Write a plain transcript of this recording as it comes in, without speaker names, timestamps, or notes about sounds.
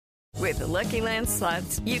With the Lucky Land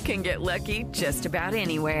Slots, you can get lucky just about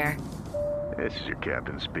anywhere. This is your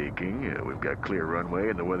captain speaking. We've got clear runway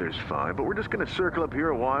and the weather's fine, but we're just going to circle up here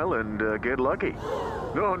a while and get lucky.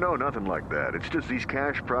 No, nothing like that. It's just these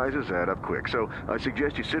cash prizes add up quick. So I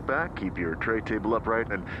suggest you sit back, keep your tray table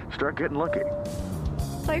upright, and start getting lucky.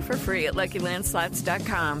 Play for free at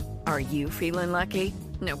LuckyLandSlots.com. Are you feeling lucky?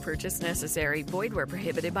 No purchase necessary. Void where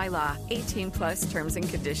prohibited by law. 18 plus terms and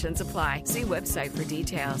conditions apply. See website for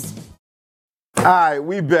details. All right,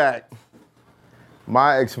 we back.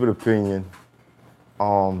 My expert opinion.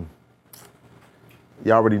 Y'all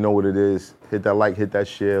already know what it is. Hit that like, hit that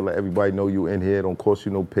share. Let everybody know you in here. Don't cost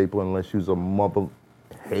you no paper unless you's a mother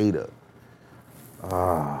hater.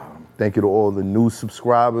 Thank you to all the new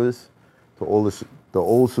subscribers, to all the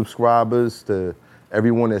old subscribers, to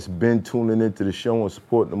everyone that's been tuning into the show and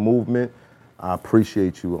supporting the movement. I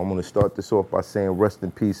appreciate you. I'm going to start this off by saying rest in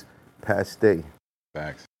peace, Pat Stay.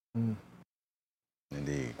 Facts.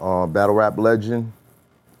 Indeed. Battle rap legend.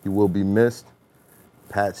 You will be missed.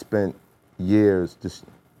 Pat spent years just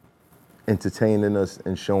entertaining us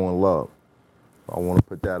and showing love. I want to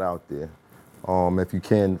put that out there. If you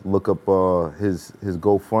can, look up his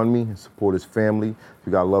GoFundMe and support his family. If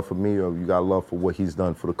you got love for me or you got love for what he's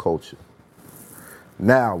done for the culture.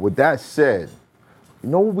 Now, with that said, you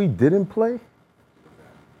know what we didn't play?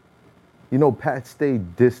 You know, Pat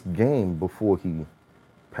stayed this game before he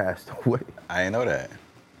passed away. I didn't know that.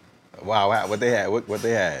 Wow, what they had? What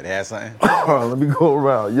they had? They had something? Let me go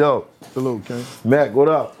around. Yo. Salute, King. Mac, what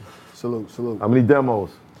up? Salute. How many demos?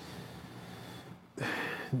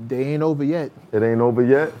 They ain't over yet. It ain't over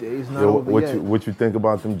yet? Day's not over yet. What you think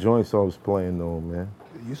about them joints I was playing though, man?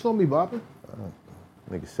 You saw me bopping?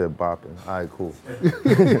 Nigga said bopping. All right, cool.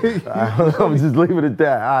 I'm just leave it at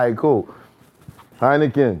that. All right, cool.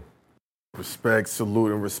 Heineken. Respect,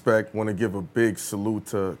 salute, and respect. Want to give a big salute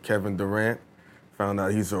to Kevin Durant. Found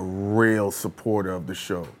out he's a real supporter of the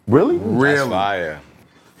show. Really? Really. That's fire.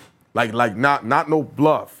 Like not no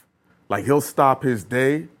bluff. Like he'll stop his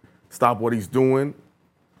day, stop what he's doing,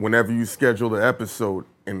 whenever you schedule the episode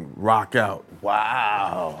and rock out.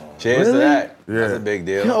 Wow. Cheers to Really? that. Yeah. That's a big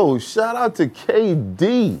deal. Yo, shout out to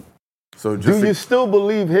KD. So just Do you still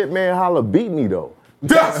believe Hitman Holla beat me though?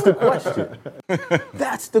 That's the question.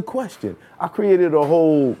 That's the question. I created a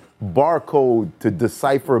whole barcode to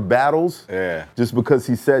decipher battles. Yeah. Just because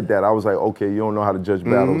he said that, I was like, okay, you don't know how to judge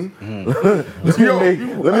battles.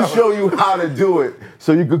 Let me show you how to do it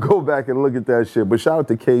so you could go back and look at that shit. But shout out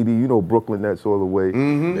to KD, you know Brooklyn Nets all the way.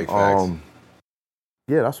 Big facts.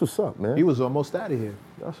 Yeah, that's what's up, man. He was almost out of here.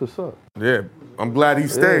 That's what's up. Yeah, I'm glad he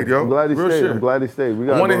stayed, yo. I'm glad he Real stayed. shit. I'm glad he stayed. We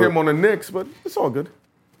I wanted another- him on the Knicks, but it's all good.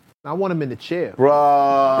 I want him in the chair.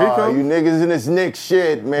 Bruh, you niggas in this Knicks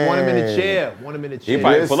shit, man. Want him in the chair. Want him in the chair. He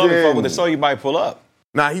might pull up. If Listen. fuck with the show, you might pull up.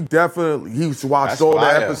 Nah, he's watched That's all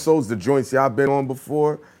fire. the episodes, the joints y'all been on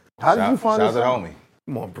before. How did you find Shout this out out? to homie.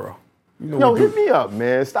 Come on, bro. You know Yo, we do. hit me up,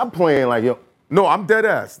 man. Stop playing like yo. No, I'm dead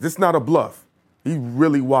ass. This not a bluff. He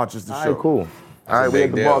really watches the All show. right, cool. All right, a we at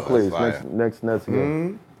big the deal. Barclays That's fire. next Nets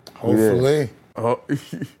again. Hopefully. Oh,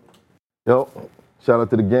 Yo, shout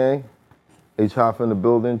out to the gang. H. Hoffa in the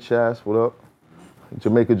building. Chas, what up?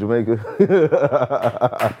 Jamaica.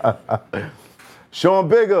 Sean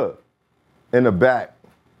Bigger in the back.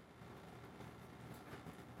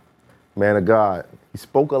 Man of God. He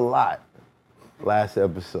spoke a lot last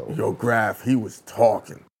episode. yo, Graf, he was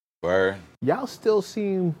talking. Word. Y'all still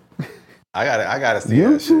seem... I gotta see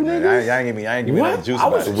You that two shit, man. niggas? I ain't give me nothing juice I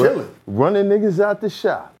about was it. chilling. Running niggas out the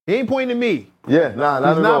shop. He ain't pointing at me. Yeah, nah, not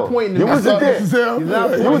He's at not all. pointing to You me. wasn't there. He's not You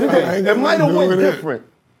wasn't there. It might have went different.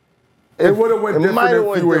 It would have went different might have if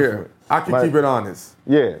went you were different. here. I can Might- keep it honest.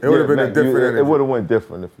 Yeah. It would have been a Mac, different It energy. would have went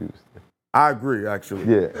different if you was there. I agree, actually.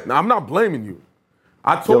 Yeah. Now, I'm not blaming you.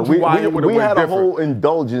 I Yo, told you why it would have we went had different. a whole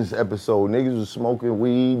indulgence episode. Niggas was smoking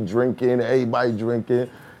weed, drinking, everybody drinking.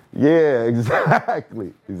 Yeah,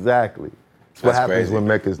 exactly. That's what That's happens crazy. when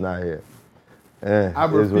Mecca's not here. I it is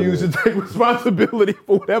what refuse it to is. take responsibility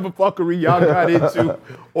for whatever fuckery y'all got into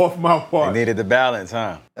off my They part. needed the balance,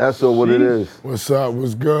 huh? That's all what it is. What's up?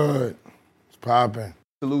 What's good? It's popping.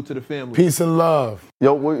 Salute to the family. Peace and love.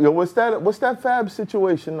 Yo, what's that Fab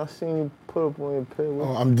situation I seen you put up on your page?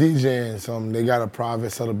 Oh, I'm DJing some. They got a private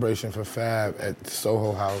celebration for Fab at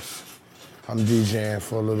Soho House. I'm DJing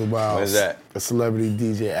for a little while. Where's that? A celebrity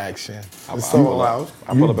DJ action. I At Soho pull up. House.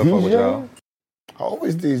 I pull up and fuck with DJ? y'all. I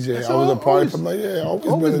always DJ. That's I was a all- party always- from I always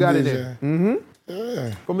always been a got it DJ. in.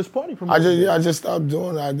 Yeah. From his party. I just stopped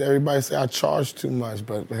doing that. Everybody say I charge too much,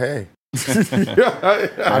 but hey.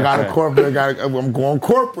 I got a corporate. I'm going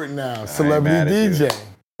corporate now. mad Celebrity at you. DJ.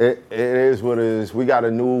 It is what it is. We got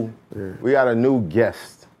a new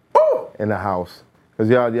guest. in the house. Cause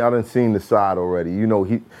y'all done seen the side already. You know,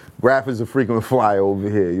 Raph is a frequent flyer over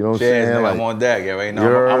here. You know what I'm Cheers, saying? nigga, Like, I'm on deck. You already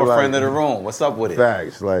know. I'm a friend of the room. What's up with it?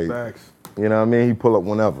 Facts, like, Facts. you know what I mean? He pull up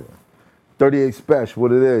whenever. 38 Special,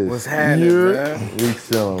 what it is. What's happening, man? We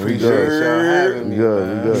chilling. We Appreciate good. y'all having me, We good.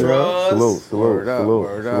 man. We good. Trust. Salute. Word up, Salute.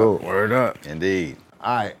 word Salute. up, word up. Indeed.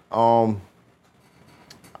 All right. I'm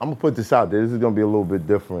gonna put this out there. This is gonna be a little bit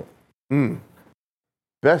different.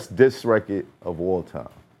 Best diss record of all time.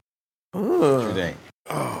 What you think?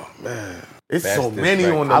 Oh man, it's Best so diss many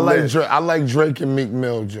record. on the I like list. Drake. I like Drake and Meek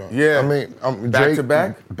Mill, John. Yeah. I mean, Back Drake, to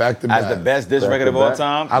back? back to back. As the best diss Back record to of all back?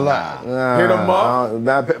 time? I like Hit 'em up.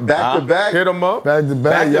 Back to back. Hit 'em up. back to back.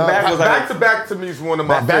 Back to y'all. back was like- Back to back to me is one of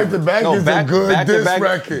my Back to favorites. back is a good diss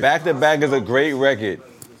record. Back to back is a great record.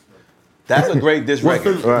 That's a great diss What's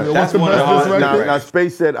record. the- Right. what's the one of best the diss hard- record? Now,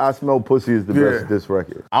 Space said I Smell Pussy is the Yeah. best diss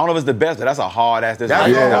record. I don't know if it's the best, but that's a hard ass diss That's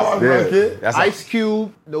record. a hard record. That's, Ice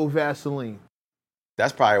Cube, no Vaseline.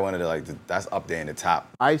 that's probably one of the that's up there in the top.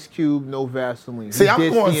 Ice Cube, no Vaseline. See, He I'm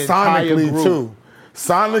dissed going the entire sonically group. too.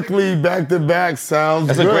 Sonically, back to back sounds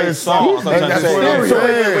That's a good. great song. And That's what I'm that's saying. what I'm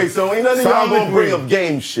saying. Wait, so ain't none of y'all gonna Sonically. bring up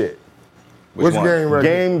game shit. Which one? game record?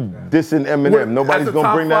 Game dissing Eminem. Wait, Nobody's as a gonna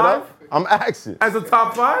top bring that five? up. I'm asking. As a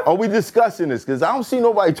top 5? Are we discussing this? Because I don't see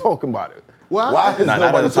nobody talking about it. Well, Why is Nah, not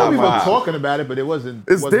nobody as a top Some talking people about five. were talking about it, but it wasn't.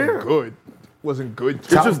 It's wasn't there. good. Wasn't good. It's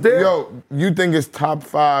just there. Yo, you think it's top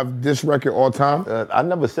 5 diss record all time? it? I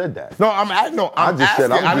never said that. No, I'm just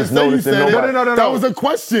said- asking. I was I didn't just say you noticing said it. nobody- No. That was a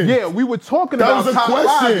question. Yeah, we were talking That about was a top question.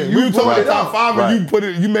 five. You told brought me it top up. 5 Right. and you put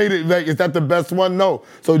it. You made it like, is that the best one? No.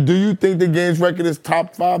 So do you think the Game's record is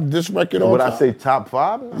top 5 diss record all Would time? I say top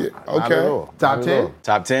 5? Yeah, Not okay. at all. Top Not 10? at all.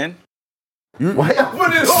 Top 10? Why y'all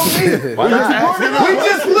put it on me? Why not? We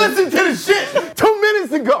just listened to the shit 2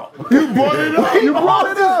 minutes ago. You brought it up. You brought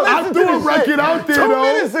it up. I threw a record out there, 2 though.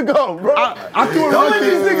 minutes ago, bro. I threw a Don't let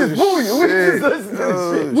these record. niggas fool you. We just listened to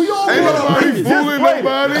the shit. We all Ain't nobody We just fooling played it.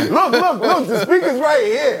 nobody. Look, the speaker's right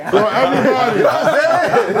here. Yo, everybody.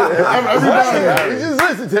 Everybody. We just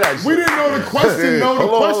listened to that shit. We didn't know the question, though. The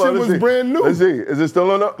Hold on, question let's was see. brand new. Let's see. Is it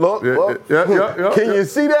still on up? Look. Yeah. Can you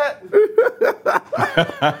see that?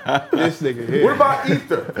 This nigga here. What about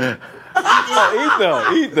Ether?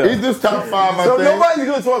 Ether. He's just top 5, I So think. nobody's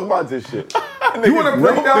gonna talk about this shit. You want to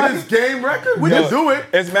break down this game record? We can do it.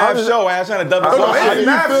 It's Mav's show. I'm trying to dub his No, whole it's alley-oop.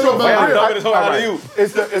 Mav's show, about man. I'm it? dubbing his whole All right. alley-oop.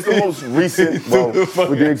 It's the most recent, well,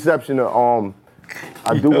 with the exception of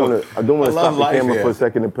I do want to love stop the life camera here. for a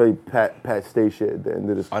second and play Pat Stay shit at the end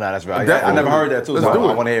of this. Oh, no, that's right. Definitely. I never heard that, too, Let's so do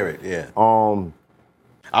I it. want to hear it. Yeah.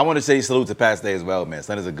 I want to say salute to Pat Stay as well, man.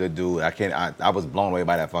 Son is a good dude. I was blown away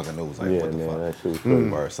by that fucking news. Like, Yeah, what the man, fuck? that shit was crazy.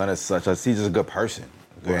 Word. Son is he's just a good person.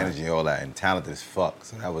 Good energy and all that, and talented as fuck.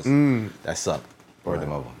 So that sucked. Word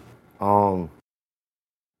them over.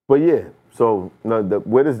 But yeah, so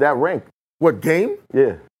where does that rank? What game?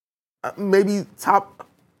 Yeah. Maybe top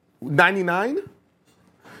 99?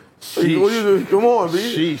 Sheesh. Come on, B.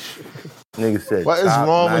 Sheesh. Nigga said. What is top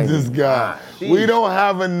wrong with 90. this guy? We don't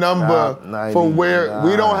have a number Top for where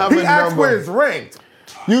we don't have He a asked where number. it's ranked.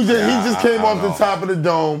 He just came off the top of the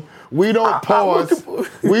dome. We don't pause.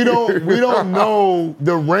 We don't know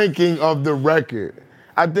the ranking of the record.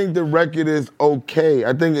 I think the record is okay.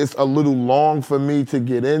 I think it's a little long for me to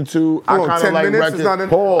get into. I Hold on, kind 10 of like minutes record. is not in-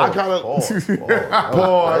 Pause. I kind of Pause.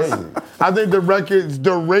 pause. I think the record's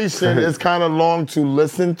duration is kind of long to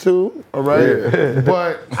listen to. All right,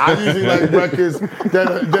 but I usually like records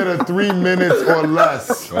that are 3 minutes or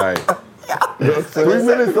less. Right. 3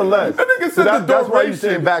 minutes or less. That nigga said the That's why you duration.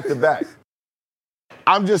 saying back to back.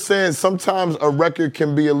 I'm just saying sometimes a record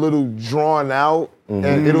can be a little drawn out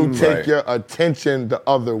and it'll take Right. your attention the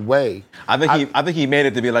other way. I think he made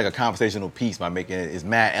it to be like a conversational piece by making it. It's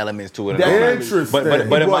mad elements to it. And all Definitely. that. Interesting.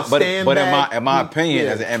 But He brought Stan in back. my opinion,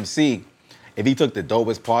 Yeah. as an MC, if he took the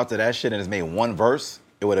dopest parts of that shit and just made one verse,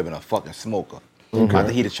 it would have been a fucking smoker. I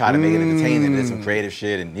think he just tried to make it entertaining and did some creative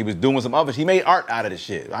shit, and he was doing some other. He made art out of the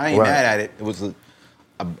shit. I ain't Right. mad at it. It was an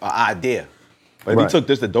idea. But if Right. he took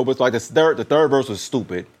this, the dopest, like the third verse was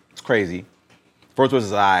stupid. It's crazy. First verse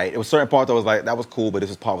was alright. It was certain parts that was like that was cool, but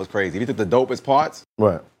this part was crazy. If he took the dopest parts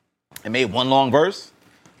Right. and made one long verse,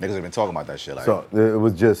 niggas have been talking about that shit. Like, So it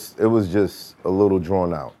was just a little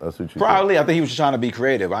drawn out. That's what you probably, I think he was just trying to be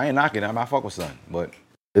creative. I ain't knocking him. I fuck with son, but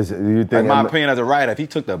said. Do you think in my opinion as a writer, if he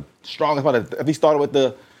took the strongest part, if he started with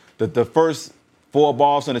the first 4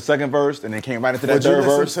 bars in the second verse and then came right into that Would you third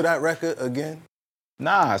listen verse, to that record again?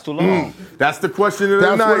 nah, it's too long. That's the question of the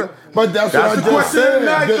That's night. what, but that's That's what the I just question of the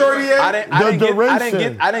said. night, 38. I didn't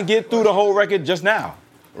duration. get through the whole record just now.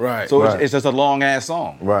 Right. So Right. it's just a long ass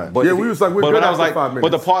song. Right. But Yeah, if we he- was like, we're but good I was after like, 5 but the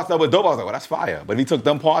minutes. parts that were dope, I was like, well, that's fire. But if he took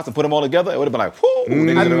them parts and put them all together, it would have been like, whoo.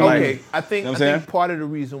 Niggas would've been like, Okay, I think you know I what I'm think part of the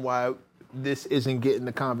reason why this isn't getting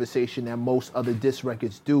the conversation that most other diss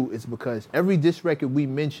records do is because every diss record we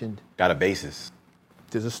mentioned, got a basis.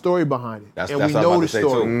 there's a story behind it. That's and what we I was know about the to say,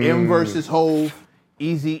 story. too. M versus Hove,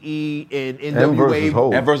 Eazy-E, and M NWA. versus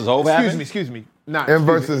Hov. M versus Hov happened? Excuse me. Nas. M excuse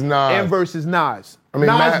versus me. Nas. M versus Nas. I mean,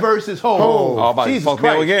 Nas Matt- versus Hov. Hov. Oh, about to Jesus fuck me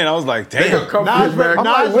up Christ. again. I was like, damn. Come Nas, on, man. Nas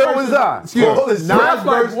like, where versus, was I? Excuse me. Full Nas disrespect.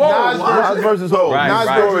 versus Whoa, Nas versus Hov. Right, Nas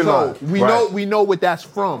right. versus Storyline. Hov. Right. We know what that's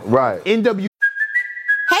from. Right. NW.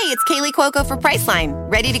 Hey, it's Kaylee Cuoco for Priceline.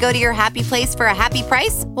 Ready to go to your happy place for a happy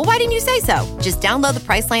price? Well, why didn't you say so? Just download the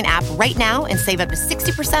Priceline app right now and save up to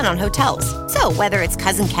 60% on hotels. So whether it's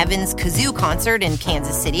Cousin Kevin's Kazoo Concert in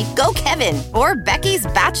Kansas City, go Kevin, or Becky's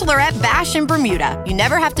Bachelorette Bash in Bermuda, you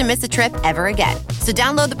never have to miss a trip ever again. So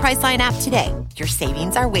download the Priceline app today. Your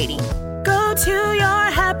savings are waiting. Go to your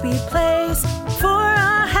happy place for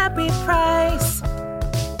a happy price.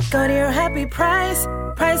 Go to your happy price,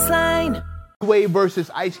 Priceline. Wade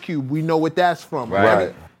versus Ice Cube, we know what that's from.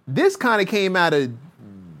 Right. This kind of came out of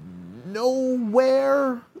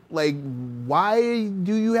nowhere. Like, why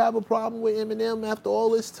do you have a problem with Eminem after all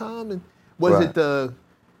this time? And was Right. it the?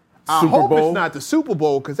 I Super hope Bowl? it's not the Super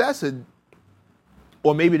Bowl because that's a.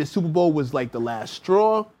 Or maybe the Super Bowl was like the last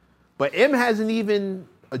straw, but M hasn't even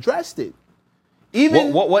addressed it.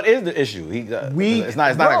 Even What is the issue? It's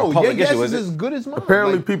not like a public your issue, guess is is it? as good as mine.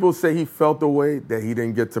 Apparently, Like, people say he felt the way that he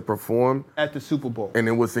didn't get to perform, at the Super Bowl. and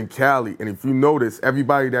it was in Cali. And if you notice,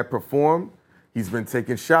 everybody that performed, he's been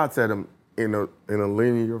taking shots at him in a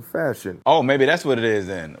linear fashion. Oh, maybe that's what it is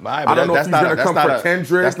then. Right, I don't know if he's gonna come for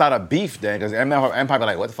Kendrick. That's not a beef then, because M probably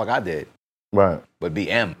like, what the fuck I did? Right. But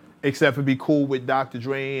be M. Except for be cool with Dr.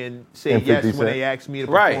 Dre and say And yes 50 when Cent. they ask me to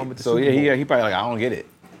perform Right. at the So Super Bowl. he probably like, I don't get it.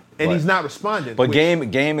 And But- he's not responding. But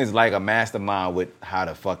which- Game is like a mastermind with how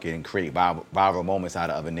to fucking create viral moments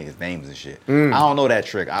out of other niggas' names and shit. I don't know that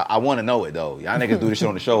trick. I want to know it though. Y'all niggas do this shit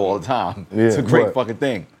on the show all the time. Yeah, It's a great what? fucking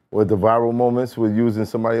thing. With the viral moments with using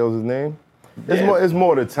somebody else's name? It's Yeah.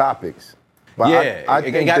 more the topics. But Yeah, I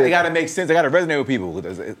it think got that- to make sense. It got to resonate with people.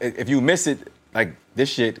 If you miss it, like this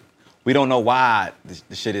shit, we don't know why this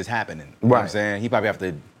shit is happening. You know what I'm Right. saying? He probably have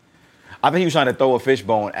to. I think he was trying to throw a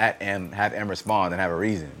fishbone at M, have M respond and have a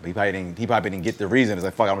reason. But he probably didn't get the reason. It's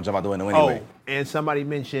like, fuck, I'm gonna jump out the window anyway. Oh, and somebody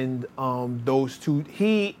mentioned those two.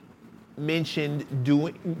 He mentioned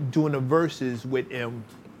doing the verses with M,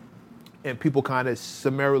 and people kind of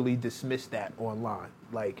summarily dismissed that online.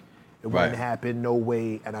 Like, it wouldn't Right. happen, no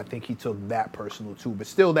way. And I think he took that personal too. But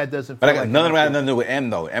still, that doesn't But feel I got like nothing enough. to do with M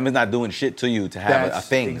though. M is not doing shit to you to have a That's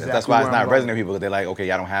thing. exactly That's why it's where not I'm resonating going. with people because they're like, okay,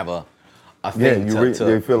 y'all don't have a Yeah, thing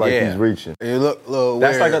they feel like yeah. he's reaching. It look a little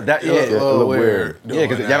That's weird. like that. It look Yeah, a little weird. Yeah,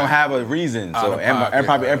 because y'all don't have a reason. Out So of M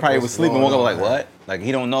pocket, probably was what's sleeping, going woke up on, like, man? what? Like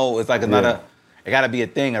he don't know. It's like another. It got to be a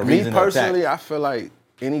thing, a Me reason to personally, attack. I feel like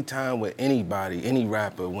anytime with anybody, any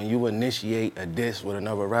rapper, when you initiate a diss with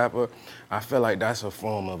another rapper, I feel like that's a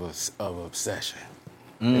form of obsession.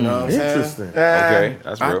 You know what I'm saying? Interesting. Okay,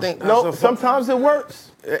 that's real. I think that's No, a sometimes it works.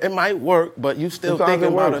 it might work, but you still Sometimes thinking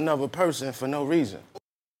it about works. another person for no reason.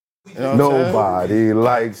 You know what I'm saying? Nobody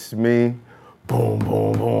likes me. Boom,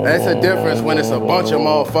 boom, boom. That's a boom, difference boom, when it's a boom, bunch of boom.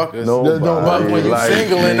 motherfuckers. Nobody But when you likes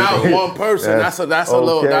singling me. out one person, that's a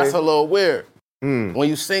okay. little weird. When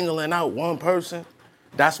you singling out one person,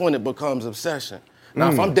 that's when it becomes obsession. Now,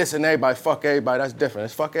 if I'm dissing everybody, fuck everybody, that's different.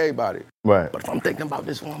 It's fuck everybody. Right. But if I'm thinking about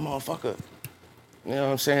this one motherfucker, you know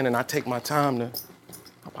what I'm saying, and I take my time to, I'm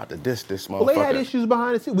about to diss this motherfucker. Well, they had issues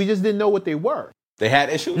behind the scenes. We just didn't know what they were. They had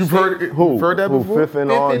issues. You've heard it? Who? You've heard that Who, before? Fifth and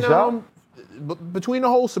Fifth on and, Job? between the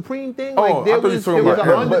whole Supreme thing, Oh, like I there thought you was, were there was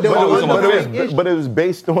talking an about- under, there but was it was an on underlying issue. But it was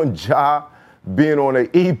based on Ja being on an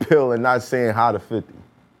E-pill and not saying how to 50.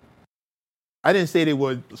 I didn't say they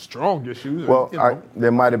were strong issues. Well, you know.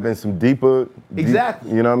 there might have been some deeper.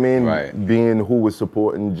 Exactly. You know what I mean? Right. Being who was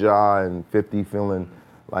supporting Ja and 50 feeling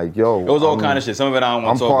like, yo. It was all kind of shit. Some of it I don't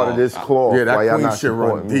want I'm to talk part about. of this cloth. Yeah, that Why y'all Queen not shit run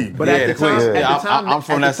supporting me? deep. But Yeah, at the the time, Queens- at yeah, the time, I'm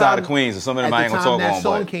from at that the side of time- Queens, so some of them at I the ain't gonna time talk that on,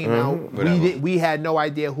 song but came out, whatever. we had no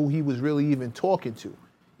idea who he was really even talking to.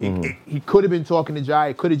 He could have been talking to Ja.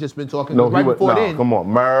 He could have just been talking. No, right he was, before no, then, come on.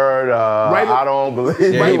 Murder. I don't believe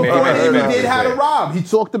Yeah, right he made- before he then, made- he did How to yeah. Rob. He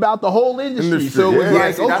talked about the whole industry. So it was Yeah.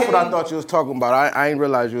 like, See, that's okay. what I thought you was talking about. I ain't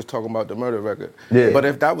realize you was talking about the murder record. Yeah. But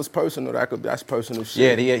if that was personal, that's personal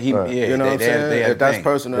shit. Yeah, You know what I'm saying? If that's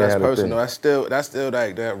personal, They that's had a personal. thing. That's still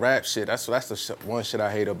like that rap shit. That's the one shit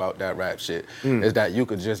I hate about that rap shit is that you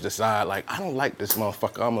could just decide like I don't like this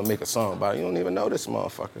motherfucker. I'm gonna make a song about it. You don't even know this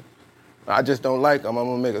motherfucker. I just don't like him. I'm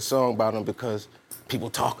gonna make a song about him because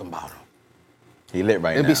people talking about him. He lit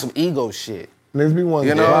right It'd now. be some ego shit. Niggas be wanting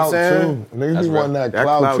You know what I'm clout saying? too. Niggas That's be right. wanting that That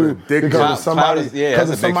clout clout too. is dick Because clout. if somebody, Clout is- yeah, because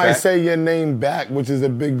that's if a big somebody fact. say your name back, which is a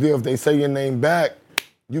big deal, if they say your name back,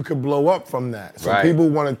 you could blow up from that. So Right. people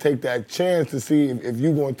want to take that chance to see if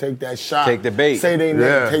you going to take that shot. Take the bait. Say they name,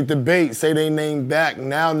 Yeah. take the bait. Say they name back.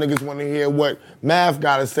 Now niggas want to hear what Math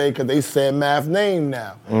got to say because they said Math name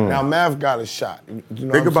now. Now Math got a shot. You know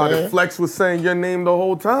Think what I'm about saying? it. Flex was saying your name the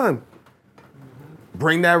whole time.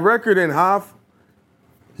 Bring that record in, Hoff.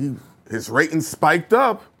 His ratings spiked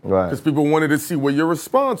up Right. because people wanted to see what your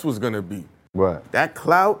response was gonna be. Right. That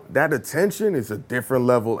clout, that attention is a different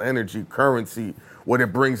level energy currency. What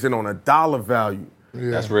it brings in on a dollar value.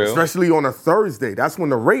 That's real. Especially on a Thursday. That's when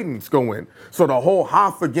the ratings go in. So the whole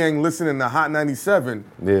Hoffa gang listening to Hot 97.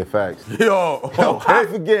 Yeah, facts. Yo,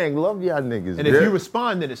 Half a gang, love y'all niggas. And man. if you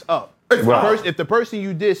respond, then it's up. If the person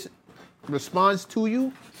you diss responds to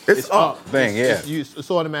you, It's up. Thing, yeah. It's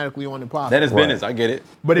automatically on the podcast. That is Right. business. I get it.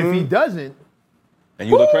 But if he doesn't, And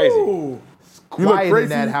you look crazy. You look quiet in crazy.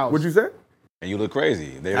 that house. What'd you say? And you look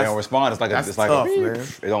crazy. They That's- don't respond. It's like that's it's like tough, a, man.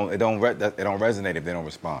 it don't resonate if they don't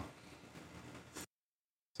respond.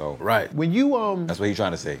 So Right. when you that's what he's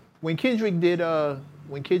trying to say. when Kendrick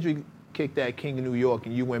kicked that King of New York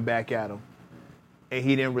and you went back at him, and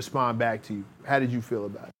he didn't respond back to you, how did you feel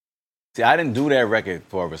about it? See, I didn't do that record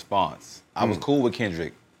for a response. I was cool with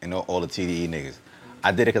Kendrick and all the TDE niggas.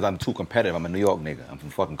 I did it because I'm too competitive. I'm a New York nigga. I'm from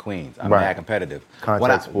fucking Queens. I'm Right. mad competitive.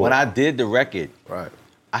 Contact sport. When I did the record, Right.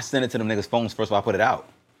 I sent it to them niggas' phones first before I put it out.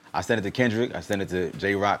 I sent it to Kendrick. I sent it to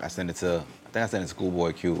J Rock. I think I sent it to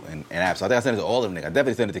Schoolboy Q and App. So I think I sent it to all of them niggas. I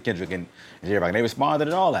definitely sent it to Kendrick and J Rock. And they responded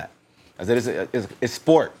and all that. I said, it's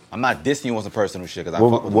sport. I'm not dissing you on some personal shit because I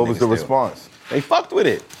fuck with What them was the niggas still. response? They fucked with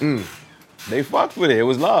it. They fucked with it. It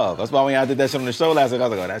was love. That's why when I did that shit on the show last week, I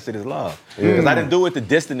was like, oh, that shit is love. Because I didn't do it to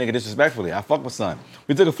diss the nigga disrespectfully. I fucked with son.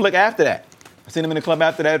 We took a flick after that. I seen him in the club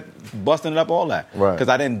after that, busting it up, all that. Right. Because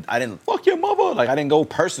I didn't fuck your mother. Like, I didn't go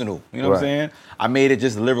personal. You know what I'm Right. saying? I made it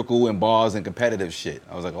just lyrical and bars and competitive shit.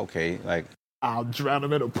 I was like, okay, like, I'll drown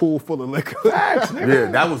him in a pool full of liquor. Yeah,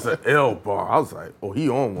 that was an L bar. I was like, oh, he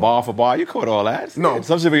on one. bar for bar, you caught all that. No.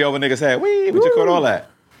 Some shit be over niggas' head. Wee, but you caught all that.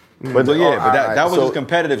 But So yeah, but that was so- just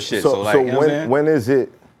competitive shit. So, like, you know what I'm saying?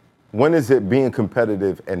 when is it being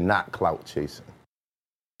competitive and not clout chasing?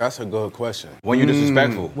 That's a good question. When you're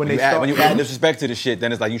disrespectful. When When, they you start- add disrespect to the shit,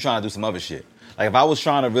 then it's like you trying to do some other shit. Like if I was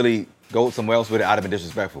trying to really go somewhere else with it, I'd have been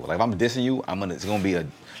disrespectful. Like if I'm dissing you, it's gonna be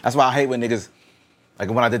that's why I hate when niggas, like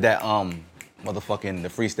when I did that the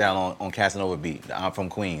freestyle on Casanova beat, the I'm from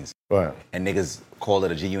Queens. Right. And niggas call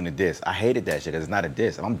it a G-Unit diss. I hated that shit because it's not a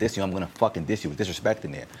diss. If I'm dissing you, I'm gonna fucking diss you with disrespect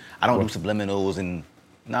in there. I don't do subliminals and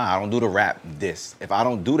I don't do the rap diss. If I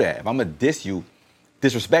don't do that, if I'm gonna diss you,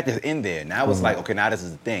 disrespect is in there. Now it's like, okay, now this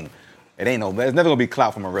is the thing. It ain't there's never gonna be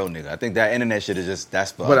clout from a real nigga. I think that internet shit is just,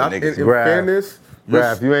 that's for But other in niggas. fairness,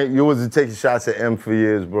 Raph, you wasn't taking shots at M for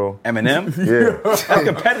years, bro. Eminem? Yeah. That's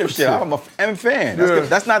competitive shit. I'm a M fan.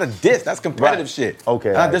 That's not a diss. That's competitive Right. shit. Okay,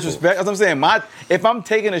 Not alright, disrespect. That's what I'm saying. If I'm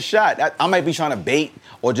taking a shot, I might be trying to bait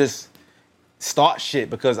or just start shit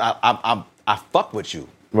because I fuck with you.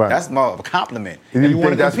 Right. That's more of a compliment. Do And you wanna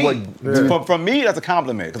think that's compete. what- From me, that's a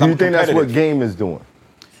compliment. 'cause Do you I'm think that's what competitive. Game is doing?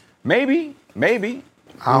 Maybe. Maybe.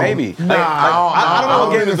 Nah, I don't know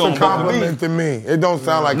what Game is doing. It's a but for me- compliment to me. It don't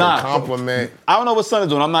sound like Nah. a compliment. I don't know what Son is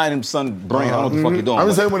doing. I'm not in Son brain. I don't know what the fuck you're doing. I'm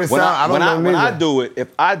just saying when it sound- I don't know when I neither. do it, if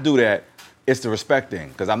I do that, it's the respect thing.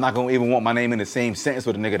 Because I'm not going to even want my name in the same sentence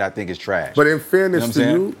with a nigga that I think is trash. but in fairness You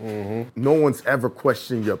know to what you, no one's ever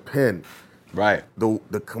questioned your pen. Right.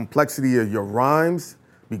 The complexity of your rhymes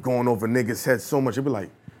be going over niggas' heads so much. They be like,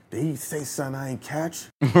 did he say something I ain't catch?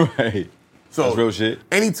 Right. So That's real shit.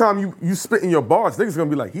 anytime you spit in your bars, niggas gonna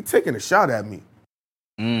be like, he taking a shot at me.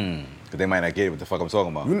 Because they might not get what the fuck I'm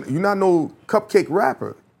talking about. You not no cupcake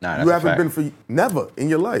rapper. Nah, that's you a haven't fact. been for never in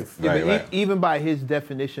your life. Yeah, Right, but right. even by his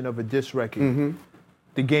definition of a diss record,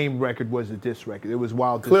 the Game record was a diss record. It was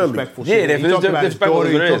wild, Clearly. disrespectful Yeah, shit. if He it's talked about his disrespectful, daughter,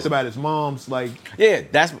 it's he what it talked is. about his mom's, like, Yeah,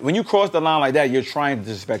 that's when you cross the line like that, you're trying to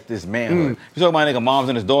disrespect this manhood. You talking about nigga moms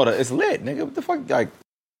and his daughter, it's lit, nigga. What the fuck? Like,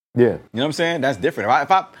 Yeah. you know what I'm saying? That's different.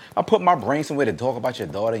 If I put my brain somewhere to talk about your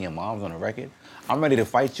daughter and your mom's on the record, I'm ready to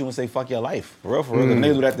fight you and say fuck your life. For real, for real. If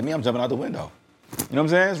niggas do that to me, I'm jumping out the window. You know what I'm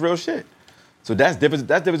saying? It's real shit. So that's difference.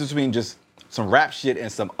 That's difference between just some rap shit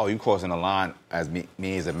and some, you crossing the line as me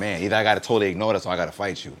as a man. Either I gotta totally ignore that or I gotta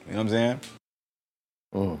fight you. You know what I'm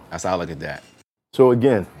saying? That's how I look at that. So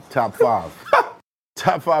again, top 5.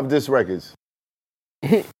 Top 5 disc records.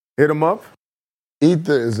 Hit him up.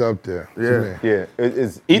 Ether is up there. to Yeah. me. Yeah.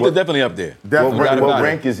 It's Ether what, definitely up there. Definitely. No doubt what about it.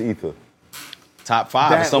 rank is Ether? Top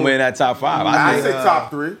 5. That- It's somewhere in that top 5. I I say think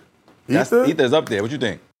top 3. Ether? Ether's up there. What you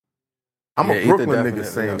think? I'm a Ether Brooklyn nigga definitely.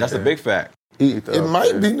 saying That's a that. big fact. It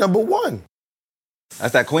might be number one.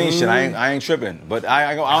 That's that Queen shit. I ain't tripping. But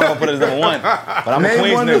I don't gonna put it as number one. But I'm a Name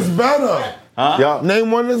Queens one nigga. that's better. Yeah.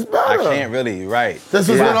 Name one that's I better. can't really, right. That's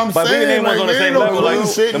what I'm but saying. we name ones Like, on the ain't same no level. Like,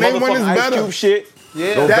 Queen shit. the Name one motherfucking that's Ice better. Cube shit.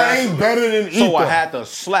 Yeah. That ain't better than Ether. So I had to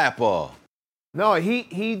slap her. No, he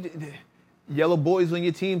yellow boys on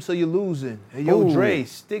your team, so you're losing. Hey, yo, Ooh. Dre,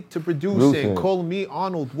 stick to producing. Losing. Calling me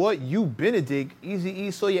Arnold. What? You Benedict.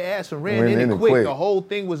 Easy saw your ass and ran Ran in in it it quick. quick. The whole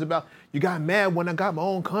thing was about you got mad when I got my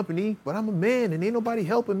own company, but I'm a man and ain't nobody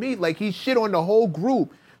helping me. Like he shit on the whole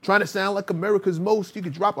group, trying to sound like America's Most. You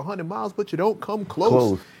could drop 100 miles, but you don't come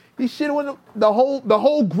close. He shit on the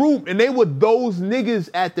whole group, and they were those niggas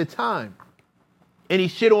at the time. And he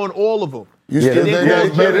shit on all of them. You Yeah, still think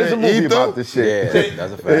that's better there's a than movie Ether? about this shit. Yeah,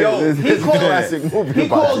 that's a fact. Yo, It's he a classic called, movie he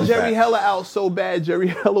about called this Jerry fact. Heller out so bad. Jerry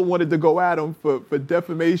Heller wanted to go at him for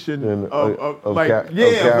defamation And, of of like ca- of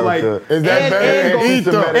for like character. Is that better than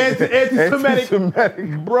Ether? anti-Semitic,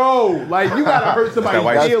 Anti-Semitic. bro. Like you gotta hurt somebody's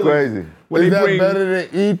white- That's feelings crazy. when Is they that bring. better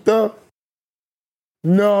than Ether?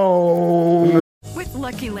 No. With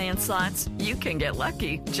Lucky Land Slots, you can get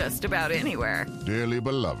lucky just about anywhere. Dearly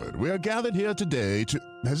beloved, we are gathered here today to...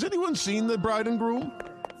 Has anyone seen the bride and groom?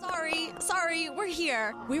 Sorry, we're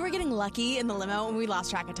here. We were getting lucky in the limo and we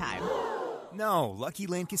lost track of time. No, Lucky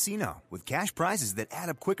Land Casino, with cash prizes that add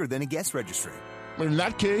up quicker than a guest registry. In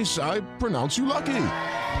that case, I pronounce you lucky.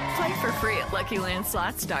 Play for free at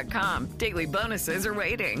LuckyLandSlots.com. Daily bonuses are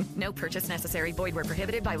waiting. No purchase necessary. Void where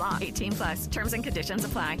prohibited by law. 18+. Terms and conditions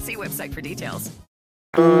apply. See website for details.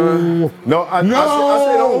 No, I say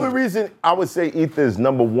the only reason I would say Ether is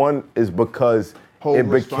number one is because Hov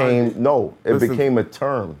it became Listen. became a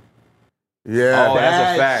term. Yeah. Oh,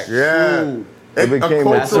 that's a fact. Yeah. It became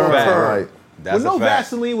a That's a term. fact. Right. That's Well, a no fact.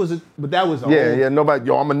 Vaseline was, but that was a Yeah, whole, yeah. Nobody,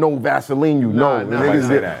 yo, I'ma no Vaseline you. Nah, No, nah. niggas Nobody say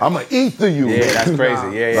did. that. I'ma ether you. Yeah, that's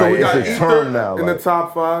crazy. Yeah, So yeah. we got it's a Ether term now, in like- the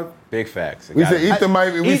top 5. Big facts. We said Ether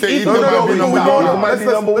might be. We said Ether- Ether no, might be we number got- one. Ether might be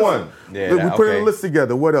number one. Yeah, we put it okay. in a list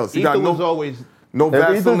together. What else? You Ether got was always. no If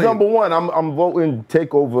Ether's Vaseline. number one, I'm voting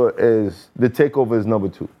Takeover is number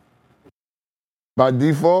two. By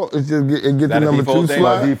default, it's just it get That the a number default 2 thing?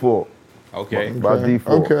 By slot. default. Okay. By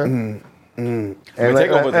default. Okay. And,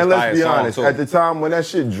 Takeover's a and let's fire be song, honest, too. at the time when that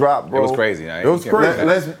shit dropped, bro, It was crazy. It was crazy.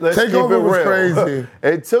 Let's keep it Takeover was real. crazy.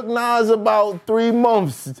 It took Nas about 3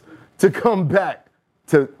 months to come back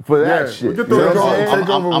for that Yeah, shit. we could You throw know it what on. I'm saying?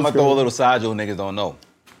 Takeover I'm was gonna throw a crazy. little side you niggas don't know.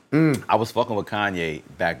 I was fucking with Kanye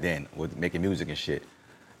back then with making music and shit.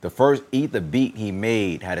 The first Ether beat he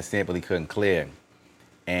made had a sample he couldn't clear.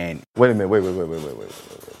 And Wait a minute, wait.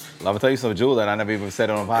 I'm gonna tell you something, Jewel, that I never even said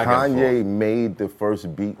it on a podcast Kanye made the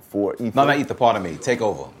first beat for Ether. before. No, not Ether, pardon me.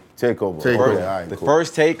 Takeover. Takeover. Takeover. Okay, all right, The cool.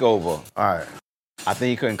 first Takeover, All right. I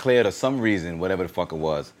think he couldn't clear it for some reason, whatever the fuck it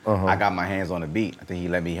was. Uh-huh. I got my hands on the beat. I think he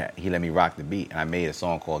let me rock the beat, and I made a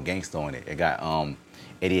song called Gangsta on it. It got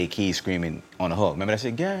 88 Keys screaming on the hook. Remember that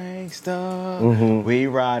shit? Gangsta, we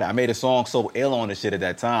ride. I made a song so ill on the shit at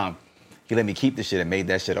that time. He let me keep the shit and made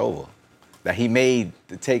that shit over. That he made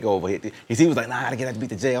the Takeover. He was like, nah, I gotta get that beat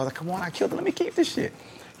to Jay. I was like, come on, I killed it. Let me keep this shit.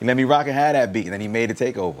 He let me rock and have that beat, and then he made the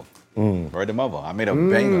Takeover. Word the mother. I made a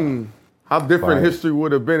banger. How different Fire. history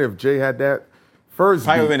would have been if Jay had that first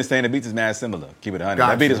Probably beat. would understand the beats is mad similar. Keep it 100.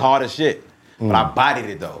 Gotcha. That beat is hard as shit. But I bodied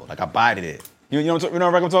it though. Like I bodied it. You know what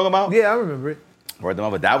I'm talking about? Yeah, I remember it. Word the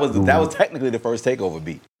mother. That was technically the first Takeover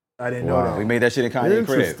beat. I didn't know that. We made that shit in Kanye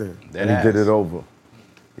crib. Interesting. Dead He ass. did it over.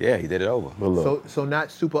 Yeah, he did it over. But look, So not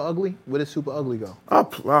Super Ugly? Where does Super Ugly go?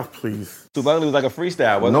 Please. Super Ugly was like a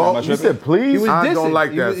freestyle, wasn't it? Am no, I you tripping? said please? He was I don't dissing.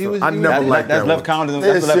 like He that was- he song. was- I he was- never liked That's that left one. counters.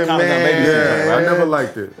 That's the left Listen, counters on man. baby. Yeah, right? I never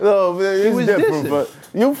liked it. No, man, it's was different, dissing. but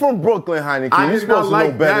you from Brooklyn, Heineken. I You did supposed not to know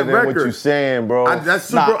like better that than what record. you saying, bro. That's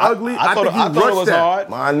super ugly. I thought think it was hard.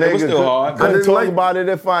 My It nigga, was still hard. couldn't didn't talk like- about it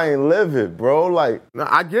if I ain't live it, bro. Like, No,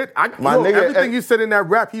 My nigga, everything you said in that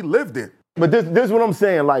rap, he lived it. but this is what I'm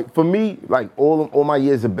saying. Like, for me, like all my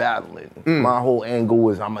years of battling, my whole angle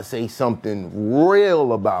is I'ma say something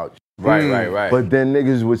real about you. Right. But then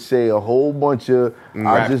niggas would say a whole bunch of, I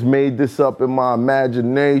Rap. just made this up in my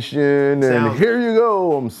imagination, and Sounds- here you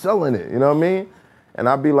go, I'm selling it. You know what I mean? And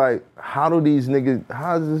I'd be like, how is this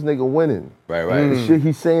nigga winning? Right. The shit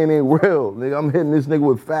he's saying ain't real. Nigga, I'm hitting this nigga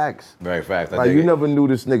with facts. Very fast. I Like, dig you it. never knew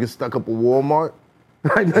this nigga stuck up a Walmart.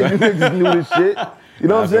 Like, you niggas knew this shit. You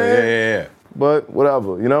know what I'm saying? Yeah. But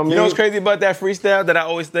whatever, you know what I mean? You know what's crazy about that freestyle that I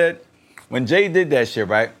always said? When Jay did that shit,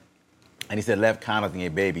 right? And he said left counters in your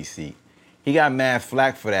baby seat. He got mad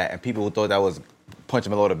flack for that, and people thought that was punch him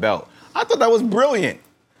below the belt. I thought that was brilliant.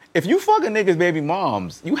 If you fuck a nigga's baby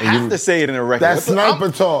moms, you have to say it in a record. That's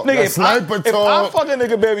sniper talk. Nigga, That's sniper if I talk. fuck a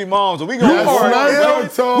nigga baby moms, we gonna That's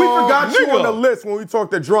sniper talk. We forgot you Nigga. on the list when we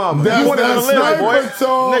talked the drama. That's you wanted on the list, sniper boy.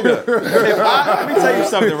 talk. Nigga, let me tell you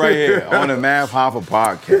something right here on the Math Hoffa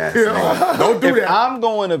podcast. Nigga. Don't do If that. I'm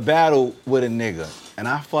going to battle with a nigga and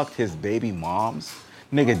I fucked his baby moms,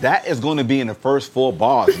 nigga, that is going to be in the first 4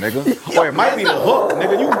 bars, nigga. Or it might be the hook,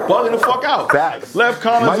 nigga. You bugging the fuck out. Facts. Left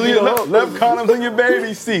condoms in your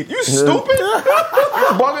baby seat. You stupid? You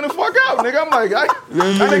bugging the fuck out, nigga. I'm like, that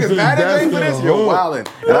nigga's mad at me for this. You're wildin'.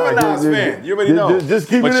 And I'm a Nas fan. You already know. Just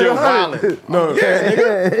keep but it you're in wildin'. No. Yeah,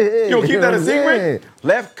 nigga. You gonna keep that a secret?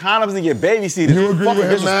 Left condoms in your baby seat. You agree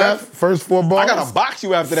with him, man? First 4 bars? I gotta box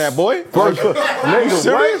you after that, boy. Nigga, You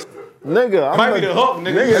serious? Nigga, I'm Might be the hook,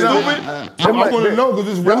 nigga. You stupid? I want to know because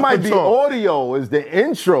this There rapper might be talk. audio as the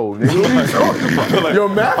intro, nigga. What are you talking about? Yo,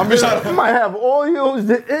 Matt. You might have audio as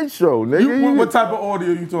the intro, nigga. What type of audio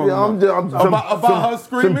you talking about? About her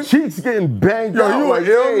screaming? Some cheeks getting banged out. you a like,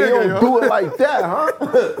 ill hey, nigga, you don't yo. do it like that, huh?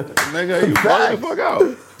 Nigga, you bugging the fuck out.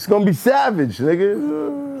 It's gonna be savage,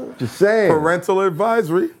 nigga. Just saying. Parental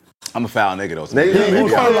advisory. I'm a foul nigga though. So Nigga, He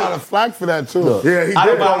caught a lot of flack for that, too. Yeah, he I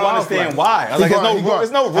did. don't understand why. I was like,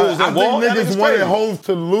 there's no rules I in war. think That niggas nigga's wanted crazy. Hov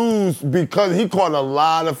to lose because he caught a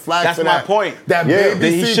lot of flack That's for my that. point. That Yeah, he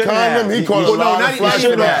baby seat shouldn't condom, have. he He- caught he- a well, no, lot not of even flack shouldn't for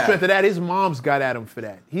Shouldn't that. have strength of that. His mom's got at him for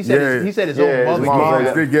that. He said Yeah. he said his own mother. his mom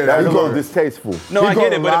did get That's it. a He little caught- distasteful. No, He I caught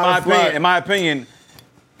get a it, but lot of flack. in my opinion,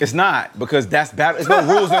 it's not because that's bad. There's no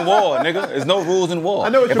rules in war, nigga. There's no rules in war. I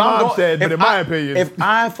know what your I'm mom said, but if in my opinion- if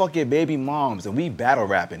I fuck your baby moms and we battle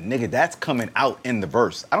rapping, nigga, that's coming out in the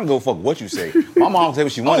verse. I don't give a fuck what you say. My mom say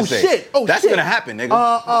what she want to say. Shit. Oh, that's shit. gonna happen,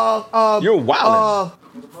 nigga. You're wildin'.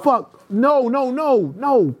 Fuck.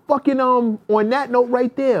 No. Fucking on that note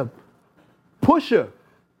right there. Pusha.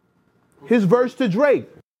 His verse to Drake.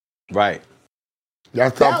 Right.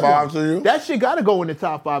 That's top That 5 one. to you? That shit gotta go in the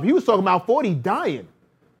top 5. He was talking about 40 dying.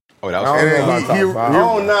 Oh, that was And crazy. then about top five.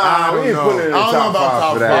 Oh, nah, we ain't putting it in the I don't know top about 5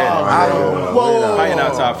 top for that. five. I don't know. Whoa. Probably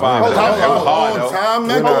not top 5. Top That was 5 hard, all though. time,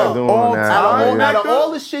 We're not nigga. doing that. Out of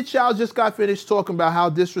all the shit y'all just got finished talking about how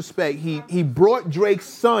disrespect, he brought Drake's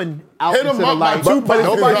son out Hit into him the up by light. Tupac.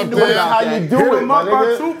 Nobody Up knew there. about How that. you do Hit it, him my up by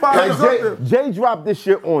nigga. Tupac. Like, That's up there. Jay dropped this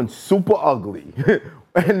shit on Super Ugly,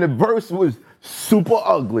 and the verse was super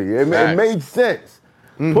ugly. It Facts. made sense.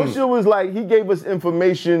 Pusha was like, he gave us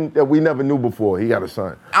information that we never knew before. He got a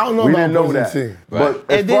son. I don't know we about didn't know Pusha that. T. But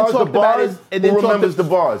And as then far as the talked about bars, his, and then who talked remembers the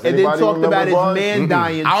bars? and then Anybody talked remember about his bars? man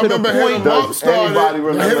dying I to the remember him point. up Does started. anybody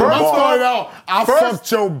remember Hit him the up bar? started out. I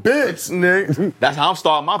fucked your bitch, nigga. That's how I'm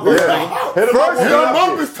starting my verse. nigga. Hit him up, Hit him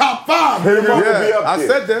up is top 5. Hit him up will be Yeah, up I there.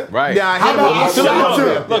 said that. Right. Yeah, How about I hit him shot up. you?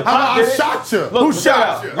 Look, How about Pac I did it. shot you? Look, Who check shot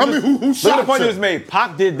out. you? I mean, who Look at the shot point you you? just made.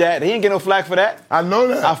 Pac did that. He ain't get no flack for that. I know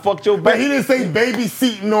that. I fucked your But bitch. he didn't say baby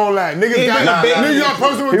seat and all that. Niggas Nah, got niggas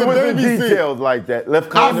person with He the wasn't baby seat. detailed like that. Left I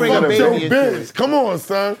condom bring in a the fucked baby your into baby. bitch. Come on,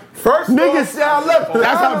 son. First Niggas say I left.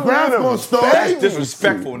 That's how Grant's gonna start. That's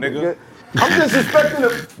disrespectful, nigga. I'm disrespecting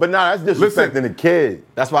him, but nah, that's disrespecting the kid.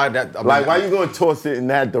 That's why that. Like, why you gonna toss it in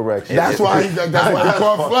that direction? That's why he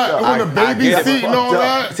caught flat. On the baby get it. seat and all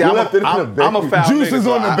that. See, You I'm left it in the I'm a baby. foul Juice nigga, is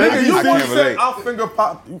so on the I- baby I seat. You can't once said relate. I'll finger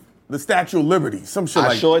pop the Statue of Liberty. Some shit I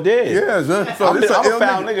like sure did. Yeah, son. So I'm this a ill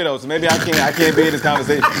foul nigga though, so maybe I can't be in this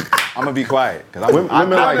conversation. I'm gonna be quiet because Women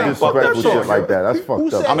like disrespectful shit like that. That's Who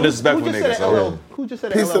fucked said, up. I'm a disrespectful who just nigga, said so- LL? Who just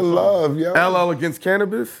said a Peace LL of song? love, yo. LL against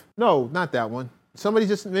cannabis? No, not that one. Somebody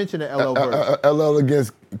just mentioned the LL verse. LL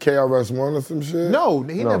against KRS-One or some shit? No,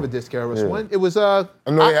 he never dissed KRS-One. It was I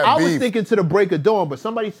know they had I was beef. thinking to the break of dawn, but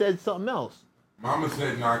somebody said something else. Mama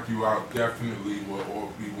said "Knock You Out" definitely will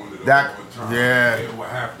all be one of the That- all-time. yeah. It will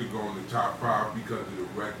have to go in the top 5 because of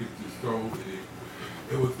the records it sold.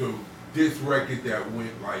 It was this record that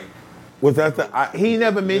went like. Was that the... He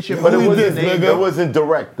never mentioned, But it Who is wasn't, this, nigga? it wasn't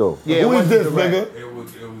direct though. Yeah, Who it is this, wasn't direct. nigga? It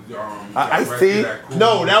was Ice-T? that record that Kool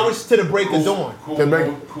No, Moe- that was to the break of Kool- dawn. Kool To Moe-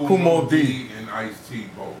 make- Kool Moe D and Ice-T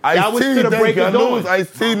both. That was Ice-T, to the thank break you. of I knew it dawn. was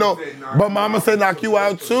Ice-T, no. But Mama said knock you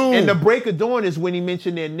out too. And the break of dawn is when he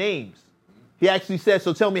mentioned their names. He actually said,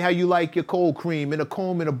 so tell me how you like your cold cream in a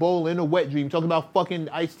comb, in a bowl, in a wet dream. Talking about fucking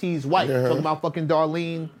Ice-T's wife. Talking about fucking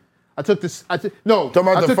Darlene. Talking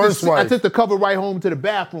about the first wife. I took the cover right home to the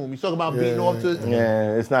bathroom. He's talking about beating off to...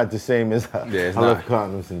 Yeah, it's not the same as it's I not. left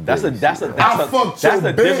condoms and That's a babies. that's a I that's a fucked that's your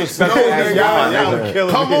a bitch. disrespectful No, ass nigga, line. y'all nigga.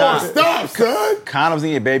 killing Come me. on, stop, son. Condoms in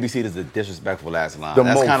your baby seat is a disrespectful ass line. The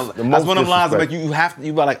That's most- kind of the that's most one of them lines that make disrespectful. you have to.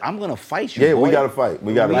 You be like, I'm gonna fight you. Yeah, we boy. gotta fight.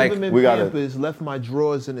 We gotta Leave him in we gotta. Pampers, left my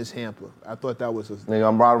drawers in his hamper. I thought that was a Nigga,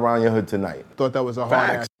 I'm right around your hood tonight. hard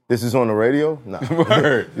Facts. ass. This is on the radio? Nah.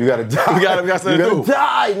 Word. You gotta die. We got something you to gotta do.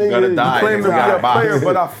 die, nigga. gotta die. Claim nigga, to we be got a a box. player,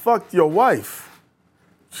 but I fucked your wife.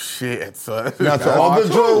 Shit, son. Now, to all the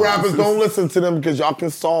drill rappers, don't listen to them because y'all can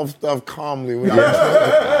solve stuff calmly.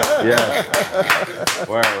 Yeah.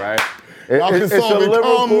 Word, right? It's a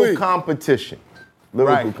lyrical competition.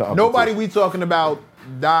 Lyrical competition. Nobody we talking about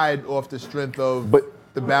died off the strength of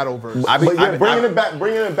the battle verse.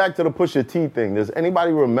 Bringing it back to the Pusha T thing. Does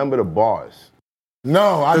anybody remember the bars?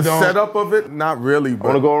 No, I the don't. The setup of it, not really.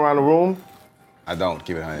 Want to go around the room? I don't.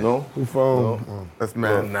 Keep it 100. No? No. That's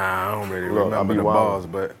mad. Nah, I don't really remember the bars,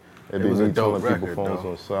 but it was a dope record, phones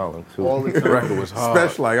though. on silent, too. All the record was hard.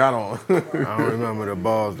 Especially, like, I don't remember the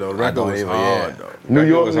bars, though. I Record don't was either, hard, yeah. though. New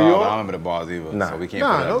York, was New hard, York? but I don't remember the bars either, Nah. so we can't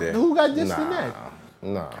put it up there. Who got dissed in that?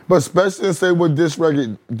 Nah. But especially say what this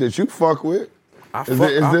record that you fuck with. Is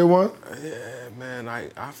there one? Yeah, man, I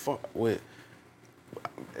fuck with.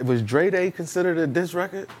 Was Dre Day considered a diss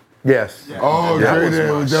record? Yes. Oh, Dre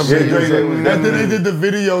Day was definitely. After they did the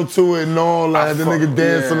video to it and all that, the nigga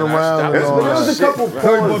dancing around. There's a couple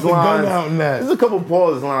pause lines. Out in that. There's a couple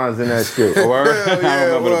pause lines in that shit. I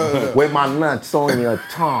remember With my nuts on your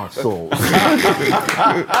tonsils.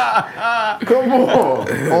 Come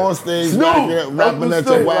on. On stage, rapping at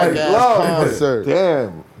your whack ass concert.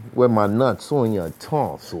 Damn. With my nuts on your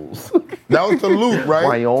tonsils. That was the loop, right?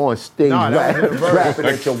 While you're on stage rapping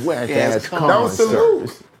at your whack ass concert. That was the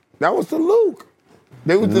loop. That was the Luke.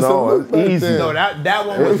 They was just a loop back easy. then. No, that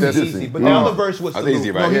one was easy, but the other verse was the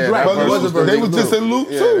easy, loop. right? No, he's Yeah, right. that But it was a verse. They was just in Luke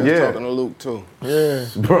too. Yeah, talking to Luke too. Yeah.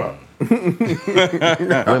 Bruh.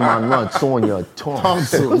 With my nuts on your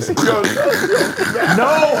tonsils. No, actually,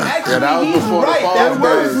 that was he's before the right. ball That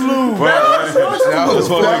verse days. loop. That was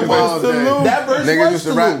the loop. That verse Niggas was used to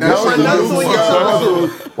the rap loop. that With my shit. nuts on your tonsils.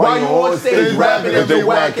 While you on stage rapping at your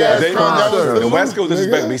whack ass concert. The West Coast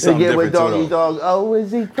disrespect me something different too, though. Oh,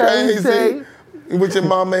 is he Crazy. With your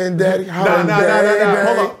mama and daddy. Nah.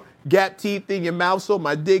 Hold on. Gap teeth in your mouth, so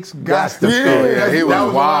my dick's got to Yeah, he that was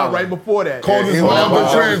was wild. right before that. Called his he was mama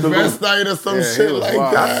wild. transvestite or some shit like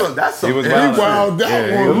that. That's He was He wild. wild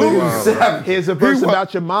that one. Here's a verse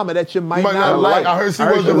about your mama that you might Might not not like. I heard she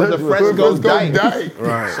was a Fresco dyke.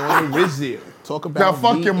 Right. So on the Rizzo. Talk about Now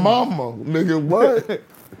fuck me. your mama, nigga. What?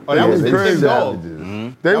 Oh, that was they Tim crazy. Dog.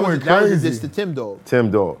 They That went was a crazy. diss to Tim Dog.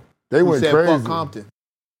 Tim Dog. They Who went said crazy. fuck Compton.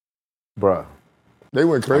 Bruh. They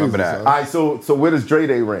went crazy. remember that. son. All right, so where does Dre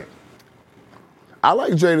Day rank? I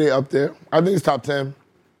like Dre Day up there. I think it's top 10.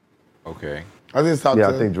 Okay, I think it's top 10.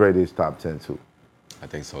 Yeah, I think Dre Day's top 10 too. I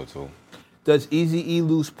think so too. Does Eazy-E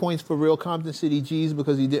lose points for Real Compton City G's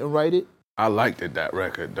because he didn't write it? I liked it, that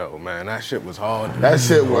record, though, man. That shit was hard. That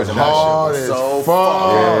shit was hard as so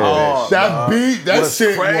fuck. That beat, that was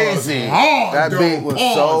shit crazy. was hard. That though. beat was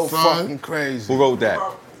Pause, so son. fucking crazy. Who wrote that?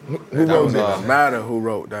 It doesn't matter who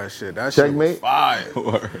wrote that shit. That shit was Checkmate? fire.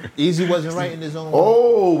 Eazy wasn't writing his own.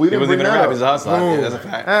 Oh, we He didn't wasn't bring even a that rap. up. He's a hustler. Yeah, that's a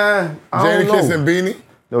fact. I don't Jadakiss know. and Beanie.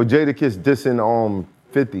 No, Jadakiss dissing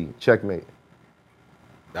 50, Checkmate.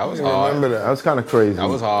 That was I hard. remember That was kind of crazy. That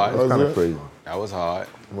was hard. That was kind Was of it? crazy. That was hard.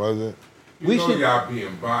 Was it? You know y'all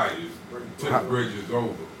being biased. Till the bridge is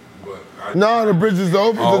over. But No, the bridge is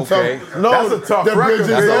over. Oh, It's a okay. tough, no, That's a tough the bridge record. is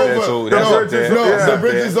That's up there, over. too. That's no, up there. no, That's the up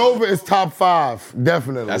bridge there. is over. It's top 5,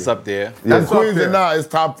 definitely. That's up there. That's up Queens there. or not, it's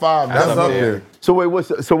top 5. That's, That's up up there. there. So wait, what's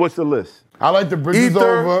the list? I like the bridge is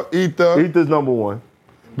Ether. over. Ether. Ether's number one.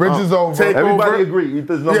 Bridge is over. Take Everybody over. agree.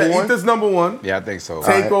 Ether's number Yeah, one. Ether's number one. Yeah, I think so.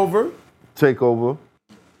 Takeover. Takeover.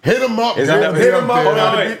 Hit him up. Is girl. that Hit him up. Hold on,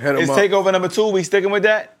 Gotta wait. be- hit 'em Is up. Takeover number 2? We sticking with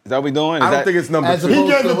that? Is that what we doing? Is I don't that- think it's number As 2. He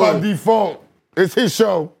opposed gets to it by who? default. It's his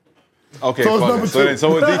show. Okay, So it's fuck number it. So, 2.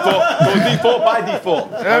 so it's default. So it's default by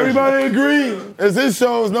default. Everybody agree. It's his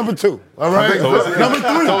show. It's number 2. All right. So it's, Number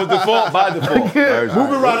 3. So it's default by default.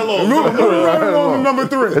 Moving right along. Moving right along to number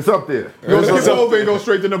 3. It's up there. Go skip over and go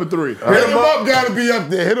straight to number 3. Hit him up. Gotta be up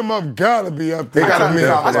there. Hit him up. Gotta be up there. gotta be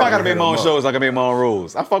up That's why I gotta make my own shows. I can make my own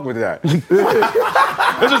rules. I fuck with that.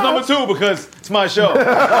 This is number 2 because it's my show.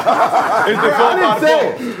 It's default by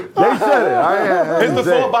default. They said it. I It's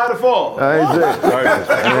default by default. I ain't say it.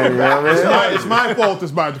 You know what I mean? It's my fault.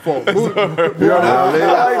 It's by default. You know what I mean?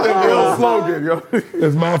 I like the real slogan, yo.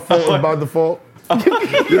 It's my fault. It's by default.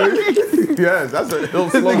 Yes, that's a ill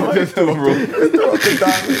slogan. Just the rule.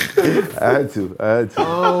 I had to.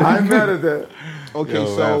 I'm mad at that. Okay, Yo,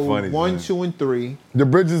 so man, funny, 1, man. 2, and 3. The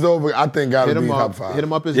bridge is over. I think gotta Hit be him top up. 5. Hit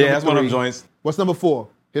him up is Yeah, number that's 3. one of them joints. What's number 4?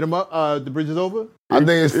 Hit him up. The bridge is over. I think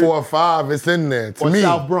it's 4 or 5. It's in there. To Or me.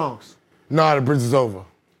 South Bronx. Nah, the bridge is over.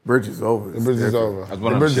 Bridge is over. The bridge is over. That's one The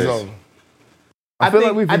of them bridge is shits. over. I feel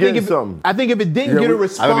like we forgetting if, something. I think if it didn't Yeah, get a we-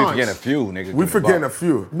 response, I would be forgetting a few, nigga. We forgetting a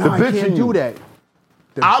few. no, I bitch can't in do you. that.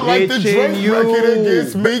 I like the Drake record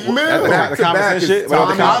against Meek Mill. That's the Common shit.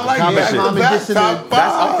 I like back-to-back top 5.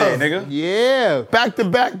 That's up there, nigga. Yeah.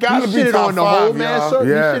 Back-to-back gotta He be shitted top on the 5, whole man, sir. He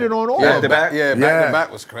shitted on all of them.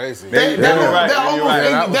 Back-to-back was crazy.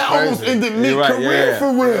 That almost ended Meek's career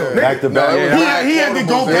for real. Back-to-back. He had to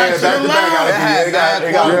go back to the line.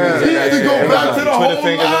 He had to go back to the whole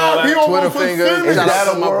line. He almost was finished. Shout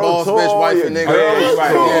out to my boss, bitch, wife, and nigga.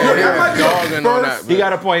 He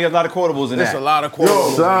got a point. He has a lot of quotables in that. There's a lot of quotables.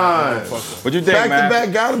 What you think, man?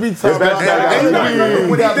 Back-to-back gotta be top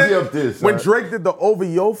 5. When Drake did the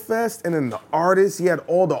OVO Fest and then the artist, he had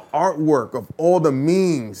all the artwork of all the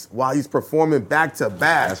memes while he's performing back to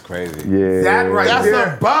back. That's crazy. Yeah. That's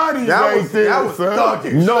a body right there. That was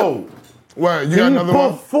thuggish. No. Well, you got another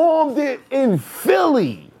one? He performed it in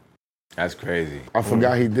Philly. That's crazy. I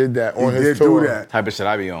forgot he did that on his did tour. do that. Type of shit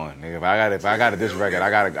I be on, nigga. If I got this record, I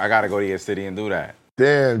gotta go to your city and do that.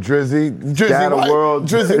 Damn, Drizzy, Scatter World.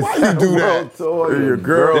 Drizzy, why you do that? Your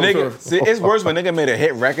girl. The nigga, see, it's worse when nigga made a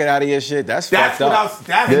hit record out of your shit. That's fucked up.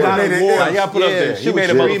 That's what made it. Like, you gotta put up there. He made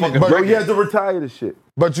a motherfucking Bro, record. he had to retire the shit.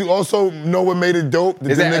 But you also know what made it dope?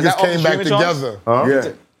 That the niggas came back together.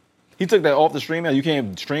 Yeah. He took that off the stream. You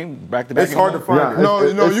can't stream back to back. It's hard to find it. No,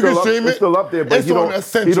 you can stream it. It's still up there, but It's he on don't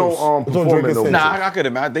Essentials. perform it no more. Nah, I could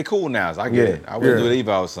imagine. They cool now. So I get it. I wouldn't do it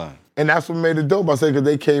either if I was son. And that's what made it dope. I said, because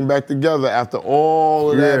they came back together after all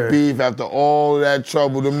of that beef, after all of that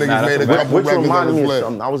trouble. Them niggas made a couple Which records that reminded was me of lit.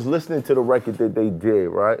 something. I was listening to the record that they did,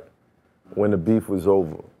 right? When the beef was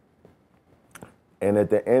over. And at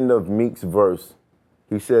the end of Meek's verse,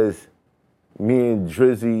 he says, me and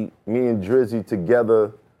Drizzy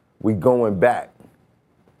together, we going back.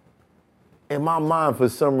 In my mind, for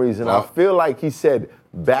some reason, I feel like he said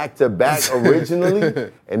back to back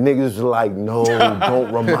originally, and niggas were like, no,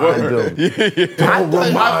 don't remind him. Don't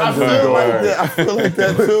remind him. I feel like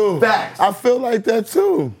that too. Facts. I feel like that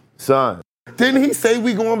too. Son. Didn't he say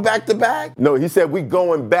we going back to back? No, he said we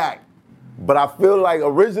going back. But I feel like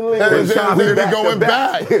originally They they trying to be back going to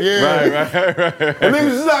back. back. Yeah. And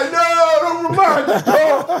niggas was like, no, don't remind him,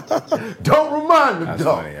 dog. Don't remind him, That's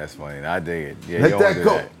dog. funny. That's funny. I dig it. Yeah, Let you don't that do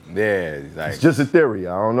go. that. Yeah, it's like, It's just a theory.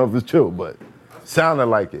 I don't know if it's true, but sounded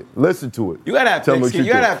like it. Listen to it. you gotta have Tell me thick what skin. you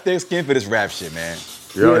You gotta think. have thick skin for this rap shit, man.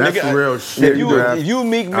 Yo, Yeah, that's nigga, real shit. If you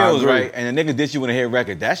Meek Mills, agree. right, and a nigga diss you in a hit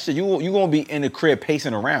record, that shit, you gonna be in the crib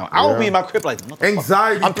pacing around. I don't be in my crib like, what the fuck?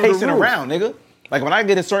 Anxiety I'm through the pacing roof. around, nigga. Like when I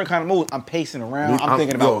get in certain kind of mood, I'm pacing around. I'm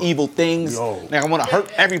thinking about evil things. Like I want to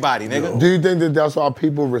hurt everybody, nigga. Do you think that that's why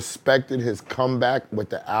people respected his comeback with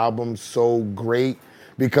the album so great?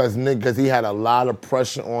 Because he had a lot of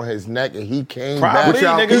pressure on his neck, and he came Probably,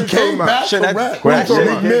 back. nigga. He came back Shit, correct. that He shit-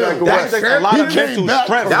 came back that takes a lot of He came mental back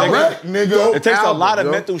strength, correct, nigga. It takes a lot of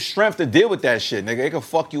yo. mental strength to deal with that shit, nigga. It can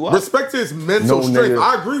fuck you up. Respect to his mental No, strength. nigga.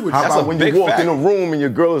 I agree with you. How That's about a when you big walk fact. in a room and your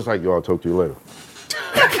girl is like, yo, I'll talk to you later.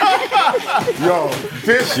 Yo,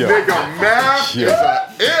 this nigga Math is an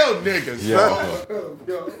ill nigga, son.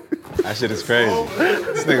 That shit is crazy.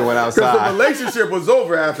 This nigga went Because the outside. relationship was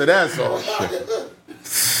over after that song.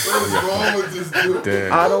 What is wrong with this dude?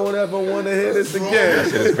 Damn. I don't ever want to hear this That again.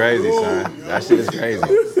 shit is crazy, son. That shit is crazy.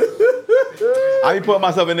 I be putting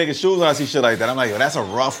myself in niggas' shoes when I see shit like that. I'm like, yo, that's a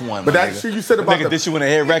rough one. But my that nigga. shit you said about nigga the- diss you in a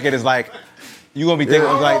hit record is like, you gonna be thinking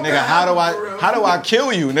like, nigga, how do I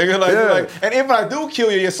kill you, nigga? Like, and if I do kill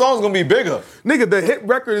you, your song's gonna be bigger. Nigga, the hit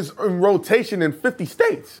record is in rotation in 50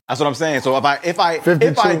 states. That's what I'm saying. So if I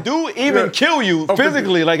 52. do even kill you Oh,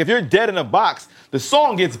 physically, like if you're dead in a box, the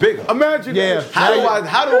song gets bigger. Imagine Yeah. How do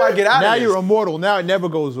I get out Now of this? you're immortal. Now it never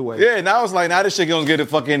goes away. Yeah, now it's like, now this shit gonna get a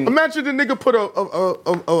fucking. Imagine the nigga put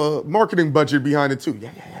a marketing budget behind it too.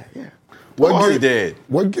 Yeah. What he did.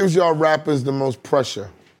 What gives y'all rappers the most pressure?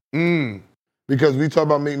 Because we talk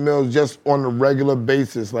about Meek Mills just on a regular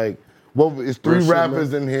basis. Like, it's three Real shit,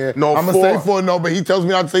 rappers in here. No, I'm gonna say four, no, but he tells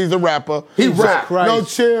me not to say he's a rapper. He So, rap, right? No,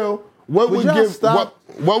 chill. What Would would y'all give stop?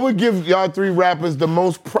 what would give y'all three rappers the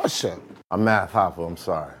most pressure? I'm Math Hoffa. I'm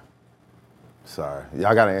sorry. Sorry.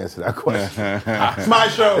 Y'all got to answer that question. It's my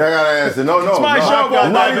show. Y'all got to answer. No. It's my show, guys.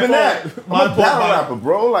 Not My even fault. that. My I'm a fault, battle my- rapper,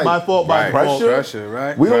 bro. Like, my fault, my fault. Pressure,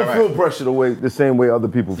 right? We don't Right, feel pressure the same way other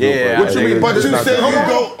people feel Yeah, pressure. What you mean? But you It's said not you the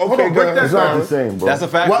go. same. Okay, go ahead. It's not the same, bro. That's a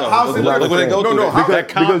fact, What- though. how's it Look what they go through. That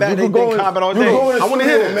combat, they combat all you day. go in the I wanna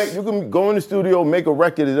hear studio, this. you can go in the studio, make a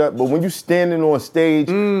record, but when you standing on stage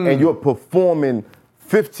and you're performing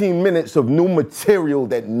 15 minutes of new material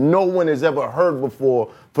that no one has ever heard before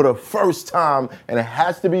for the first time, and it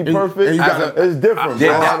has to be perfect, it's different.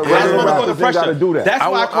 Yeah, bro. that's Regular motherfucking rappers ain't pressure. gotta do that. That's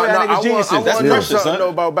why I call y'all niggas geniuses. That's pressure, something son. though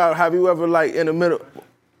about have you ever like in the middle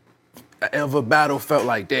of a battle felt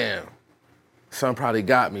like damn, son probably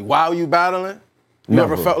got me. While you battling, you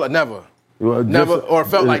Never. ever felt like never. Well, Never, or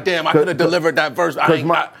felt like, damn, I could have delivered that verse.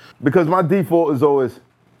 Because my default is always,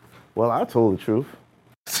 well, I told the truth.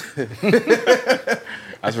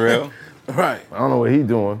 That's real. Right. I don't know what he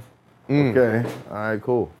doing. Okay. All right,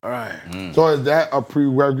 cool. All right. So is that a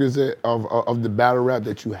prerequisite of the battle rap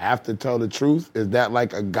that you have to tell the truth? Is that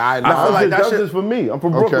like a guideline? I feel like that's just for me. I'm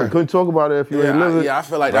from Brooklyn. Couldn't talk about it if you ain't living. I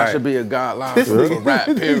feel like that should be a guideline for rap,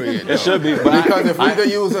 period. It should be. Because if we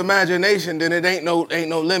could use imagination, then it ain't no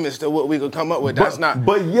limits to what we could come up with. That's not.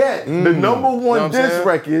 But yet, the number one diss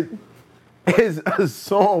record is a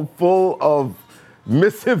song full of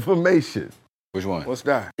misinformation. Which one? What's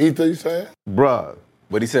that? Ether, you saying? Bruh.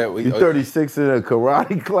 What he said? He's 36 in a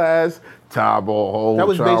karate class. Tabo hole. That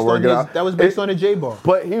was based on a J bar.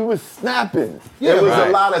 But he was snapping. Yeah, it was a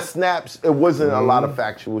lot of snaps. It wasn't a lot of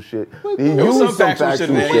factual shit. He used some factual shit.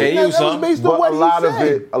 Yeah, he used some. Based on what a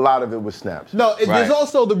lot of it was snaps. No, there's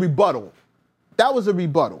also the rebuttal. That was a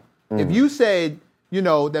rebuttal. If you said,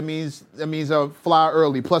 that means fly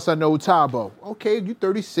early. Plus, I know Tabo. Okay, you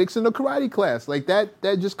 36 in a karate class. Like that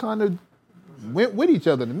just kind of went with each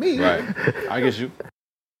other to me. Right. I get you.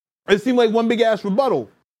 It seemed like one big ass rebuttal.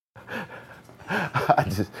 I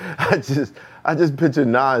just picture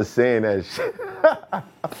Nas saying that shit.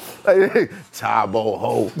 Like, Tabo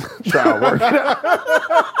ho, try to work it out.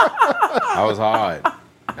 That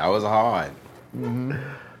was hard. Mm-hmm.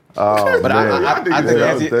 But I think to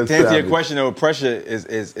answer your savage. question though, pressure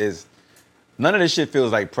is none of this shit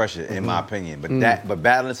feels like pressure in my opinion. But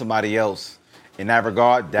battling somebody else in that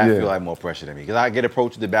regard, that feel like more pressure to me. Because I get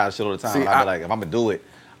approached to battle shit all the time. See, I be like, if I'm gonna do it,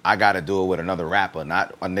 I gotta do it with another rapper,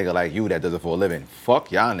 not a nigga like you that does it for a living.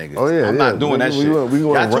 Fuck y'all niggas. Oh yeah, I'm not doing that shit. Y'all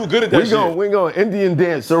too good at that shit. We going Indian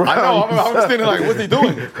dance around. I know. I'm just thinking like, what's he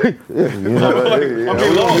doing? I'm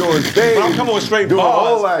being lost. But I'm coming with straight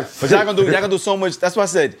bars. But y'all gonna do so much. That's why I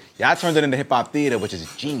said y'all turned it into hip hop theater, which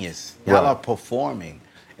is genius. Y'all are performing.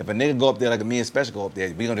 If a nigga go up there like me and Special go up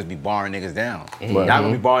there, we gonna just be barring niggas down. Y'all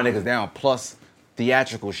gonna be barring niggas down plus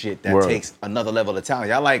theatrical shit that takes another level of talent.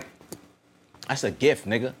 Y'all like, that's a gift,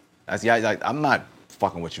 nigga. That's like, I'm not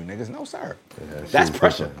fucking with you niggas. No, sir. Yeah, that's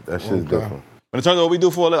pressure. Different. That shit's different. But in terms of what we do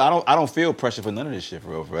for a living, I don't feel pressure for none of this shit,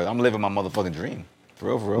 for real. I'm living my motherfucking dream.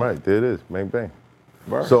 For real. Right, there it is. Bang, bang.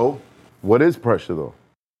 Right. So, what is pressure, though?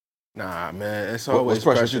 Nah, man, it's always what's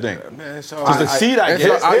pressure. What you think? Man, it's always... To succeed, I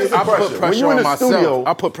guess. I put pressure on myself.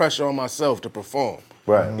 I put pressure on myself to perform.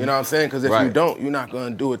 Right. You know what I'm saying? Because if you don't, you're not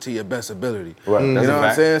going to do it to your best ability. Right. You know what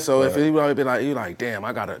I'm saying? So if you be like, you like, damn,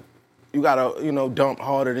 you gotta, dump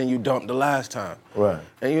harder than you dumped the last time. Right.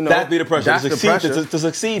 And that be the pressure. That's to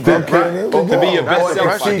succeed, to be your best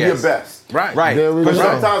self, exceed your best. Right. Because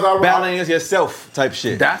sometimes I battling against yourself type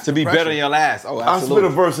shit. That's to be better than your last. Oh, I absolutely.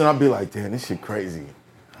 spit a verse and I'll be like, damn, this shit crazy.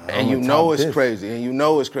 And you know it's crazy. You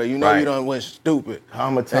know you done went stupid. How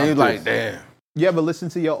much And you like, damn. You ever listen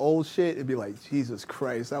to your old shit and be like, Jesus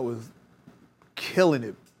Christ, I was killing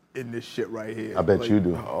it in this shit right here. I bet you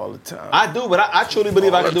do. All the time. I do, but I truly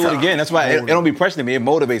believe I can do it again. That's why it don't be pressuring me. It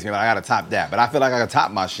motivates me. Like, I gotta top that. But I feel like I can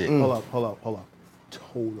top my shit. Hold up.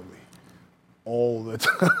 Totally. All the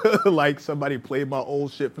time. Like somebody played my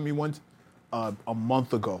old shit for me once a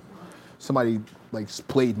month ago. Somebody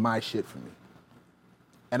played my shit for me.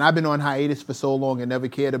 And I've been on hiatus for so long and never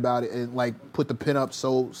cared about it and put the pin up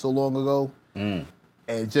so long ago. And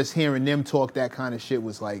just hearing them talk that kind of shit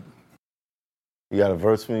was like. You got a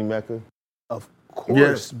verse for me, Mecca? Of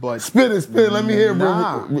course, but spit it. Let me hear it,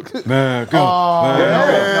 bro. Man, go.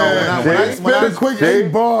 Spit a quick 8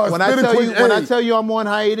 bars. When I tell you I'm on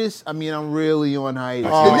hiatus, I mean I'm really on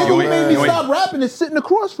hiatus. The nigga who made me stop rapping is sitting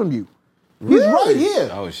across from you. He's right here.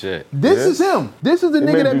 Oh shit. This is him. This is the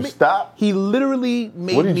nigga that made you stop. He literally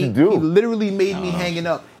made What did me. you do? He literally made me hanging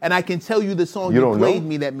up, and I can tell you the song You you don't played know?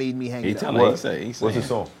 me that made me hanging up. What's the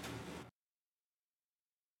song?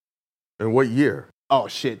 In what year? Oh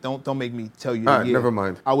shit! Don't make me tell you. All the right, year. never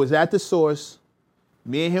mind. I was at the Source.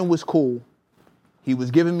 Me and him was cool. He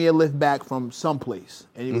was giving me a lift back from someplace,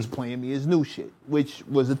 and he was playing me his new shit, which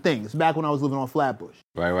was a thing. It's back when I was living on Flatbush.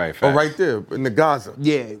 Right. Oh, right there in the Gaza.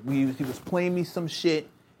 Yeah, he was playing me some shit,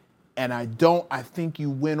 and I think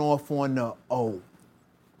you went off on the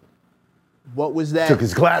what was that? Took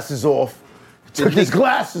his glasses off. Took his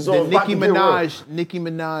glasses off. Nicki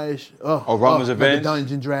Minaj. Roman's Revenge? The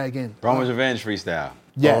Dungeon Dragon. Roman's Revenge freestyle.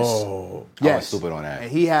 Yes. Oh. I was stupid on that. And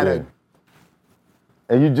he had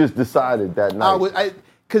And you just decided that night.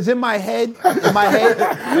 Because in my head,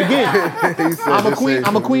 again, I'm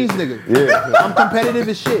a Queens nigga. Yeah. I'm competitive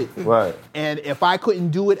as shit. Right. And if I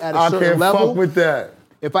couldn't do it at a certain level, fuck with that.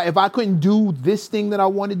 If I couldn't do this thing that I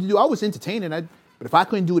wanted to do, I was entertaining. But if I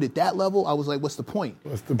couldn't do it at that level, I was like, what's the point?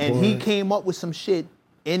 What's the And he came up with some shit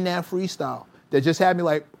in that freestyle that just had me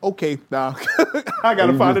like, okay, nah, I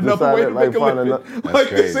gotta find another way to make a living. Like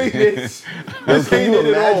this ain't it. This Can ain't you it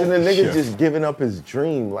at all. imagine a nigga just giving up his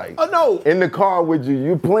dream? Like, Oh, no. in the car with you,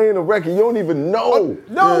 you playing a record, you don't even know.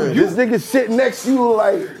 no, This nigga sitting next to you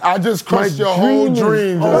like, I just crushed my your whole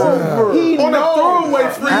dream. is over. He On a knows. throwaway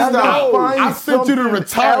freestyle. I sent you to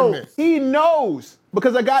retirement. He knows.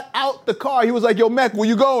 Because I got out the car. He was like, yo, Mac, where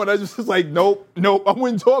you going? I just was like, nope. I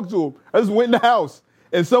went and talked to him. I just went in the house.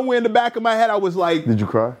 And somewhere in the back of my head, I was like, did you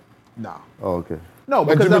cry? nah. Oh, okay. No,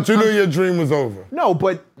 But because you knew your dream was over. No,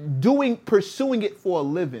 but pursuing it for a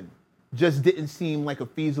living just didn't seem like a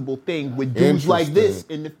feasible thing with dudes like this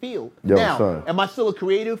in the field. Yo, now, son. am I still a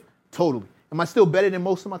creative? Totally. Am I still better than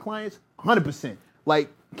most of my clients? 100%. Like,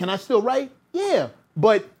 can I still write? Yeah.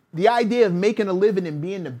 But the idea of making a living and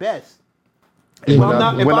being the best, if I'm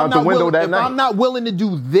not willing to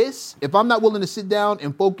do this, if I'm not willing to sit down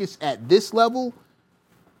and focus at this level,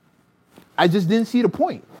 I just didn't see the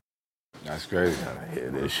point. That's crazy. I hear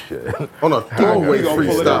this shit. On a throwaway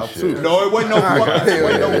freestyle, too. No, it wasn't no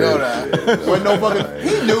fucking.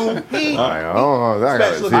 He knew.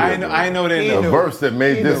 I know they know. The verse that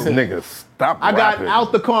made this nigga stop I got rapping.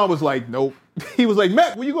 out the car and was like, nope. He was like,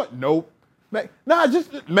 Matt, where you going? Nope. Matt, nah,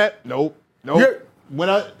 just Matt, nope. Yeah. When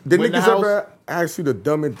I Did went in the niggas house, ever ask you to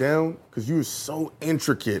dumb it down? Because you were so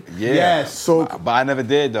intricate. Yeah. Yes. So But I never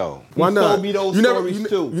did, though. why he not? told me those you stories never,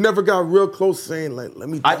 too. You never got real close saying, like, let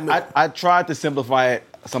me dumb it. I tried to simplify it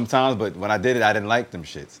sometimes, but when I did it, I didn't like them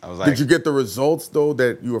shits. I was like, Did you get the results, though,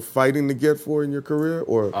 that you were fighting to get for in your career?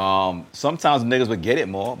 Or sometimes niggas would get it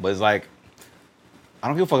more, but it's like, I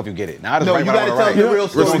don't give a fuck if you get it. Now I just No, write you what I got to wanna tell them the write. real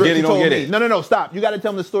stories You don't that get it, you you don't told get me. it. No, stop. You got to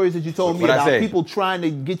tell them the stories that you told me What'd I about say? people trying to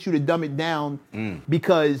get you to dumb it down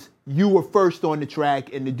because you were first on the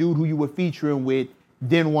track and the dude who you were featuring with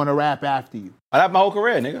didn't want to rap after you. I have my whole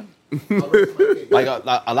career, nigga. Like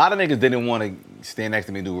a lot of niggas didn't want to stand next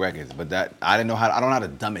to me and do records, but that I don't know how to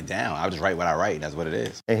dumb it down. I just write what I write. That's what it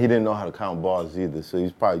is. And he didn't know how to count bars either, so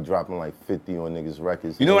he's probably dropping like 50 on niggas'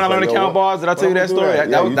 records. You know when I learned to count bars? Did I tell you that story? That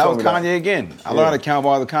was Kanye again. I learned how to count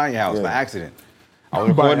bars at Kanye house by accident. I was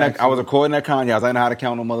recording at Kanye house. I didn't know how to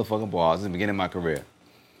count no motherfucking bars. This is the beginning of my career.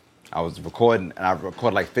 I was recording, and I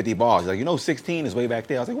recorded like 50 bars. He's like, 16 is way back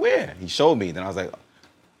there. I was like, where? He showed me. Then I was like,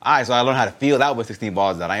 all right, so I learned how to feel out with 16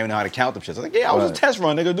 bars. That I didn't even know how to count them shit. So I was like, yeah, I was just test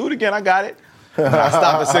run, nigga. Do it again. I got it. And I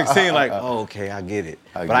stopped at 16, like, oh, okay, I get it.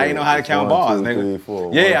 But I didn't know how to count bars,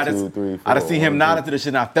 nigga. I just seen him nodding to the shit,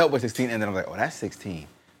 and I felt with 16, and then I was like, oh, that's 16.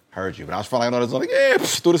 Heard you. But I was probably like, yeah,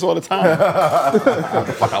 do this all the time. What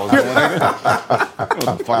the fuck I was doing, nigga?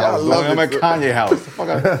 What the fuck I was doing? I'm at Kanye house.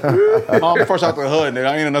 I'm fresh out the hood, nigga.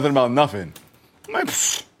 I ain't know nothing about nothing. I'm like,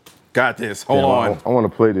 got this. Hold on. I want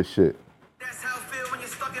to play this shit. That's how I feel when you're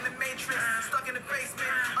stuck in the matrix, stuck in the basement,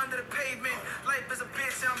 under the pavement. Life is a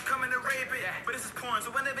bitch and I'm coming to rape it. But this is porn,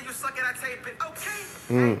 so whenever you suck it, I tape it.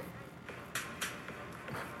 Okay.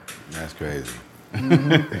 That's crazy.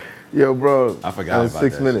 Yo, bro. I forgot about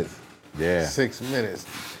 6 that minutes. Yeah. 6 minutes.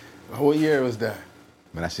 What year was that?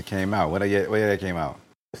 When that shit came out. What year that came out?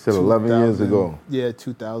 Still 11 years ago. Yeah,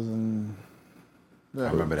 2000. I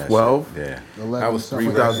remember that 12? shit. Yeah. 11, That was something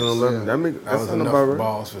like 2011. that. That was sound enough about right.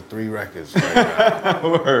 balls for 3 records.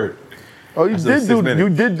 Word. Oh, you That's did 6 do minutes. you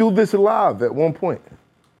did do this live at one point.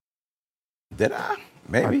 Did I?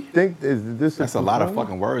 Maybe. I think this. That's a lot of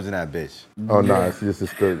fucking words in that bitch. Oh no, it's just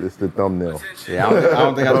it's the thumbnail. Yeah, I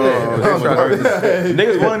don't think I did.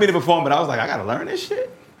 Niggas wanted me to perform, but I was like, I gotta learn this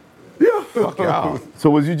shit. Yeah. Fuck y'all. So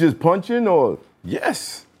was you just punching or?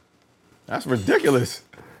 Yes. That's ridiculous.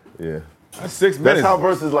 Yeah. That's 6 minutes. That's how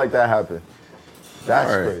verses like that happen. That's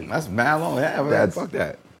Word. crazy. That's mad long. Yeah, fuck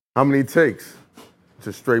that. How many takes?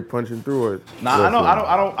 Just straight punching through it. Nah,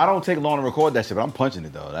 I don't take long to record that shit, but I'm punching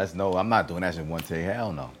it though. I'm not doing that shit in one take.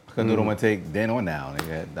 Hell no. I couldn't do it in one take then or now.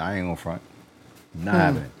 Nigga. I ain't gonna front. Not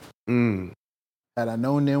happening. Had I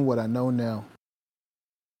known then what I know now.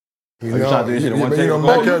 You you trying to do this shit in one take?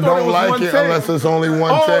 Mecca don't like it unless it's only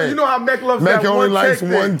one take. Oh, you know how Mecca loves that Mecca only one likes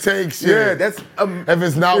take one thing. take shit. Yeah, that's if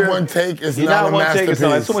it's not one take, it's You're not a one take. masterpiece.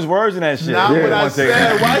 There's so much words in that shit. Not what I One take.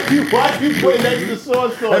 said. Why you putting extra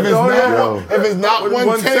sauce on it? If it's not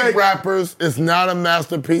one take, rappers, it's not a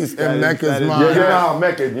masterpiece in Mecca's mind. Yeah,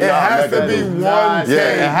 Mecca. It has to be one take.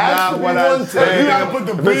 It has to be one take. You gotta put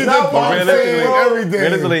the beat up on and everything.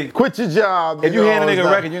 Realistically, quit your job. If you hand a nigga a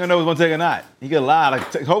record, you're gonna know if it's one take or not. He could lie.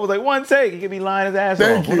 Like Hope was like one take. He could be lying his ass off.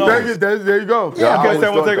 Thank you. There you go. Yeah, I said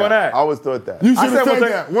one take on that. I always thought that. You should I have said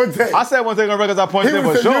said that. One take. I said one take on records. I pointed He in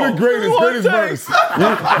would for say, sure. you're the greatest verse.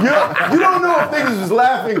 You don't know if niggas was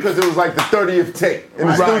laughing because it was like the 30th take in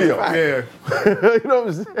the studio. Yeah. You know what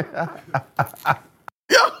I'm saying?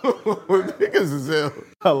 Niggas is ill.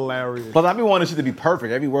 Hilarious. Plus, I be wanting shit to be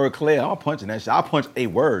perfect. Every word clear. I'm punching that shit. I'll punch a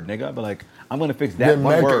word, nigga. I'll be like, I'm gonna fix that Then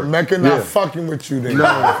one word. Mecca not fucking with you then. No.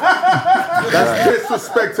 That's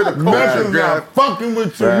disrespect to the culture. Mecca's not fucking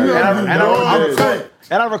with you. You don't do no other.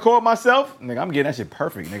 And I record myself, nigga, I'm getting that shit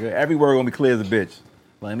perfect, nigga. Every word gonna be clear as a bitch.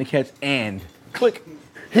 Let me catch and click.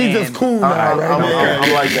 He just cool now,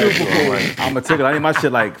 I'm like that. Super cool. I'm a tickle. I need my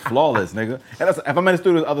shit like flawless, nigga. And that's, if I'm in the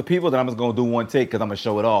studio with other people, then I'm just gonna do one take because I'm gonna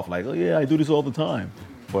show it off. Like, oh yeah, I do this all the time.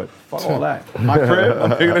 But fuck all that. My crib, I'm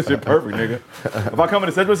making that shit perfect, nigga. If I come in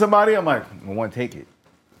the set with somebody, I'm like, I want to take it.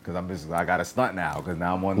 Because I got to stunt now. Because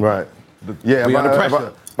now I'm on Right. Yeah, if under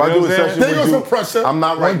pressure. If I do a session There goes some with pressure. you, I'm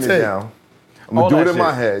not writing it down. I'm All going to do that it in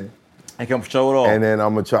my shit. head. I can show it off. And then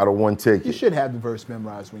I'm going to try to one take You it. should have the verse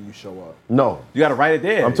memorized when you show up. No. You got to write it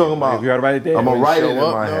there. I'm talking about, You got to write it there. I'm going to write it show in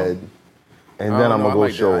up, my though. head. And then I'm going to go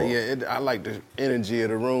show it. Yeah, I like the energy of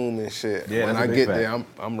the room and shit. Yeah, when that's I a big get fact. there,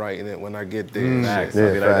 I'm writing it when I get there. and Facts. shit.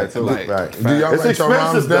 I'll be like that facts. too. Right. Do y'all It's write your rhymes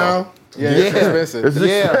expensive, though. down? Yeah, it's expensive. It's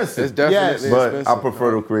expensive. It's definitely But expensive. I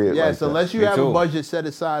prefer to create Yes, like that. unless you Me have too. a budget set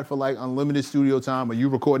aside for like unlimited studio time, or you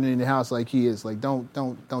recording in the house like he is, like don't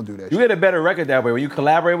do that. You shit. get a better record that way. When you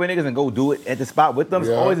collaborate with niggas and go do it at the spot with them,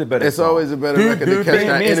 it's always a better It's song. always a better Do you- record do to you catch think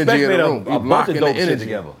that me and energy Spec in the made room. a You bunch lock of in the dope shit energy.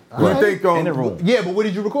 together? Do you think In the room. Yeah, but where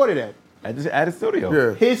did you record it at? At the studio.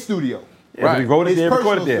 Yeah. His studio. Yeah, we wrote it His there,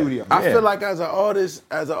 personal recorded there. studio. I Yeah. feel like as an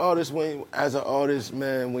artist,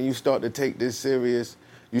 man, when you start to take this serious,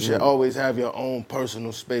 you should always have your own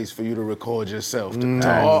personal space for you to record yourself.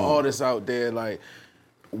 To all artists out there, like,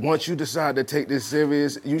 once you decide to take this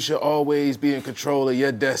serious, you should always be in control of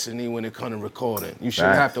your destiny when it comes to recording. You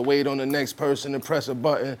shouldn't have to wait on the next person to press a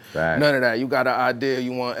button. Facts. None of that. You got an idea,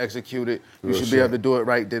 you want to execute it. You should be able to do it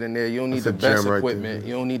right then and there. You don't need That's the a best gem right equipment. there.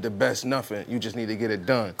 You don't need the best nothing. You just need to get it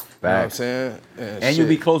done. You know what I'm Facts. saying? And you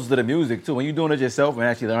be closer to the music too. When you're doing it yourself and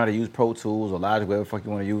actually learn how to use Pro Tools or Logic, whatever the fuck you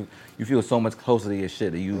want to use, you feel so much closer to your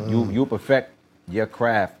shit. You perfect your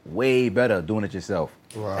craft way better doing it yourself.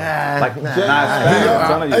 Wow. Like, I'm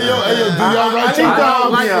telling you. Hey, yo, do y'all write your I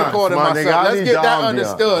don't like ambiance, recording my myself. nigga. I Let's need get the that ambiance,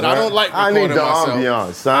 understood. I right? don't like I recording need the myself.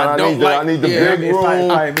 ambiance, son. I don't need the like- big yeah,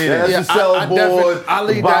 room. I mean, That's yeah, the cell board. I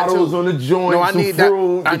the need that bottles too. on the joint, No, I some need that.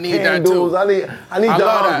 fruit, I the need that candles. too. I need I the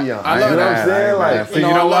love that. ambiance. I You love know what that. I'm saying? Like, So you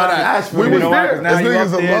know what? Ask We me. was know what? there. Now This you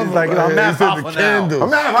nigga's up a there, lover. it's like, He I'm not said alpha the now. candles. I'm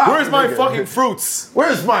not hot, Where's my nigga. fucking fruits?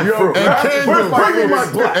 Where's my fruit? And candles. Where's my Bring me my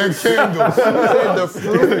fruit? and candles. The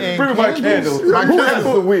fruit and Bring me my candles. My candles.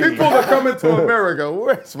 People are coming to America.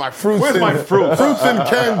 Where's my Fruits Where's and, my fruits? Fruits and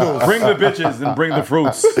candles. Bring the bitches and bring the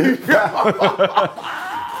fruits.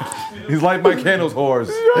 He's like my candles whores.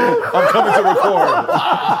 I'm coming to record.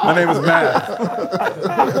 My name is Matt.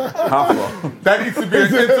 Hoffa. That needs to be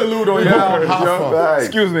an interlude on your album. Hoffa.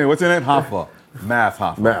 Excuse me, what's your name? Hoffa. Math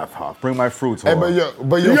Hoffa. Math Hoffa. Bring my fruits Hey, whore.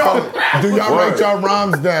 but yo, do y'all write y'all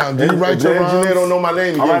rhymes down? Do you write The your engineer rhymes? don't know my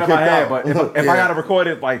name. He I write getting it in my kicked head, out. but if I gotta record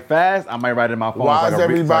it like fast, I might write it in my phone. Why so is I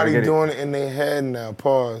can everybody get it. doing it in their head now?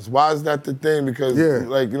 Pause. Why is that the thing? Because,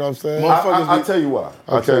 like, you know what I'm saying? I'll tell you why.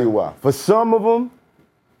 I'll Okay. tell you why. For some of them,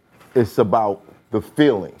 it's about the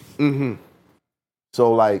feeling. Mm-hmm.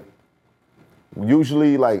 So, like,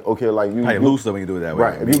 usually, like, okay, like you. Hey, looser when you do it that way.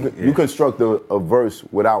 Right. If you construct a verse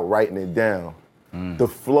without writing it down, the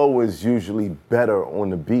flow is usually better on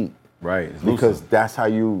the beat. Right. It's Because looser. that's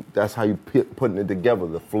how you putting it together,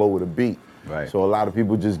 the flow of the beat. Right. So a lot of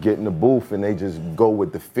people just get in the booth and they just go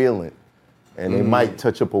with the feeling. And they might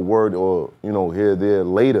touch up a word or, here, there,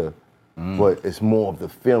 later. But it's more of the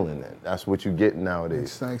feeling. That's what you get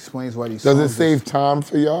nowadays. That explains why these Does it songs save time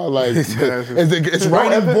for y'all? Like, is Yo, writing, is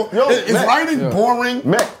Matt, writing boring?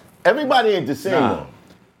 Man, everybody ain't the same though.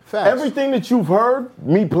 Facts. Everything that you've heard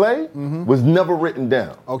me play was never written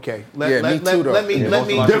down. Okay. Yeah, me too, though. Let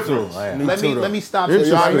me stop this.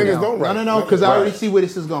 Y'all right niggas now. don't write. No, because I already see where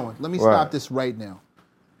this is going. Let me Right. stop this right now.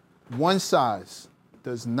 One size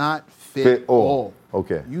does not fit Fit all. all.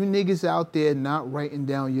 Okay. You niggas out there not writing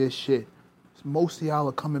down your shit. Most of y'all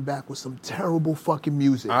are coming back with some terrible fucking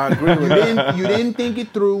music. I agree with that. You didn't think it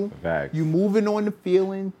through. Facts. You moving on the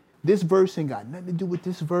feeling. This verse ain't got nothing to do with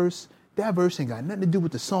this verse. That verse ain't got nothing to do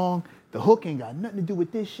with the song. The hook ain't got nothing to do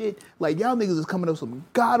with this shit. Like, y'all niggas is coming up with some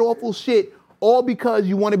god-awful shit, all because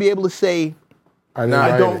you want to be able to say, I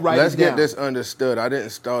don't write Let's it down. get this understood. I didn't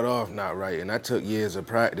start off not writing. I took years of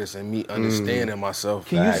practice and me understanding myself.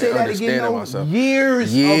 Can you say that again, though? Myself.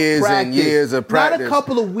 Years Years of practice. and years of practice. Not a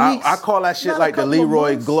couple of weeks. I call that shit Not a like the couple of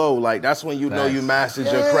Leroy months. glow. Like, that's when you know you mastered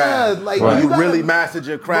your Yeah, craft. like, When you you gotta- really mastered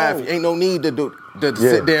your craft. Bro. Ain't no need to do. to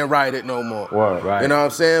sit there and write it no more. Right. You know what I'm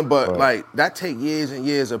saying? But Right. like that take years and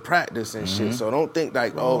years of practice and shit. So don't think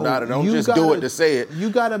like, don't You just do gotta- it to say it. You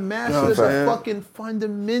gotta master what I'm the saying? fucking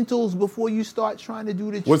fundamentals before you start trying to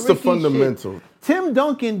do the What's the tricky fundamental? shit. Tim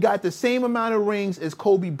Duncan got the same amount of rings as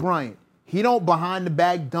Kobe Bryant. He don't behind the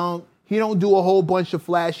back dunk. He don't do a whole bunch of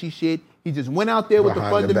flashy shit. He just went out there with the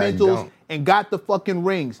Behind the back fundamentals dunk. and got the fucking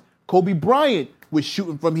rings. Kobe Bryant was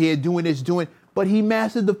shooting from here, doing this, but he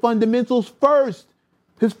mastered the fundamentals first.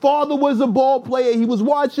 His father was a ball player. He was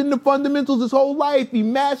watching the fundamentals his whole life.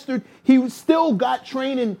 He still got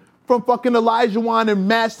training from fucking Elijah Wan and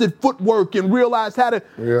mastered footwork and realized how to.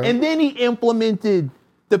 Yeah. And then he implemented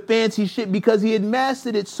the fancy shit because he had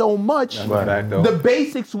mastered it so much. The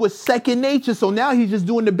basics was second nature. So now he's just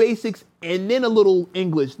doing the basics and then a little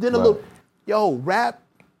English, then a little. Yo, rap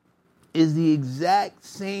is the exact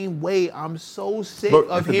same way. I'm so sick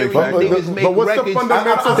of hearing niggas make but what's the records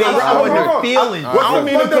fundamentals based of on rap? their feelings.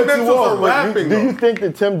 What's the fundamentals of rapping? Do you think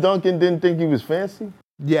that Tim Duncan didn't think he was fancy?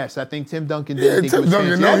 Yes, I think Tim Duncan Yeah, didn't think Tim he was Duncan,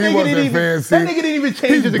 fancy. no, That he nigga wasn't didn't even- fancy. That nigga didn't even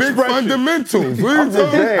change He's his big expression. fundamentals. What are you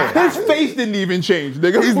talking about? His face didn't even change,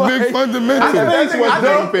 nigga. He's Like, big fundamentals. His face wasn't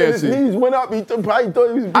even His fancy. knees went up. He probably thought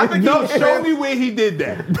he was big. No, show me where he did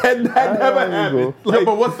that. That never happened. Yeah,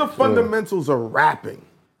 but what's the fundamentals of rapping?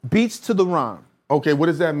 Beats to the rhyme. Okay, what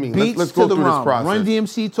does that mean? Beats Let's to go the through this rhyme. process. Run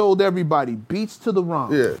DMC told everybody, beats to the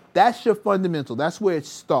rhyme. Yeah. That's your fundamental. That's where it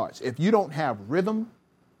starts. If you don't have rhythm,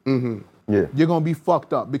 Yeah. you're going to be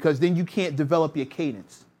fucked up because then you can't develop your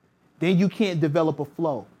cadence. Then you can't develop a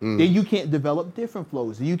flow. Then you can't develop different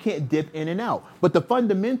flows. You can't dip in and out. But the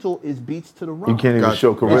fundamental is beats to the rhyme. You can't even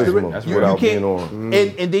show charisma That's without being on.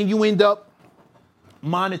 And then you end up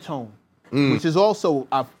monotone, which is also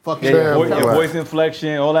a fucking... Your voice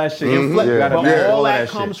inflection, all that shit. You gotta But master all of that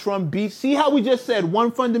comes from beats. See how we just said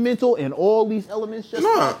one fundamental and all these elements just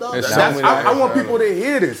popped up? I want people to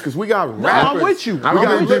hear this because we got rappers. I'm with you. How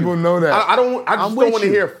many people know that? I just don't want to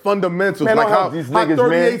hear fundamentals. Man, like don't how, help these how niggas,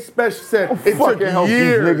 38 man. Special said it took Fucking help these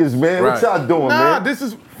years. niggas, man. What y'all doing, Nah, man? this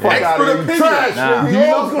is Fuck expert outta here. opinion. Trash, Nah. nigga. Do you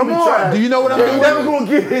know- Come on. Do you know what I'm You doing? never gonna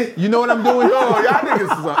get it. You know what I'm doing? Yo, y'all niggas is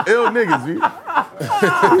some ill niggas, B.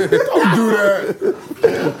 Don't do that.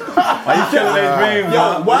 Why you killing their dreams,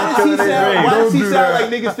 Yo, why does he sound Don't do like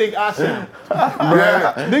that. niggas think I sound?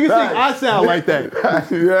 Niggas think I sound like that.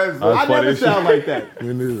 Yes. I never sound like that.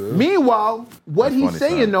 Me neither. Meanwhile, what he's funny,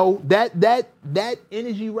 saying son. though, that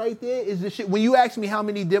energy right there is the shit. When you ask me how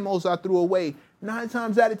many demos I threw away, 9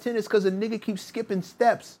 times out of 10 it's because a nigga keeps skipping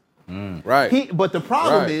steps. Right. But the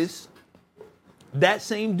problem Right. is, that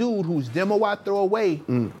same dude whose demo I throw away,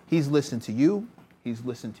 he's listened to you, he's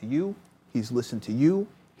listened to you, he's listened to you,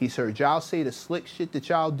 he's heard y'all say the slick shit that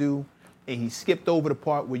y'all do, and he skipped over the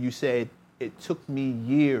part where you said, it took me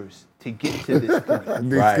years to get to this point.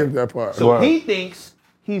 They skipped that part. So he thinks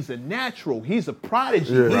he's a natural, he's a prodigy,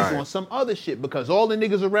 he's Right. on some other shit because all the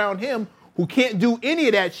niggas around him who can't do any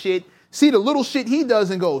of that shit see the little shit he does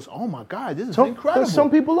and goes, oh my God, this is incredible. Some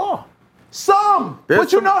people are. Some, There's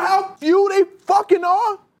but you some- know how few they fucking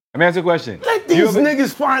are? Let me ask you a question. Let these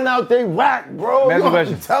niggas find out they whack, bro. Let me ask you a You have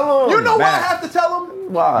question. to tell them. You know why I Matt. have to tell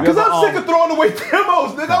them? Why? Because You I'm ever, sick of throwing away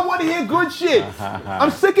demos, nigga. I want to hear good shit.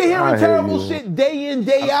 I'm sick of I hearing hear terrible you. shit day in,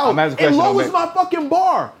 day out. I'm asking a It question, lowers I'll my fucking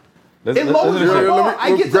bar. It lowers listen to my this. bar.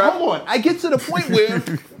 I get to hold on. I get to the point where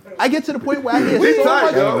I hear so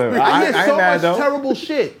much. I hear so much terrible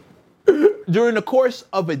shit during the course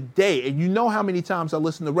of a day, and you know how many times I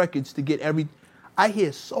listen to records to get every. I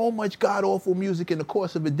hear so much god awful music in the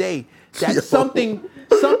course of a day that something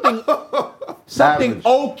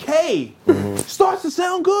okay starts to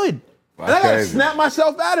sound good. And I gotta snap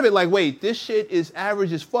myself out of it. Like, wait, this shit is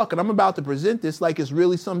average as fuck, and I'm about to present this like it's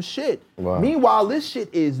really some shit. Wow. Meanwhile, this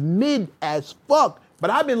shit is mid as fuck. But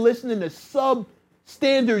I've been listening to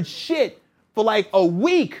substandard shit for like a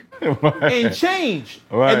week and change.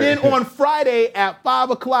 Right. And then on Friday at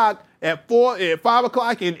 5 o'clock, at 5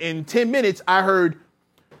 o'clock in 10 minutes, I heard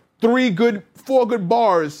 4 good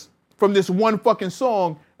bars from this one fucking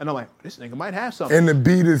song. And I'm like, this nigga might have something. And the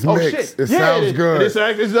beat is mixed. It sounds good. It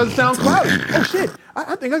doesn't sound cloudy. Oh shit,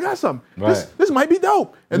 I think I got something. Right. This might be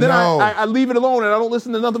dope. And then No. I leave it alone and I don't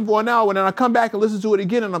listen to nothing for an hour. And then I come back and listen to it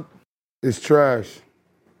again and I'm It's trash.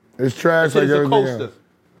 It's trash like it's a everything coaster.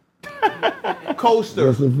 else. Coaster.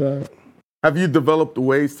 That's a fact. Have you developed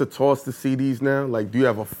ways to toss the CDs now? Like, do you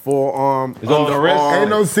have a forearm, It's on the wrist? underarm? Ain't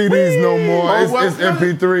no CDs no more. Oh, It's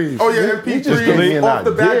MP3s. Oh, yeah, You just gave me MP3 an off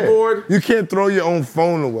the idea. backboard. You can't throw your own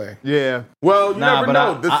phone away. Yeah. Well, you never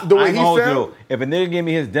know. The way ain't he gonna hold sounds. you. If a nigga give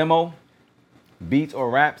me his demo, beats or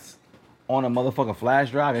raps on a motherfucking flash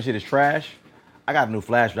drive, and shit is trash, I got a new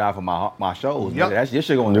flash drive for my shows. Yep. Nigga. That's your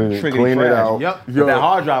shit going to trigger Clean the it trash. out. Yep. But that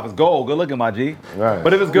hard drive is gold. Good looking, my G. Right.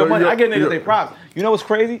 But if it's good money, I get niggas yo. they props. You know what's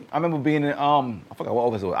crazy? I remember being in I forgot what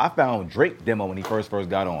office it was. I found Drake demo when he first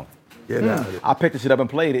got on. I picked the shit up and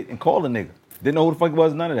played it and called the nigga. Didn't know who the fuck it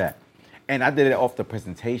was, none of that. And I did it off the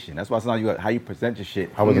presentation. That's why sometimes how you present your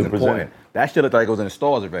shit How was is it important. presented? That shit looked like it was in the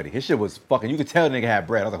stores already. His shit was fucking, you could tell the nigga had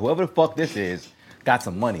bread. I was like, whoever the fuck this is got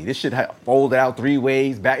some money. This shit had folded out 3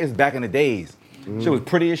 ways. It's back in the days. Shit was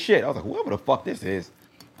pretty as shit. I was like, whoever the fuck this is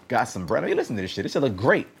got some bread. Hey, listen to this shit. This shit look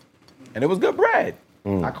great. And it was good bread.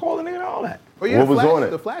 I called the nigga and all that. Oh, yeah, What was on it?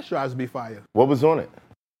 The flash drives be fire. What was on it?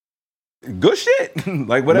 Good shit.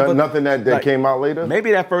 Like whatever. Nothing that like, came out later?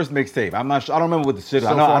 Maybe that first mixtape. I'm not sure. I don't remember what the shit is. So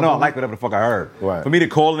I know far, I like whatever the fuck I heard. Right. For me to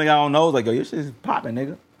call a nigga I don't know, it's like, yo, your shit is popping,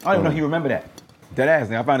 nigga. I don't even know if he remember that. Dead ass,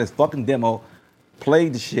 nigga. I found this fucking demo,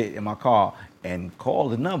 played the shit in my car, and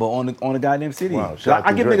called the number on the goddamn CD. Wow, So shout out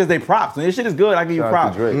I to give Drake. niggas they props. When this shit is good, I give you Shout out to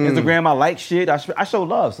props. Drake. Instagram, I like shit. I show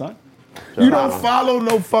love, son. You don't follow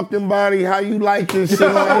no fucking body. How you like this shit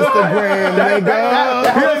on Instagram,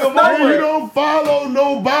 nigga? You don't follow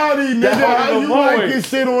nobody, nigga. How you like this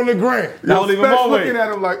shit on the gram? That don't even Specs more weight. looking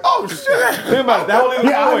at him like, oh shit. Think about it. That don't even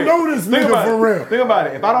Yeah, more I weight. know this Think nigga about for it. real. Think about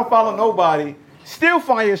it. If I don't follow nobody, still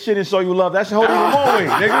find your shit and show you love. That should hold even more weight,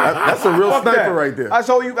 nigga. That's a real Fuck sniper that. right there. I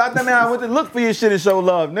told you, I went to look for your shit and show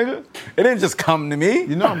love, nigga. It didn't just come to me.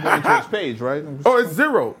 You know I'm going to his page, right? Oh, it's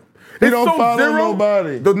 0. He It's don't so follow 0.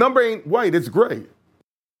 nobody. The number ain't white, it's gray.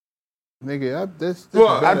 Nigga, this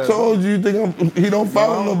Well, I told you, he don't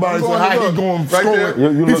follow nobody, so how he going scrolling? You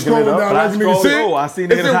He's looking it scrolling up? down like nigga. See? I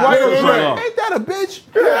seen Is niggas it hot white for or show red? love. Ain't that a bitch?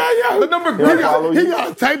 Yeah. The number He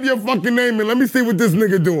got type your fucking name in. Let me see what this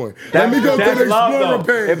nigga doing. Let me go to That's the love, Explorer though.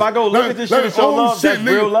 page. If I go look at this shit and show love, shit, that's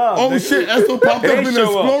real love, Oh nigga. shit, that's what popped It up ain't in the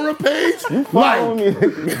show up. Explorer page? You follow me,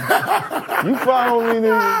 nigga. You follow me,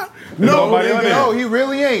 nigga. No, Nobody on nigga. there. No, he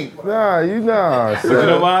really ain't. Nah, you nah. You know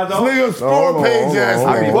son. why This though? nigga Explorer hold on, page hold ass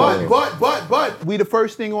on, nigga. hold on. But we the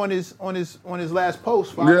first thing on his last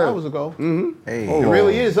post 5 Yeah. hours ago. Hey, It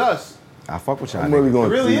really is us. I fuck with y'all. I'm really niggas.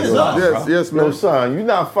 going It really to is us. Yes, yes, man. Yo, son, you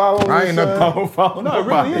not following me, I ain't son? nothing. I don't follow No, it really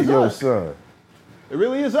nobody. is Yo, us. son. It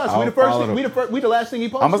really is us. I We the don't first follow thing. them. We the last thing he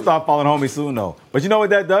posted. I'm gonna start following homies soon though. But you know what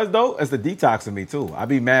that does though? It's the detox of me too. I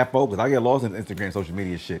be mad focused. I get lost in Instagram, social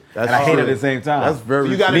media shit, and I hate it at the same time. That's very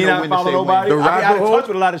You gotta me know not when to follow say when. nobody. The I be out rabbit of hole? touch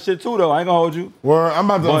with a lot of shit too though. I ain't gonna hold you. Well, I'm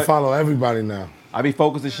about to But- unfollow everybody now. I be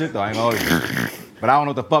focused and shit though. I ain't gonna hold you. But I don't know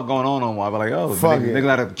what the fuck going on no more. I be like, oh, Fuck niggas it.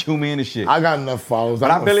 gotta cue me in this shit. I got enough followers.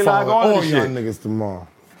 But I I'm barely gonna log follow on to all this y'all shit. niggas tomorrow.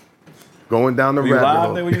 Going down the you rabbit live?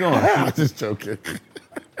 hole. Nigga, what you doing? I'm just joking.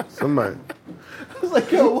 Somebody. It's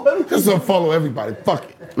like, yo, what? Just unfollow everybody. Fuck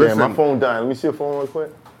it. Yeah, Listen. my phone dying. Let me see your phone real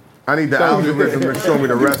quick. I need the algorithm to show me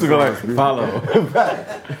the restaurants. Follow.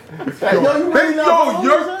 Yo,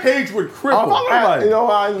 your page would cripple. You know,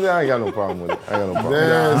 I ain't got no problem with it. I ain't got no problem.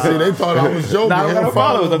 Yeah, see, they thought I was joking. Nah, I got no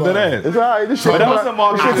followers. I'm dead ass. It's all right. This shit But that was coming some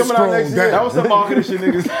out- marketing. this shit coming out next year. That was some marketing shit,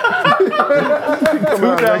 niggas. Coming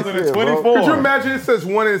out next year, bro. 2024. Could you imagine it says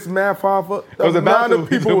one is Math Hoffa? The was about amount of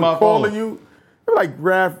to. people It's were my calling phone. you. They're like,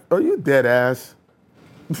 Raph, are you dead ass?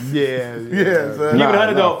 Yeah. Yeah, son. Keep it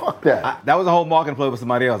 100 though. fuck that. That was a whole marketing play with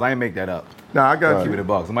somebody else. I ain't make that up. Nah, I got Keep you. it a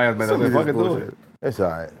buck. Somebody else made Some that. of Fucking this do bullshit. it. It's all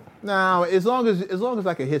right. Nah, as long as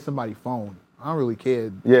I can hit somebody's phone, I don't really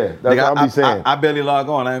care. Yeah, that's Nigga, what I be saying. I barely log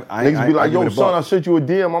on. I Niggas be like, give yo, it a son, buck. I sent you a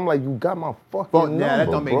DM. I'm like, you got my fucking But number, nah,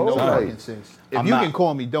 that don't make bro. no Like, fucking sense. If I'm you not- can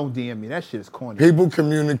call me, don't DM me. That shit is corny. People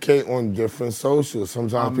communicate on different socials.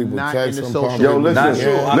 Sometimes I'm people not text into them. social Yo, listen. Not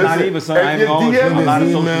true. I'm not listen. even, son. I If ain't you're gonna hold you. I'm not a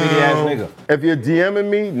social DMing media ass email. nigga. If you're DMing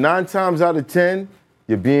me, 9 times out of 10,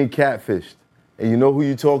 you're being catfished. And you know who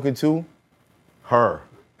you're talking to? Her.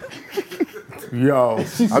 Yo, I'm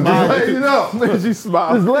just letting you know. She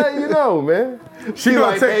smiled. Just letting you know, man. she gonna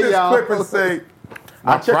like, take hey, this y'all. clip and say,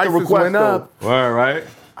 I checked the prices request, went though. up. Word, right?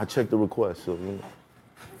 I checked the request, so,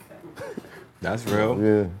 That's real.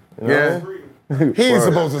 yeah. Yeah. He ain't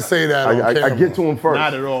supposed to say that on I camera. get to him first.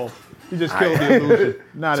 Not at all. You just killed the illusion.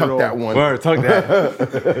 Not at all. Tuck that one. Word, talk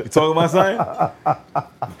that. You talking my son?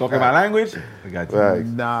 Talking my language? I got you. Right.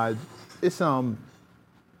 Nah,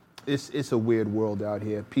 it's a weird world out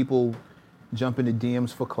here. People jump into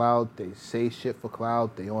DMs for clout. They say shit for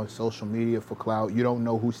clout. They on social media for clout. You don't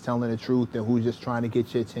know who's telling the truth and who's just trying to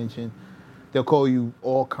get your attention. They'll call you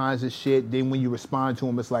all kinds of shit. Then when you respond to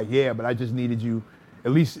them, it's like, yeah, but I just needed you.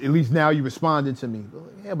 At least now you responded to me.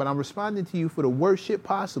 Yeah, but I'm responding to you for the worst shit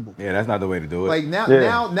possible. Yeah, that's not the way to do it. Like now, Yeah.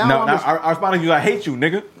 now no, I'm I respond to you. I hate you,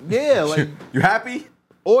 nigga. yeah, like You happy?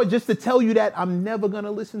 or just to tell you that I'm never gonna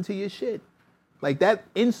listen to your shit. Like that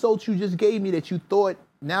insult you just gave me that you thought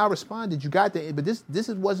now I responded, you got the but this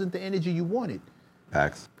wasn't the energy you wanted.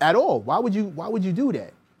 Facts. At all. Why would you do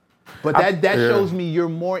that? But that shows me you're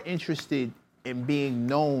more interested in being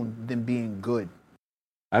known than being good.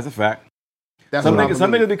 That's a fact. That's some what I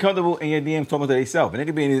niggas be comfortable in your DMs talking to themselves. And they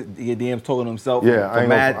could be in your DMs talking to themselves. Yeah, I ain't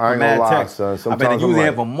gonna lie, text. son. I bet Sometimes you I'm was there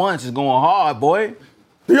like- for months. It's going hard, boy.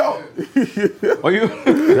 Yo. Are you?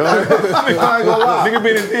 Nigga be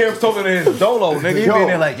in his DMs talking to his dolo. Nigga, he be in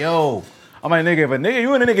there like, yo. I'm like, nigga, if a nigga,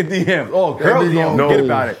 you in a nigga DM. Oh, girl DM, No, forget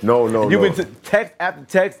about it. no, You no. been text after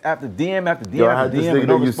DM after DM Yo, I after had this DM nigga with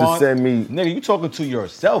no that used to response. send me- Nigga, you talking to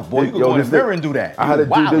yourself, boy. You could Yo, go in the this mirror nigga- and do that. I had a You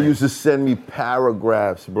dude that wildin'. used to send me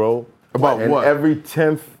paragraphs, bro. About and what? every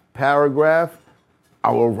 10th paragraph,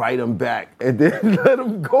 I will write him back and then let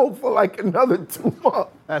him go for like another 2 months.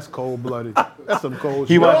 That's cold-blooded. That's some cold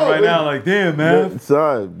He shit. watching right now like, damn, man.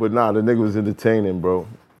 Son, but nah, the nigga was entertaining, bro.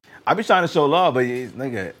 I be trying to show love, but he's,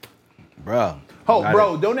 nigga, bro.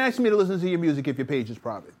 Bro, don't ask me to listen to your music if your page is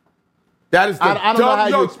private. That is the I don't know how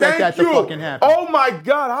you expect that to fucking happen. Oh my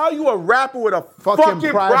God, how are you a rapper with a fucking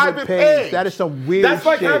private page? That is some weird That's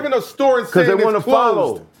like shit. having a store and saying Because they want to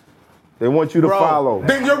follow. They want you to follow.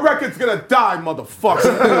 Then your record's gonna die,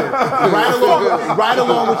 motherfucker. right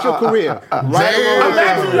along with your career.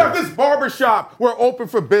 Imagine you have this barbershop. We're open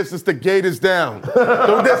for business. The gate is down.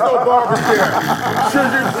 There's no barber there.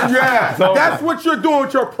 That's what you're doing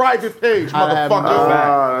with your private page,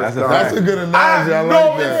 motherfucker. That's a good analogy. I I have like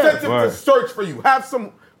no that. incentive to search for you. Have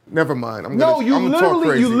some. Never mind. I'm No, gonna, you I'm gonna talk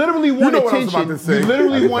crazy. literally want You know what I was about attention. to say. You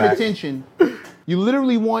literally That's a want fact. attention. You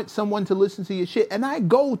literally want someone to listen to your shit. And I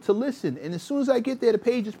go to listen. And as soon as I get there, the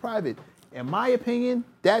page is private. In my opinion,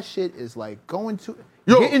 that shit is like going to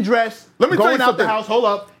getting dressed, let me tell going you out the something. house, hold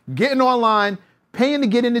up, getting online, paying to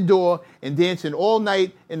get in the door, and dancing all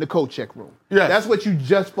night in the coat check room. Yes. That's what you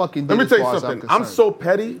just fucking did. Let me as tell you far as something. I'm I'm so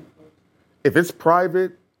petty. If it's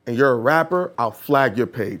private and you're a rapper, I'll flag your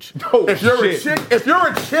page. If you're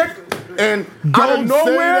a chick, and out of Don't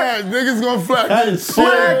nowhere, say that. Niggas gonna flag you.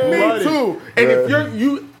 flag me too. And if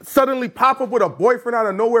you suddenly pop up with a boyfriend out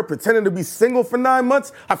of nowhere pretending to be single for 9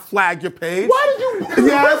 months, I flag your page. Why did you?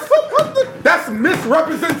 Yes. That's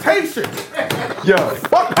misrepresentation. Yo,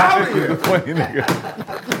 fuck out of here.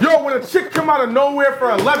 Yo, when a chick come out of nowhere for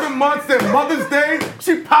 11 months and Mother's Day,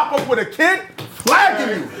 she pop up with a kid,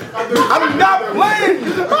 flagging you. I'm not playing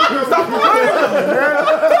you. Stop playing with me, man.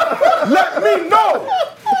 Let me know.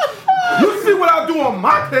 You see what I do on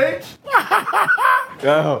my page?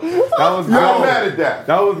 Yo, that was good. I'm mad at that.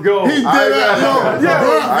 That was good. He did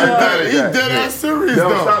that. He did that serious Yo,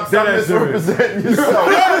 though. stop misrepresenting yourself.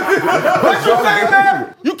 What you saying,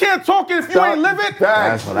 man? You can't talk it if you ain't live it.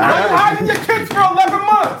 That's what I'm hiding your kids for 11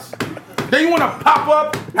 months. Then you want to pop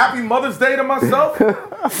up Happy Mother's Day to myself?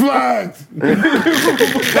 Flagged.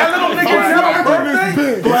 That little nigga have a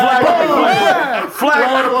birthday? Flag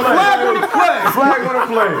on the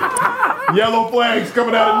play. Yellow flags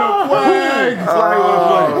coming out of no flags.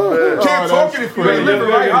 Can't talk it if you ain't living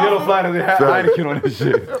right. Yellow flag and Heineken on this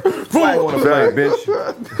shit. Flag on the flag, bitch.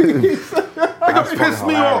 Nigga piss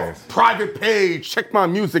me off. Private page. Check my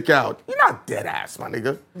music out. You're not dead ass, my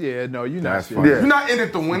nigga. Yeah, no, you're not That's serious. You're not in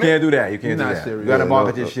it to win You it. can't do that. You can't You're do not that. serious. You gotta Yeah,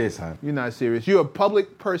 market no. your shit, son. You're not serious. You're a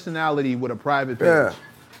public personality with a private page. Yeah.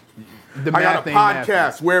 The I got math a ain't math.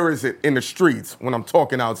 podcast. Where is it? In the streets when I'm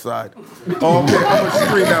talking outside. Okay, I'm gonna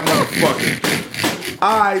stream that motherfucker.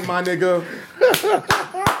 All right, my nigga.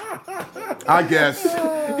 I guess.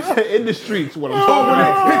 In the streets, what I'm Oh, talking when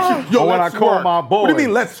about. they pitch you, yo, Or when let's I call work. my boy. What do you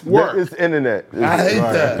mean, let's work? It's internet. I hate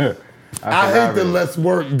that. I hate the let's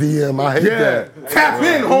work DM. I hate that. Tap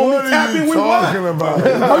in, homie. What Tap are in you with talking what? about?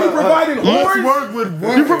 Are you providing Let's horns? work with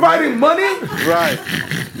work. You providing money? Right.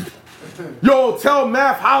 Yo, tell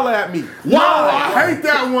Math, holla at me. Wow, I hate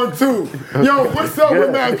that one too. Yo, what's up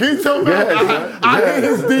with that? Can you tell me I hit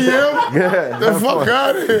his DM? Yeah. The fuck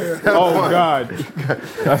out of here. Oh, God.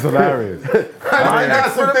 That's hilarious. I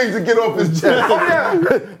got some things to get off his chest. Oh,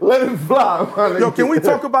 yeah. Let him fly. my nigga. Yo, can we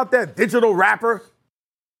talk about that digital rapper?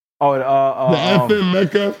 Oh, The FM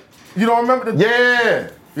Mecca. You don't remember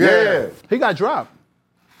the... Yeah. He got dropped.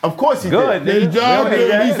 Of course he Good, did. They nigga. dropped Yeah,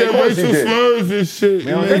 him. He yeah, said of course he racial did. slurs and shit.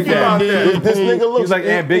 don't And think they about got that. This nigga looks He's like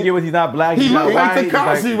ambiguous. He's not black. He He's not looked like white. He's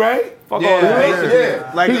Tekashi, right? Fuck Yeah, all that. basically.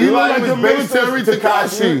 Yeah. Like, He looked like was the based on military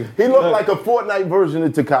Tekashi. He looked like a Fortnite version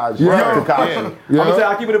of Tekashi. Yeah. Tekashi. I'm gonna say,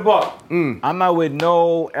 I'll keep it a buck. I'm not with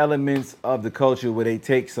no elements of the culture where they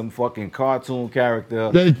take some fucking cartoon character,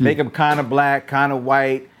 Thank you. make him kind of black, kind of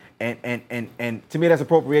white, and to me that's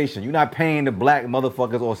appropriation. You're not paying the black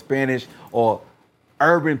motherfuckers or Spanish or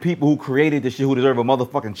urban people who created this shit who deserve a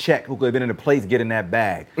motherfucking check, who could have been in the place getting that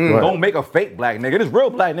bag. Don't make a fake black nigga. This real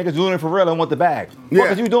black niggas doing it for real and want the bag.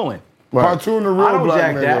 What is you doing? Cartoon, the real I don't black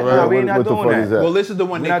jack nigga, that. right? No, we What not the doing fuck that. is that? Well, this is the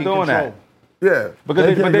one We're they not can doing control. Yeah. Because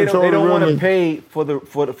they can't don't control the want real to pay for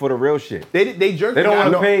the real shit. They jerk. They don't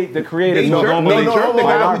want to pay the creators. who normally jerk the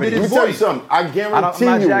guy who did Let his me tell you voice. something. I guarantee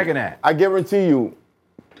I'm not you. jacking that. I guarantee you,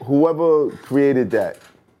 whoever created that,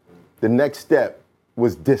 the next step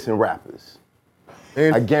was dissing rappers.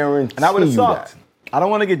 I guarantee And I would have you sucked. I don't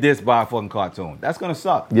want to get dissed by a fucking cartoon. That's gonna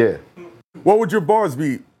suck. that. Yeah. What would your bars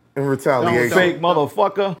be in retaliation? Fake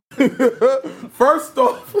motherfucker. First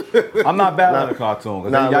off, I'm not battling a cartoon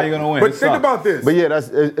because Nah, y'all gonna win. but It think sucks. about this. But yeah,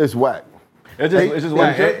 it's whack. It's just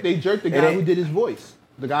whack. They jerked the guy who did his voice.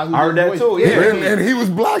 The guy who I heard did that his too. voice. Yeah. And he was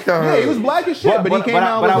black, I Yeah, heard. he was black as shit, but he came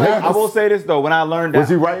out. But with I will say this though, when I learned that Was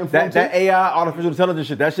he writing for him, that too? AI, artificial intelligence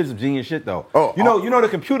shit, that shit's some genius shit though. Oh, you know the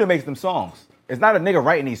computer makes them songs. It's not a nigga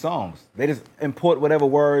writing these songs. They just import whatever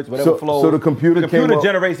words, whatever flows. so the computer came up-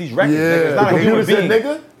 generates these records. Yeah. Nigga. It's not The a human computer said being.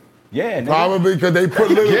 nigga? Yeah, nigga. Probably because they put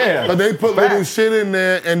little, Yeah. little Facts. shit in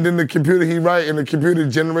there, and then the computer he write, and the computer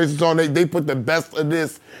generates the song. They put the best of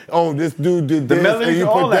this. Oh, this dude did The this, melodies and you and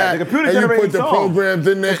all put that. The computer and you generates put the songs. programs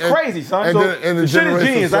in there. It's crazy, son. And So then the it shit is generates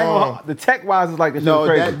genius. the I ain't song. gonna, the tech wise is like this shit is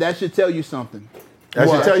crazy. that should tell you something. That should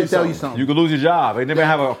What? tell you That should tell you something. something. You could lose your job. They never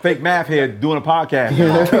have a fake math head doing a podcast.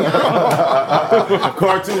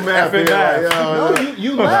 Cartoon math. Effing math. No,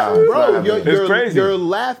 you laugh, bro. You're crazy. You're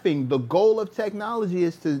laughing. The goal of technology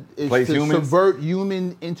is to Place humans? subvert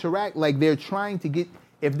human interact. Like they're trying to get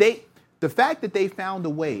the fact that they found a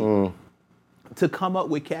way to come up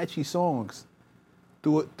with catchy songs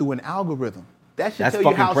through an algorithm. That should That's tell you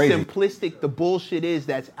fucking how crazy. simplistic the bullshit is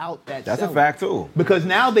that's out. That's a selling. fact too. Because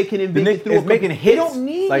now they can invent it through it's making They hits don't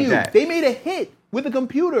need like you. that. They made a hit with a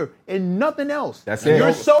computer and nothing else. That's it.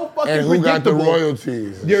 You're so fucking And who got the predictable.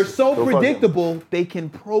 royalties? You're so fuck predictable, they can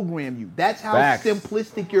program you. That's how Facts.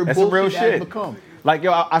 simplistic your That's some real bullshit has shit. become. Like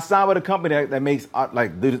yo, I signed with a company that makes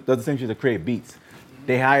like does the same shit to create beats.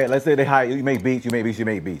 They hire, let's say they hire you make beats, you make beats, you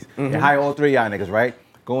make beats. They hire all three of y'all niggas, right?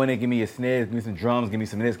 Go in there, give me your snares, give me some drums, give me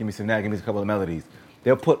some this, give me some that, give me a couple of melodies.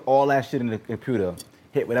 They'll put all that shit in the computer,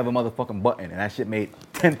 hit whatever motherfucking button, and that shit made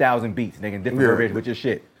 10,000 beats, nigga, in different variations with your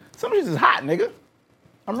shit. Some shit is hot, nigga.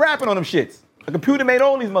 I'm rapping on them shits. A computer made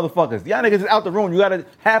all these motherfuckers. Y'all niggas is out the room. You got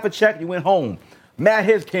half a check, you went home. Mad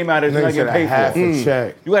hits came out of it, you Nigga not said getting paid half for. a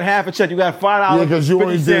check. You got half a check, you got $5. Yeah, 'cause you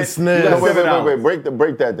only 50 did cents, snares. you got Wait, $7.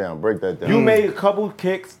 break that down. Break that down. You made a couple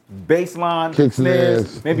kicks, bass line, Kick snares,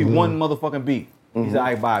 snares. maybe one motherfucking beat. He said, all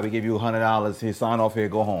right, bye, we give you $100. Here, sign off here,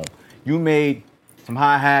 go home. You made some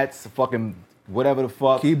hi-hats, fucking whatever the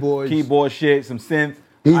fuck. Keyboard shit, some synth.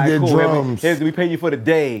 He All right, did cool. drums. Here's, we pay you for the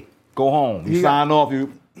day, go home. You He sign got- off,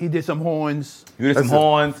 you He did some horns. did some That's a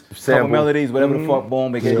horns, couple sample. melodies, whatever the fuck,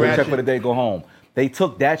 boom, they gave you a check Scratch for the it. day, go home. They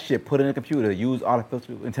took that shit, put it in a computer, used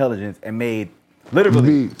artificial intelligence, and made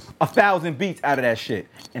literally Beats. 1,000 beats out of that shit.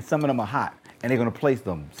 And some of them are hot. And they're gonna place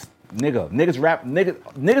them. Niggas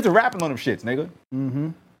are rapping on them shits,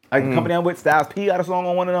 nigga. Like the company I'm with, Styles P got a song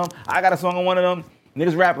on one of them. I got a song on one of them.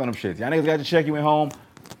 Niggas rapping on them shits. Y'all niggas got your check, you went home.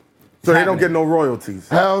 So they don't get no royalties.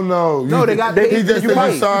 Hell no. No, they got paid. He just You said might-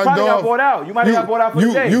 you you signed probably got off. bought out. You might have got bought out for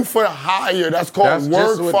the day. You for hire. That's called That's work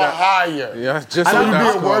just what for that- hire. Yeah, that's just I what don't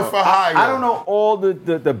that's be a work called. for hire. I don't know all the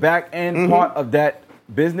back end part of that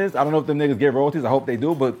business. I don't know if them niggas get royalties. I hope they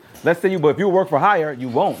do. But let's say if you work for hire, you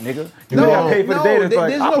won't, nigga. You got paid for the day. It's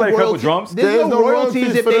like, I play a couple drums. There's no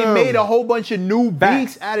royalties if for they them. made a whole bunch of new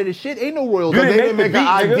Facts. beats out of the shit. Ain't no royalties. You They didn't didn't make make an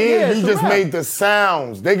the beat, nigga. idea. Yeah, you it's just a made the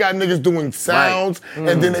sounds. They got niggas doing sounds,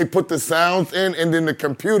 Mm. and then they put the sounds in, and then the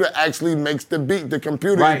computer actually makes the beat. The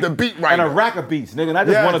computer is the beat And writer. a rack of beats, nigga. Not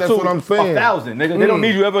just Yeah, one or that's two. what I'm saying. 1,000, nigga. They don't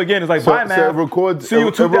need you ever again. It's like, So, bye, so man. it records, See you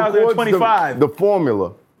it records 2025. the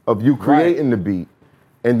formula of you creating the beat,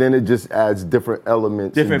 and then it just adds different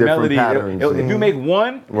elements, different and different melody. patterns. If you make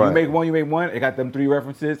one, Right. you make one. It got them 3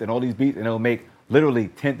 references and all these beats, and it'll make literally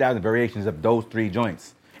 10,000 variations of those 3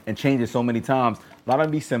 joints, and change it so many times. A lot of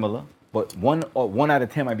them be similar, but one out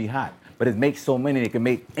of 10 might be hot. But it makes so many, it can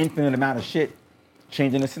make infinite amount of shit.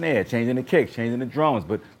 Changing the snare, changing the kicks, changing the drums,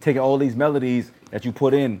 but taking all these melodies that you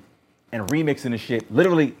put in and remixing the shit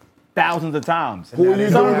literally thousands of times. Who are you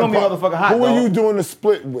Some doing? gonna be motherfucking hot. Who are dog. you doing the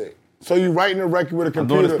split with? So you writing a record with a I'm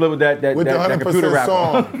computer? doing the split with that with the 100% computer rapper.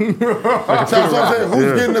 song. That's what I'm saying.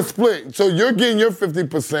 Who's getting the split? So you're getting your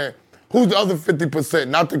 50%. Who's the other 50%?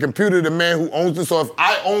 Not the computer, the man who owns the source. If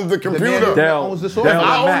I own the computer, who Dell owns the source. Dell if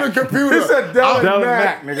I and own Mac. the computer, He said Dell and Dell and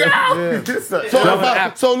Mac. Mac,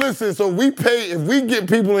 nigga. So listen, so we pay, if we get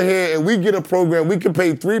people in here and we get a program, we can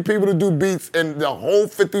pay 3 people to do beats and the whole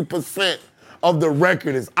 50% of the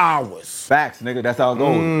record is ours. Facts, nigga. That's how it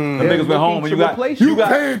goes. The niggas went home and you got paid you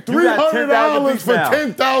got $300 beats for now.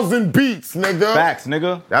 10,000 beats, nigga. Facts,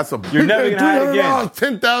 nigga. That's a You're never gonna have it again. $300,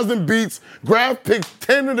 10,000 beats. Graph picks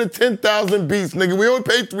 10 of the 10,000 beats, nigga. We only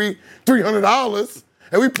paid $300,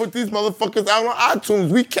 and we put these motherfuckers out on iTunes.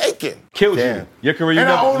 We caking. Killed you. Your career, And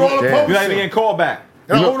I own all the you're not even publishing. getting called back.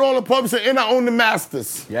 And I own all the publishing, and I own the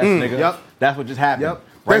masters. Yes, nigga. Yep. That's what just happened. Yep.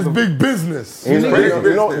 That's big business. You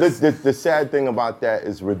know, the sad thing about that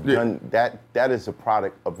is that is a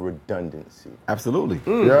product of redundancy. Absolutely.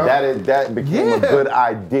 That became a good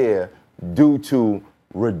idea due to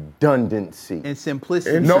redundancy And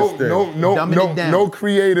simplicity. No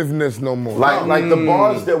creativeness no more. Like the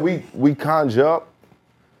bars that we conjure up,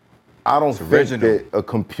 I don't think that a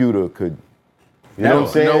computer could. You know what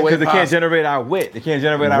I'm saying? Because they can't generate our wit. They can't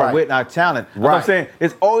generate our wit and our talent. That's what I'm Right. saying.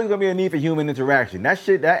 It's always gonna be a need for human interaction. That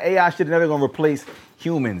AI shit is never gonna replace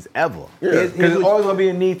humans ever. Because there's always gonna be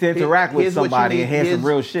a need to interact with somebody and hear some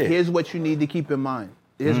real shit. Here's what you need to keep in mind.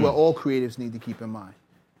 Here's what all creatives need to keep in mind.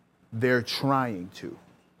 They're trying to.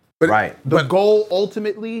 Right. The goal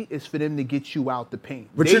ultimately is for them to get you out the pain.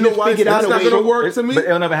 But They you know just why figured it's out a not way- going to work to me? But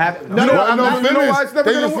it'll never happen. You know why it's never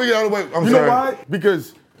They going just to figured out a way. work? You know why?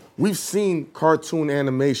 Because we've seen cartoon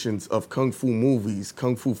animations of kung fu movies,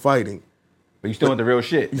 kung fu fighting. But you still want the real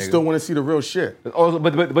shit. You nigga. still want to see the real shit. But also,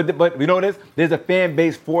 but you know what it is? There's a fan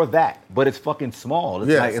base for that, but it's fucking small.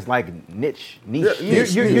 It's like niche.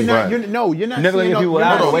 You're not. You're not You're never seeing gonna get people you're out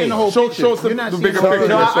not of the seeing way. the whole Show picture. us the You're not bigger seeing picture.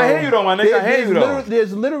 the whole I hear you though, my nigga. I hear you though.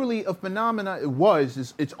 There's literally a phenomenon.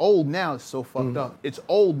 It's old now. It's so fucked up. It's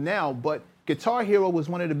old now, but Guitar Hero was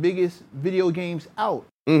one of the biggest video games out.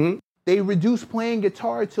 They reduced playing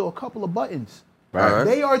guitar to a couple of buttons. Right.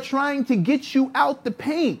 They are trying to get you out the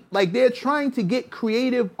paint. Like they're trying to get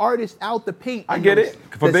creative artists out the paint. I get it.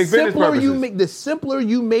 For big business purposes. The simpler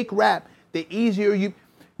you make rap, the easier you.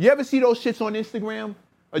 You ever see those shits on Instagram?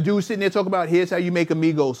 A dude sitting there talking about here's how you make a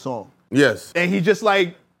Migos song. Yes. And he just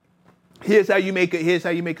like, here's how you make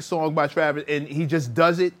a song by Travis, and he just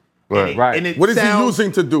does it. Right. And it What is he sounds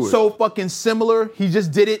using to do it? So fucking similar. He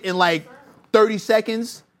just did it in like 30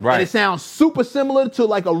 seconds. Right. And it sounds super similar to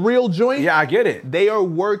like a real joint. Yeah, I get it. They are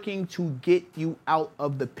working to get you out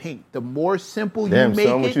of the paint. The more simple Damn, you make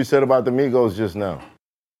son, what you said about the Migos just now.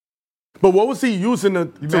 But what was he using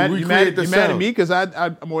to recreate the you sound? mad at me because I'm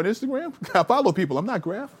on Instagram? I follow people. I'm not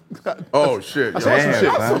Graph. Oh, shit. I saw some shit.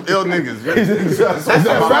 That's some ill niggas. That's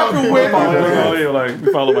rapping with.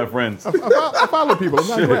 Like, follow my friends. I follow people. I'm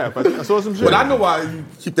not Graph. I saw some shit. But I know why you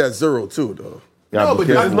keep that zero, too, though. No, but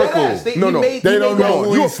that's look cool. They don't know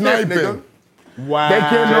who he's sniping. Wow. They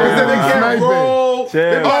can't know They who's can't sniping. roll.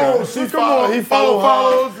 Chill. Oh, He follow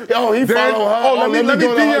her. follows. He follow her. Oh, let me go to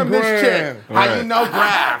her DM this gram. chick. How you know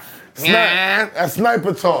Graph? That's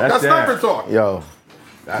sniper talk. That's sniper talk. Yo.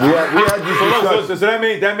 We had this So that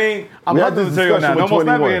mean I'm We had husband this material now. discussion No with more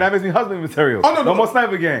sniper 21. gang. That makes me husband material. Oh, no, no more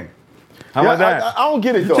sniper gang. How about that? I don't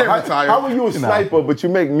get it though. can't retire. How are you a sniper, but you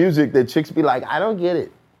make music that chicks be like, I don't get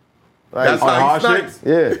it. Like, That's On how hard he shit? snipes.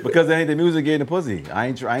 yeah. Because they ain't the music getting the pussy. I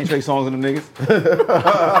ain't trade songs in them niggas.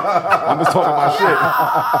 I'm just talking my shit.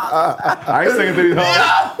 I ain't singing to these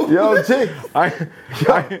hoes. Yo, chick.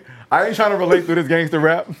 I ain't trying to relate to this gangster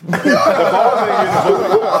rap. The ball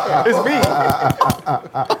thing is it's me.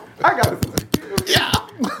 I got it. Yeah.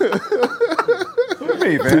 It's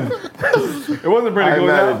me, man. It wasn't pretty I'm good.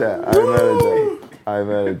 mad at that. I'm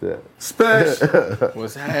mad at that. Special.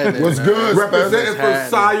 What's happening? What's man? good, Representing from What's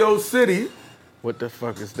Scio City. What the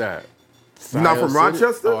fuck is that? You not from Scio City?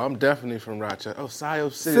 Rochester? Oh, I'm definitely from Rochester. Oh, Scio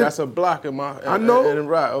City. City. That's a block in my. I know.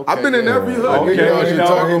 Okay, I've been in every hood. Okay, You know what you you're know.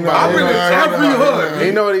 talking about. I've been in every hood.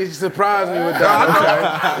 You know, he surprised me with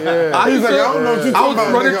that. Okay. Yeah. He's like, I don't know what you're I was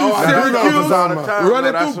talking about, running nigga. through Oh, I do know Syracuse, all the time.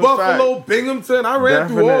 running No, that's through a Buffalo, Binghamton. I ran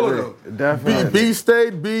through all of them. Definitely.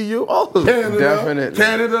 B-State, BU, all of them. Definitely.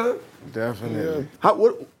 Canada. Definitely.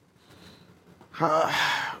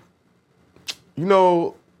 You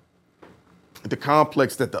know, the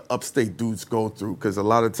complex that the upstate dudes go through, because a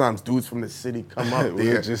lot of times dudes from the city come up We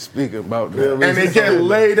there were just speaking about that. and they get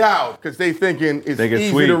laid out because they thinking it's They get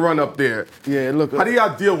easy sweet. to run up there. Yeah, look. How do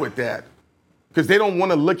y'all deal with that? Because they don't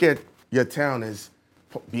want to look at your town as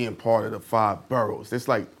being part of the 5 boroughs. It's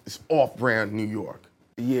like it's off-brand New York.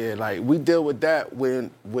 Yeah, like we deal with that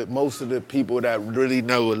with most of the people that really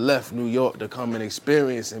never left New York to come and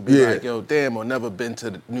experience and be Yeah. like, yo, damn, or never been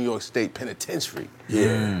to the New York State Penitentiary.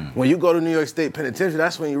 Yeah. When you go to New York State Penitentiary,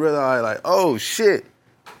 that's when you realize, like, oh shit,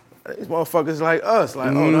 these motherfuckers like us. Like,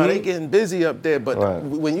 oh no, they getting busy up there. But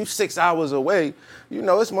when you 6 hours away, you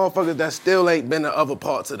know, it's motherfuckers that still ain't been to other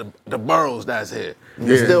parts of the boroughs that's here.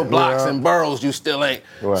 There's still blocks and boroughs you still ain't.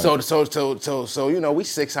 Right. So you know, we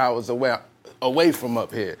 6 hours away from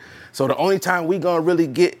up here. So the only time we gonna really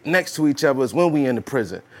get next to each other is when we in the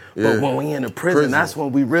prison. But when we in the prison, that's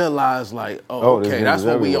when we realize like, okay, that's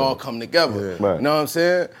when we all come together. Right. You know what I'm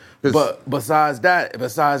saying? But besides that,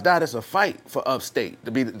 it's a fight for upstate.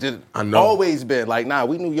 I know. Always been like, nah,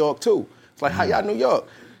 we New York too. It's like, how y'all New York?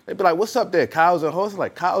 They be like, what's up there? Cows and horses?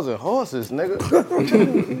 Like, cows and horses, nigga.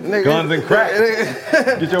 Nigga. Guns and crack.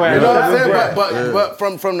 Get your ass. You know what I'm saying?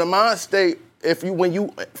 But from the mind state, when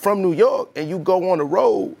you from New York and you go on the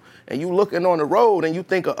road and you looking on the road and you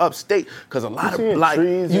think of upstate, because a lot of like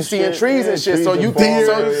you seeing trees and shit, so you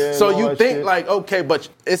think like, okay, but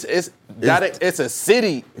it's a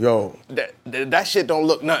city. Yo, that shit don't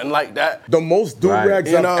look nothing like that. The most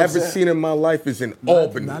do-rags I've ever seen in my life is in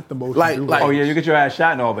Albany. Not the most like, oh yeah, you get your ass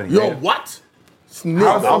shot in Albany. Yo, what?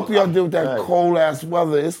 How the fuck do y'all deal with that cold ass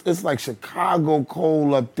weather? It's like Chicago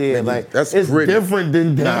cold up there. Like it's different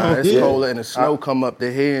than down it's here. cold and the snow come up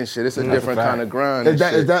to here and shit. It's a different kind of grind. Is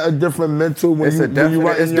that a different mental when you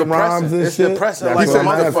write your rhymes and shit? It's depressing like a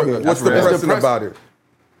motherfucker. What's depressing about it?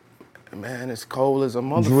 Man, it's cold as a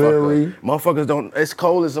motherfucker. Dreary. Motherfuckers don't. It's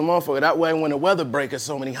cold as a motherfucker. That way, when the weather breaks, there's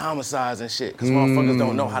so many homicides and shit. Because motherfuckers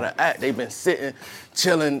don't know how to act. They've been sitting,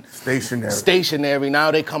 chilling, stationary.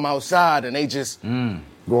 Now they come outside and they just don't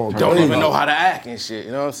even know how to act and shit.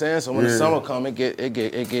 You know what I'm saying? So when the summer come, it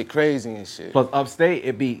get crazy and shit. Plus upstate,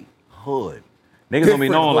 it be hood. Niggas don't be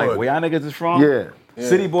knowing like where y'all niggas is from. Yeah.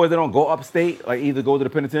 City boys, they don't go upstate, like either go to the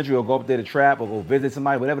penitentiary or go up there to trap or go visit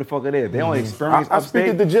somebody, whatever the fuck it is. They don't experience I upstate.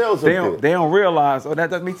 speak at the jails they up don't, there. They don't realize, I speak at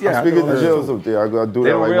the jails up there. I do that. They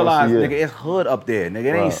don't like realize, once a year. nigga, it's hood up there. Nigga,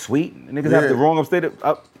 it ain't sweet. Niggas have the wrong upstate.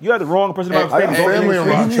 You have the wrong person about upstate. family in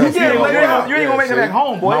Rochester. You ain't gonna make it back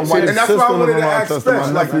home, boy. And that's why I wanted to ask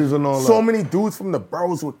Spesh, like, and all so that. many dudes from the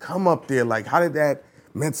boroughs would come up there. Like, how did that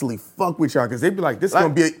mentally fuck with y'all? Because they'd be like, this is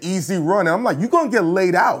gonna be an easy run. And I'm like, you gonna get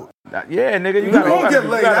laid out. Yeah, nigga, you gonna get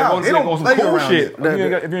laid out. They don't play cool around shit.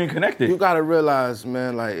 it. If you ain't connected. You gotta realize,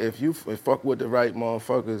 man, like if you fuck with the right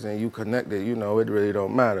motherfuckers and you connected, you know, it really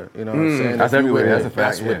don't matter. You know what I'm saying? That's everywhere. That's a fact.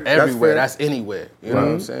 That's with everywhere. That's anywhere. You know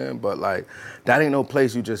what I'm saying? But like, that ain't no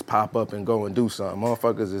place you just pop up and go and do something.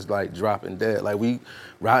 Motherfuckers is like dropping dead. Like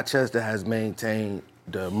Rochester has maintained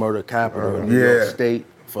the murder capital of New York State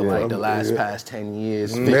for like the last past 10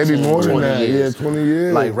 years, 15, maybe more 20 than that. years. 20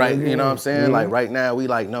 years. Like you know what I'm saying? Like right now we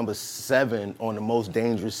like number 7 on the most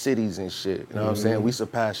dangerous cities and shit. You know what I'm saying? We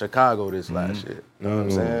surpassed Chicago this last year. You know what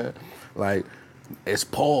I'm saying? Like it's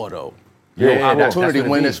poor though. No opportunity.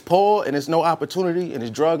 When it's poor and it's no opportunity and it's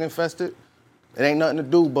drug infested, it ain't nothing to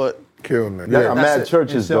do but kill niggas. They got mad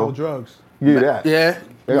churches sell though. drugs. Yeah.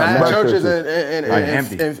 Mad churches and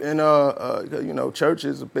empty. you know,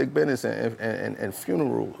 churches, a big business, and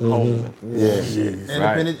funeral homes.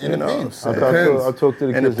 And the pins. I talked to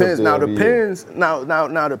the And the kids pins. up Now there the every year. pins.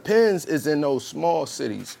 Now the pins is in those small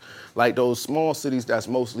cities, like those small cities that's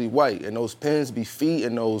mostly white, and those pins be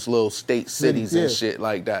feeding those little state cities and shit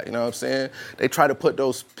like that. You know what I'm saying? They try to put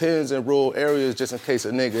those pins in rural areas just in case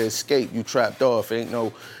a nigga escape. You trapped off. Ain't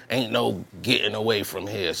no getting away from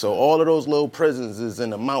here. So all of those little prisons is in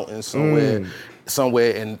the mountains somewhere,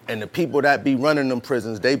 and the people that be running them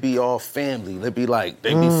prisons, they be all family. They be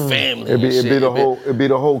family. It'd be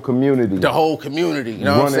the whole community. The whole community, you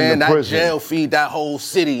know what I'm saying? That jail feed that whole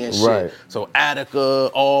city and shit. Right. So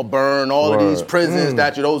Attica, Auburn, all of these prisons,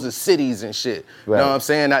 those are cities and shit. You know what I'm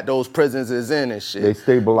saying? That those prisons is in and shit. They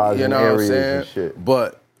stabilize you know areas what I'm saying? and shit.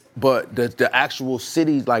 But the actual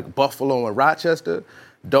cities like Buffalo and Rochester,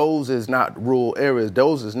 those is not rural areas.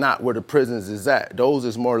 Those is not where the prisons is at. Those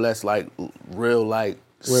is more or less like real like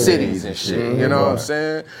cities and shit. You know what I'm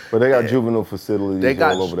saying? But they got juvenile facilities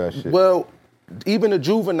all over that shit. Well, even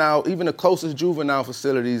the closest juvenile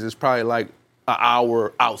facilities is probably like an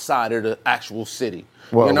hour outside of the actual city.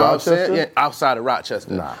 What, you know Rochester? what I'm saying? Yeah, outside of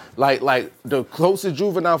Rochester. Nah. Like the closest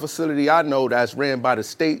juvenile facility I know that's ran by the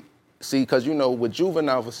state. See, because you know, with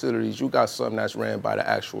juvenile facilities, you got some that's ran by the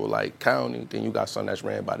actual like county, then you got some that's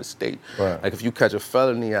ran by the state. Right. Like if you catch a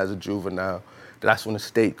felony as a juvenile, that's when the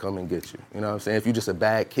state come and get you. You know what I'm saying? If you just a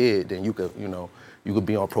bad kid, then you could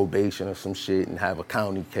be on probation or some shit and have a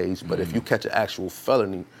county case. But if you catch an actual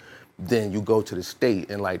felony, then you go to the state.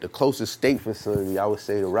 And like the closest state facility, I would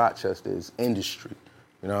say to Rochester is Industry.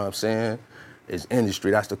 You know what I'm saying? It's Industry.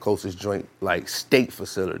 That's the closest joint like state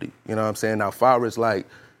facility. You know what I'm saying? Now, far as like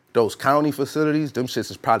those county facilities, them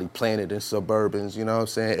shits is probably planted in suburbans, you know what I'm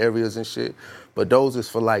saying, areas and shit. But those is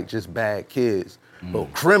for like just bad kids.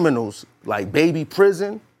 But criminals, like baby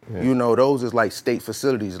prison, you know, those is like state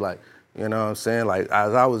facilities. Like, you know what I'm saying? Like,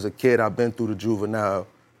 as I was a kid, I've been through the juvenile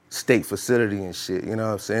state facility and shit, you know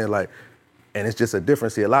what I'm saying? Like, and it's just a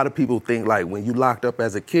difference here. A lot of people think like when you locked up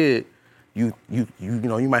as a kid, you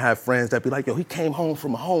know, you might have friends that be like, yo, he came home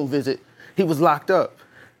from a home visit, he was locked up.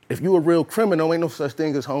 If you a real criminal, ain't no such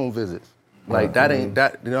thing as home visits. Like that ain't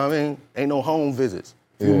that, you know what I mean? Ain't no home visits.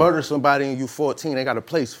 If you murder somebody and you 14, they got a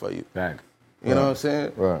place for you. You know what I'm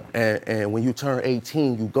saying? Right. And when you turn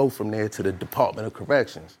 18, you go from there to the Department of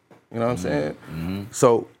Corrections. You know what I'm saying?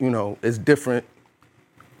 So, you know, it's different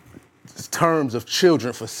terms of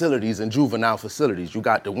children facilities and juvenile facilities. You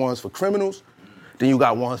got the ones for criminals, then you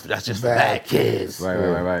got ones that's just bad kids.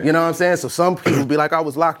 Right. You know what I'm saying? So some people be like, I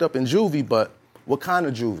was locked up in juvie, but what kind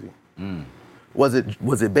of juvie? Was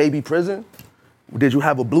it baby prison? Did you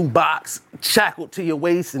have a blue box shackled to your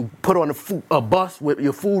waist and put on a bus with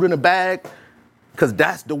your food in a bag? Because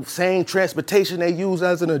that's the same transportation they use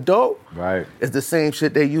as an adult. Right. It's the same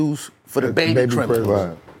shit they use for the baby criminals.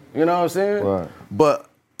 Right. You know what I'm saying? Right. But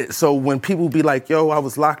so when people be like, yo, I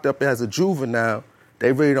was locked up as a juvenile,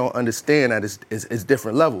 they really don't understand that it's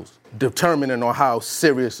different levels, determining on how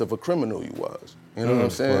serious of a criminal you was. You know what I'm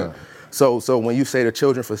saying? Right. So when you say the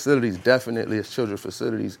children facilities, definitely it's children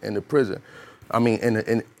facilities in the prison. I mean,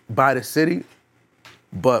 in by the city,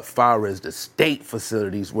 but far as the state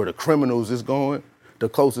facilities where the criminals is going, the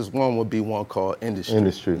closest one would be one called Industry.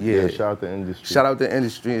 Industry. Yeah, shout out to Industry. Shout out to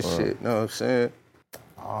Industry and shit, you know what I'm saying?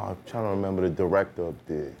 I'm trying to remember the director up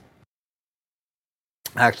there.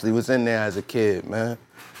 Actually was in there as a kid, man.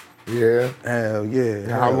 Yeah? Hell yeah.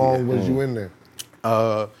 How long was you in there?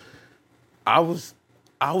 I was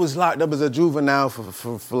locked up as a juvenile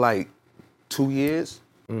for like 2 years.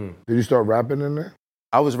 Did you start rapping in there?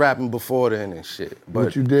 I was rapping before then and shit. But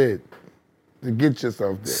What you did to get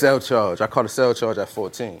yourself there? cell charge. I caught a cell charge at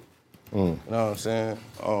 14. You know what I'm saying?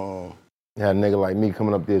 You had a nigga like me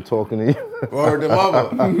coming up there talking to you. Word to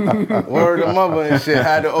mother. Word to mother and shit.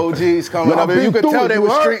 Had the OGs coming up. You could tell they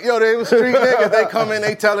was street, they was street niggas. They come in,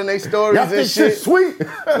 they telling their stories Y'all and think shit. shit's sweet?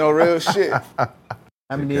 No real shit.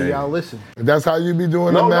 How many of y'all listen? That's how you be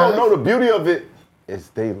doing it, man? No, the beauty of it is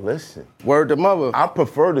they listen. Word to mother. I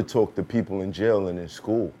prefer to talk to people in jail and in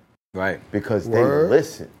school. Right. Because Word. they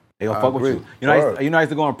listen. They gonna I fuck with agree. you. You know, I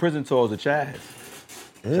used to go on prison tours with Chaz.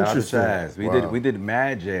 Shout out to Interesting. Chaz. We did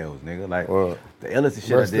mad jails, nigga. Like the illest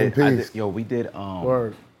shit Rest in peace. we did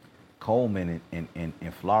Word. Coleman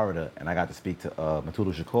in Florida, and I got to speak to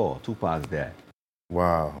Matutu Shakur, Tupac's dad.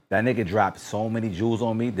 Wow. That nigga dropped so many jewels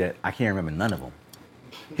on me that I can't remember none of them.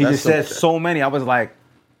 He just said so many. I was like,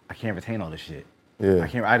 I can't retain all this shit. Yeah.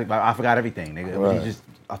 I forgot everything, nigga. Right.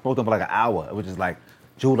 I spoke to him for like an hour. It was just like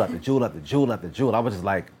jewel after jewel after jewel after jewel. I was just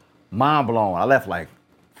like mind blown. I left like,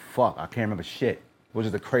 fuck, I can't remember shit. Which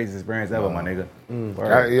is the craziest experience ever, my nigga.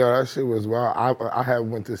 That shit was wild. I had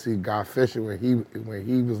went to see Guy Fisher when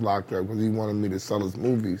he was locked up because he wanted me to sell his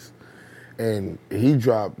movies. And he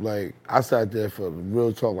dropped, like, I sat there for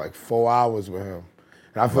real talk, like 4 hours with him.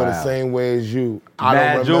 And I feel the same way as you.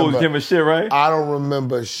 Mad Jules give a shit, right? I don't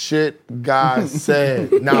remember shit Guy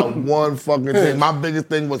said. Not one fucking thing. My biggest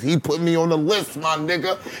thing was he put me on the list, my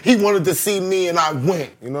nigga. He wanted to see me and I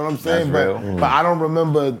went. You know what I'm saying? That's real. But I don't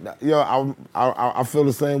remember. I feel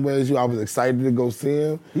the same way as you. I was excited to go see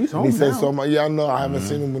him. He's home He said now. so much. Yeah, I know. I haven't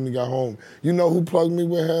seen him when he got home. You know who plugged me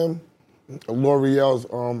with him? L'Oreal's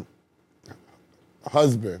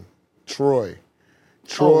husband, Troy.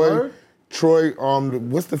 Troy,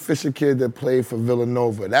 what's the Fisher kid that played for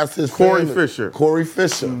Villanova? That's his Corey family. Fisher. Corey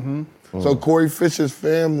Fisher. So Corey Fisher's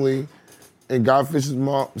family and Guy Fisher's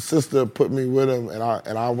sister put me with him, and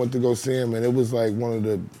I went to go see him, and it was like one of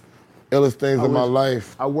the illest things in my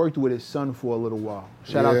life. I worked with his son for a little while.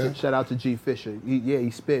 Shout out to G Fisher.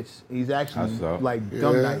 He spits. He's actually like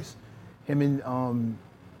dumb nice.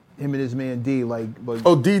 Him and his man D, like.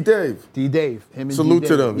 D Dave. D Dave. Him and Salute D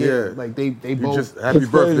to Dave. them, yeah. Like they You both. just happy It's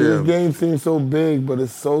crazy. birthday. This game seems so big, but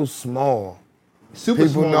it's so small. Super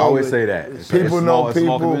People small. know I always say that. It's People a know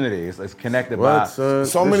small people. community. It's connected What, by son?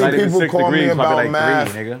 So it's many not even people 6 call me degrees, probably about like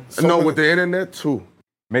math. 3, nigga. No, with the internet too.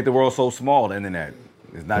 Make the world so small, the internet.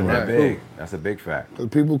 It's not that big. That's a big fact. Cause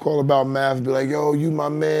people call about Math, be like, yo, you my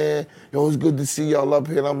man. Yo, it's good to see y'all up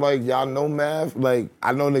here. And I'm like, y'all know Math? Like,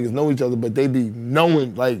 I know niggas know each other, but they be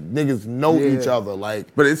knowing, like, niggas know each other. Like,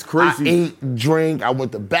 But it's crazy. I ate, drink, I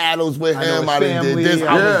went to battles with I know him, his I done did family, this,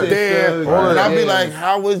 I yeah. was there. Right. And I be Yeah. like,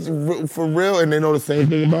 how was for real? And they know the same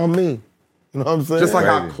thing about me. You know what I'm saying? Just like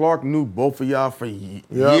how Crazy. Clark knew both of y'all for years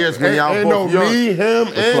Yeah. when y'all and both no, young. me, him,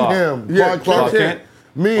 and Clark. him. Yeah, Clark Kent.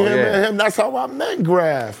 Me, him, and him. That's how I met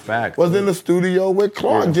Graf. Facts. Was in the studio with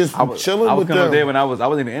Clark, just chilling I was with coming them. there when I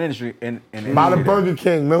wasn't even in the industry. By the Burger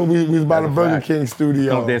King. Remember, we was by the Burger King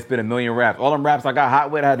studio. Come there, spit a million raps. All them raps I got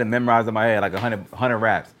hot with, I had to memorize in my head, like 100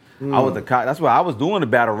 raps. I was the cop. That's why I was doing the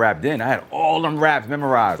battle rap then. I had all them raps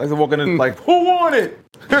memorized. I used to walk in like, who won it?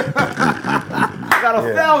 I got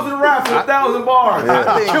 1,000 raps and 1,000 bars.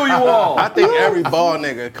 I'll kill you all. I think every ball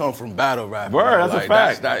nigga come from battle rap. Word, that's a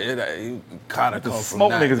fact. You kind of come from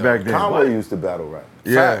smoke that, niggas though. back then. Conway used to battle rap.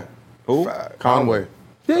 Yeah. Who? Conway.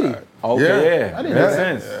 Did he? Okay, yeah. I didn't Makes know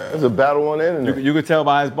sense. There's a battle on the internet. You could tell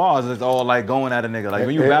by his bars, it's all like going at a nigga. Like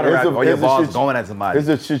when you battle rap, all your bars going at somebody.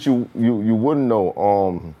 There's a shit you wouldn't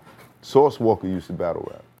know. Sauce Walker used to battle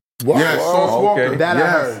rap. What? Yes, Sauce Walker. That I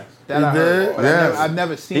heard. That I heard. But Yes. I've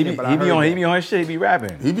never seen it, but I He heard be on his shit, he be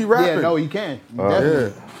rapping. He be rapping. Yeah, no, you can.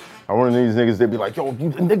 Definitely. I one of these niggas, they be like, yo, you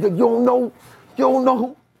nigga, you don't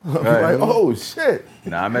know. I'm like, oh shit.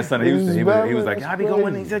 Nah, I met son. He was like, I be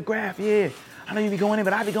going in. He said, Graf, yeah. I know you be going in,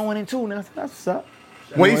 but I be going in too. And I said, that's what's up.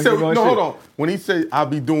 When he said, no, hold on. When he said, I'll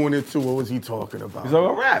be doing it too, what was he talking about? He's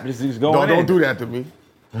like, rap. Just going in. Don't do that to me.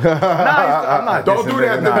 I'm not. Don't do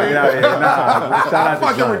that to me. Nah. Shout out to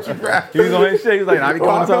fucking Sean. with you, Graf. He was on his shit. He was like, I be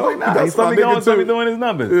going to like, nah. He saw me going, saw me doing his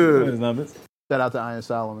numbers. Doing his numbers. Shout out to Iron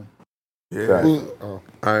Solomon. Yeah. All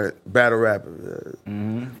right, battle rapper.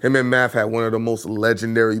 Him and Math had one of the most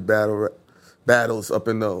legendary battles up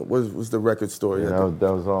in the, what's the record store? Yeah,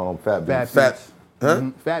 that was Fat Beats.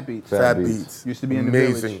 Fat Beats. Fat Beats. Used to be in the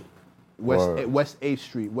Amazing. Village. West 8th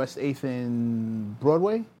Street. West 8th and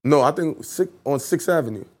Broadway? No, I think on 6th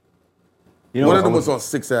Avenue. You know, one of them was on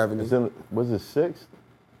 6th Avenue. Was it 6th?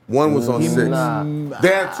 One was on 6th. They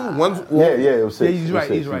had two. Yeah, it was 6th. Yeah,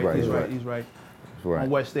 he's right. Right.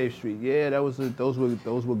 On West 8th Street. Yeah, those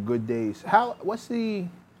were good days. What's the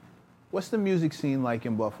music scene like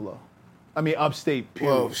in Buffalo? I mean, upstate,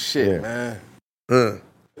 period. Well, shit, man.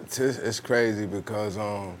 It's crazy because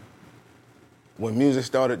when music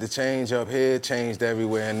started to change up here, it changed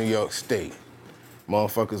everywhere in New York State.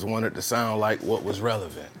 Motherfuckers wanted to sound like what was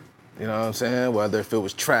relevant. You know what I'm saying? Whether if it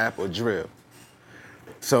was trap or drill.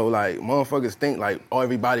 So, like, motherfuckers think, like,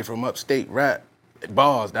 everybody from upstate rap,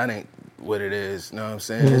 bars, that ain't what it is. You know what I'm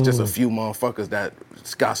saying? It's just a few motherfuckers that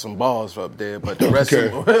got some balls up there, but the rest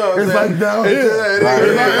of them, you know what I'm It's saying? like down here. It's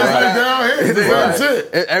like down here. It's the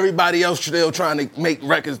same shit. Everybody else still trying to make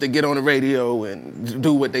records to get on the radio and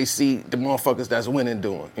do what they see the motherfuckers that's winning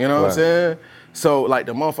doing. You know what I'm saying? So, like,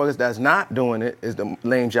 the motherfuckers that's not doing it is the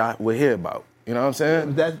lanes y'all will hear about. You know what I'm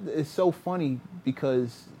saying? That is so funny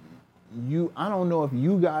because I don't know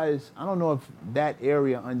if that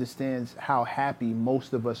area understands how happy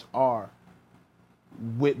most of us are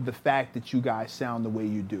with the fact that you guys sound the way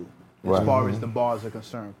you do, as far as the bars are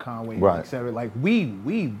concerned, Conway, et cetera. Like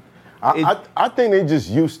I think they just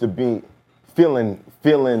used to be feeling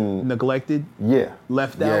neglected,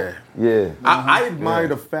 left out. Yeah. I admire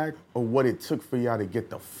the fact of what it took for y'all to get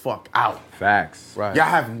the fuck out. Facts. Right. Y'all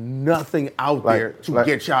have nothing out there to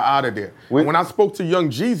get y'all out of there. And when I spoke to Young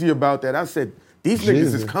Jeezy about that, I said, these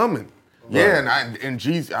niggas is coming. Right. Yeah, and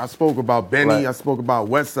Jeezy, I spoke about Benny, I spoke about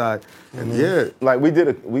Westside, and like we did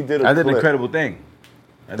a That's an incredible thing.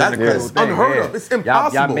 That's unheard of. It's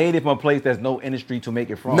impossible. Y'all made it from a place there's no industry to make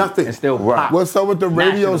it from. Nothing. And still pop. What's up with the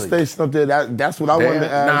radio station up there? That's what I wanted to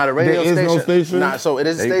ask. Nah, the radio there station. Is no station? Nah, so it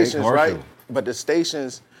is They stations, right? commercial. But the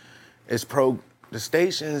stations the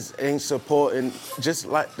stations ain't supporting, just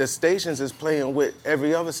like the stations is playing with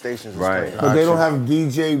every other station's playing. But they don't have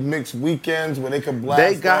DJ mix weekends where they can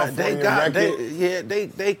blast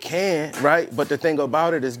They can, right? But the thing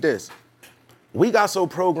about it is this. We got so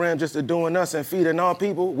programmed just to doing us and feeding our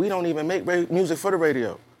people, we don't even make music for the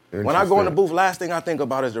radio. When I go in the booth, last thing I think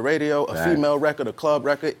about is the radio, a female record, a club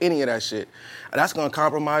record, any of that shit. And that's gonna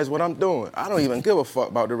compromise what I'm doing. I don't even give a fuck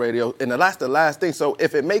about the radio. And that's the last thing. So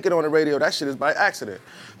if it make it on the radio, that shit is by accident.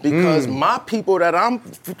 Because my people that I'm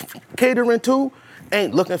catering to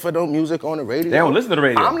ain't looking for no music on the radio. They don't listen to the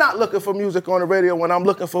radio. I'm not looking for music on the radio when I'm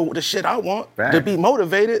looking for the shit I want to be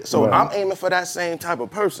motivated. So I'm aiming for that same type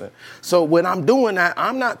of person. So when I'm doing that,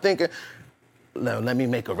 I'm not thinking, let me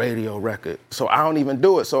make a radio record. So I don't even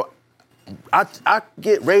do it. So I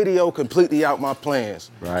get radio completely out my plans.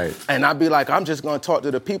 Right. And I'd be like, I'm just gonna talk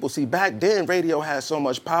to the people. See, back then, radio had so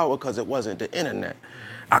much power because it wasn't the internet.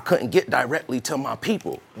 I couldn't get directly to my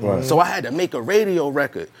people. Right. So I had to make a radio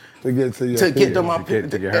record to get to my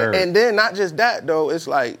people. And then not just that though, it's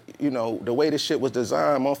like, you know, the way this shit was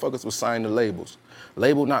designed, motherfuckers was signing the labels.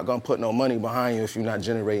 Label not gonna put no money behind you if you're not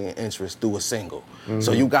generating interest through a single. Mm-hmm.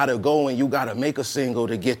 So you gotta go and you gotta make a single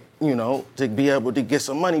to get, to be able to get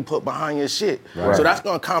some money put behind your shit. Right. So that's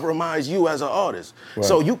gonna compromise you as an artist. Right.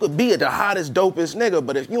 So you could be the hottest, dopest nigga,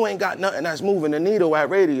 but if you ain't got nothing that's moving the needle at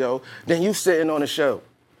radio, then you sitting on the show.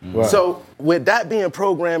 Right. So with that being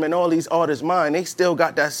programmed in all these artists' mind, they still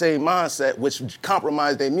got that same mindset, which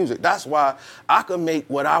compromised their music. That's why I can make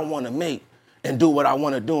what I want to make and do what I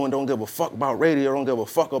want to do and don't give a fuck about radio, don't give a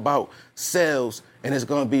fuck about sales, and it's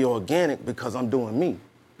going to be organic because I'm doing me.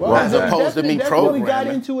 Well, as opposed to me that's programming. That's when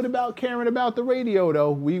we got into it about caring about the radio,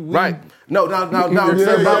 though. We Right. No.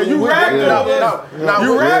 You ragged on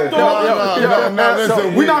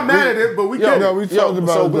it. We're not mad at it, but we get it. We talked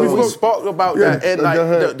about so it. we spoke about that. And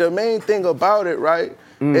like the main thing about it, right,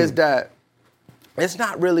 is that it's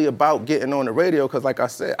not really about getting on the radio, because like I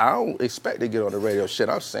said, I don't expect to get on the radio. Shit,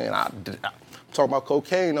 I'm saying I'm talking about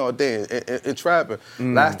cocaine all day and trapping.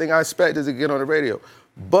 Last thing I expect is to get on the radio.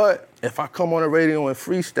 But if I come on the radio and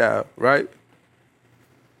freestyle, right?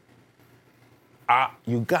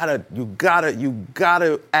 You gotta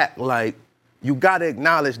act like, you gotta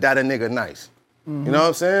acknowledge that a nigga nice. You know what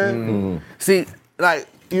I'm saying? See, like,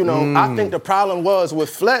 I think the problem was with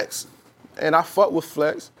Flex, and I fuck with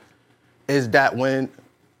Flex, is that when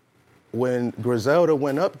Griselda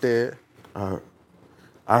went up there, I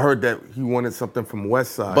heard that he wanted something from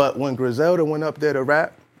West Side. but when Griselda went up there to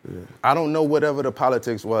rap, I don't know whatever the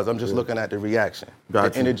politics was. I'm just looking at the reaction,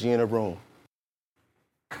 the energy in the room.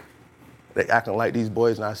 They acting like these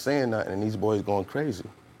boys not saying nothing and these boys going crazy.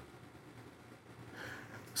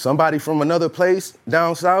 Somebody from another place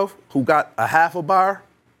down south who got a half a bar,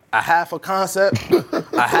 a half a concept,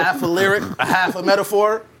 a half a lyric, a half a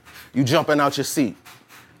metaphor, you jumping out your seat.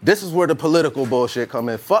 This is where the political bullshit come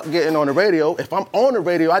in. Fuck getting on the radio. If I'm on the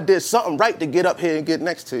radio, I did something right to get up here and get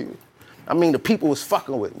next to you. I mean, the people was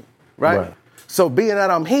fucking with me, right? So being that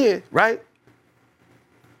I'm here, right,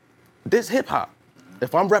 this hip hop,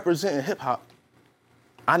 if I'm representing hip hop,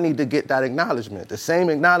 I need to get that acknowledgement, the same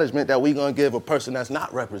acknowledgement that we gonna give a person that's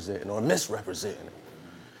not representing or misrepresenting.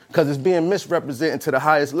 Because it's being misrepresented to the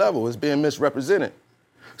highest level, it's being misrepresented.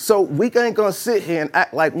 So we ain't gonna sit here and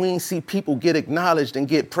act like we ain't see people get acknowledged and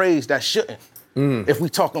get praised that shouldn't. If we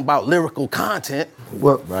talking about lyrical content.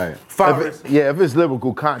 Well, right. If it's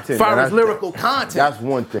lyrical content. Lyrical content. That's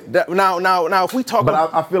one thing. Now, if we talk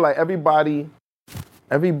about... But I feel like everybody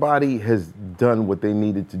has done what they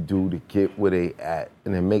needed to do to get where they at,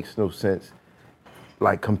 and it makes no sense,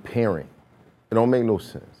 like, comparing. It don't make no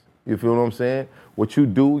sense. You feel what I'm saying? What you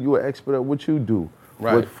do, you're an expert at what you do.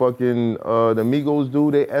 Right. What fucking the Migos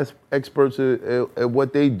do, they experts at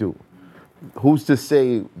what they do. Who's to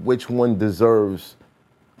say which one deserves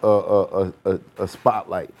a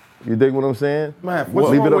spotlight? You dig what I'm saying? Man,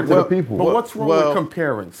 leave it up to the people. But what's wrong with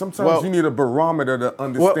comparing? Sometimes you need a barometer to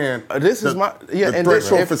understand the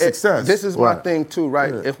threshold for success. This is my thing too,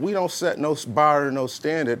 right? Yeah. If we don't set no bar and no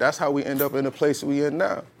standard, that's how we end up in the place we in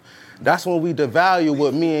now. That's when we devalue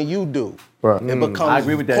what me and you do. Right. It becomes I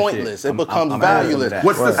agree with that pointless. shit. It becomes valueless.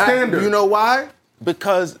 What's the standard? You know why?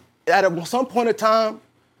 Because at some point in time,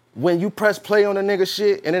 when you press play on a nigga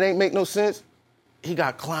shit and it ain't make no sense, he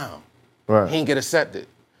got clown. Right. He ain't get accepted.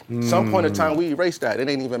 Some point in time, we erased that. It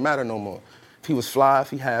ain't even matter no more. If he was fly, if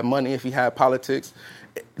he had money, if he had politics,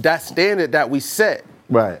 that standard that we set,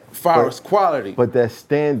 right, far as quality. But that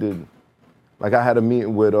standard, like I had a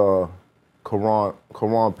meeting with Karan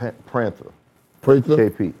Panther.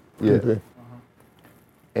 KP, yeah. Okay.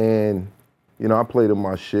 And, I played him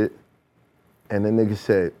my shit, and the nigga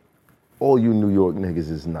said, all you New York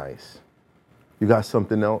niggas is nice. You got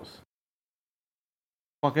something else?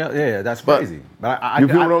 Fuck yeah, that's crazy. But you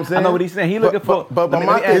feel what I'm saying? I know what he's saying. He looking for.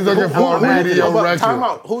 He's looking for a radio record. Time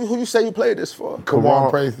out. Who you say you played this for?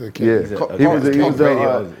 Karan Prather. Yeah, he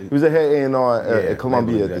was a head A&R at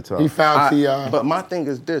Columbia at the time. He found T.I. But my thing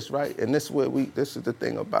is this, right? And this is the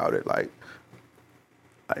thing about it. Like,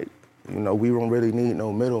 we don't really need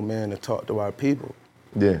no middleman to talk to our people.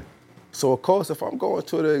 Yeah. So of course, if I'm going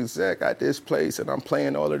to the exec at this place and I'm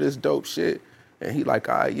playing all of this dope shit, and he like,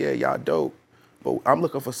 all right, yeah, y'all dope, but I'm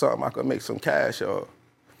looking for something I can make some cash of.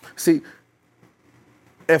 See,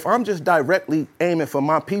 if I'm just directly aiming for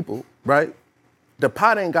my people, right, the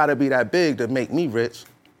pot ain't gotta be that big to make me rich,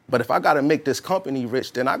 but if I gotta make this company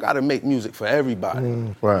rich, then I gotta make music for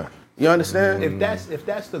everybody. Right. You understand? If that's the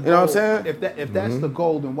goal, you know what I'm saying? If that's the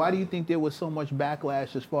goal, then why do you think there was so much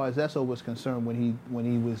backlash as far as Esso was concerned when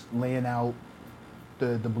he was laying out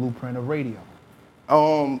the blueprint of radio?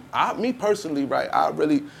 Me personally, right, I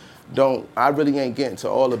really ain't getting to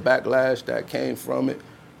all the backlash that came from it.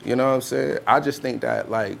 You know what I'm saying? I just think that,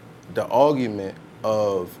 like, the argument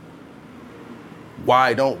of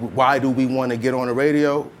why do we want to get on the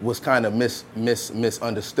radio was kind of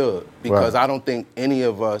misunderstood, because Right. I don't think any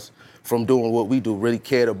of us from doing what we do really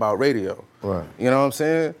cared about radio. Right. You know what I'm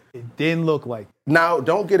saying? It didn't look like. Now,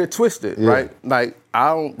 don't get it twisted, Yeah. right? Like, I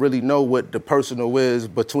don't really know what the personal is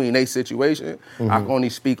between a situation. I can only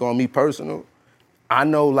speak on me personal. I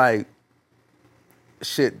know, like,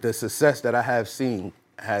 shit, the success that I have seen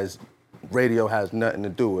radio has nothing to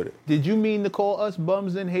do with it. Did you mean to call us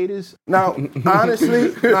bums and haters? Now, honestly,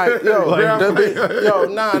 like, nah,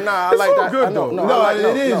 I like that. good, I know, though. no, I like,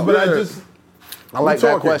 it is, but I just. I like We that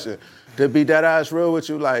talking. question. To be dead ass real with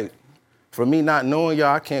you, like, for me not knowing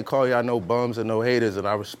y'all, I can't call y'all no bums or no haters, and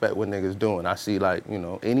I respect what niggas doing. I see, like, you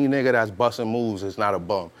know, any nigga that's busting moves is not a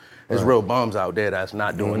bum. There's Right. real bums out there that's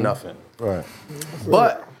not doing nothing. Right.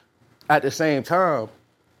 But at the same time,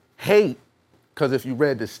 hate, because if you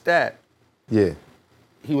read the stat, Yeah.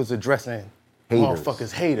 he was addressing Haters.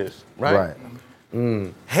 motherfuckers haters, right?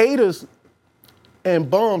 Right. Haters and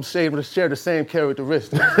bums share the same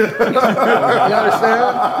characteristics. You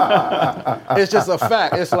understand? It's just a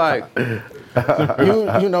fact. It's like,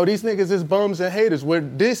 you know, these niggas is bums and haters. Where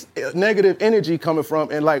this negative energy coming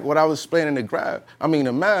from, and like what I was explaining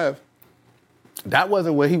to Mav, that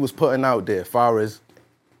wasn't what he was putting out there as far as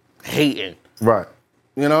hating. Right.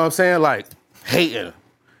 You know what I'm saying? Like, hating.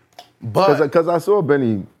 But Because I saw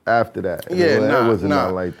Benny after that. yeah, It wasn't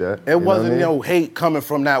nothing like that. It wasn't no hate coming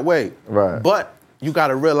from that way. Right. But you got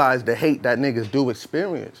to realize the hate that niggas do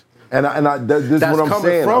experience. And this is That's what I'm coming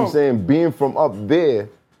saying. from- I'm saying, being from up there,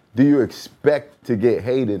 do you expect to get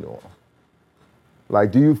hated on?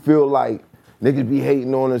 Like, do you feel like niggas be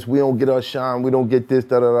hating on us, we don't get our shine, we don't get this,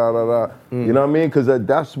 da-da-da-da-da. You know what I mean? Because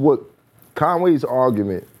that's what Conway's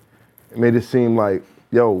argument made it seem like,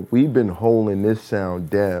 yo, we've been holding this sound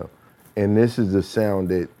down, and this is the sound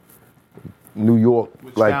that New York,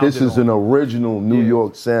 like this founded is an original New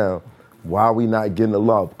York sound. Why are we not getting the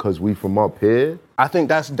love? Because we from up here? I think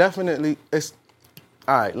that's definitely, it's,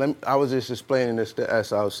 all right, I was just explaining this to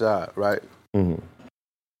us outside, right? Mm-hmm.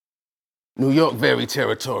 New York very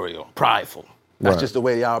territorial, prideful. That's Right. just the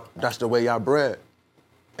way y'all bred.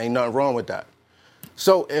 Ain't nothing wrong with that.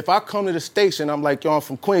 So if I come to the station, I'm like, yo, I'm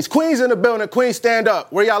from Queens. Queens in the building. Queens, stand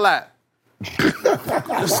up. Where y'all at?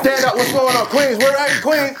 Stand up. What's going on? Queens, where at?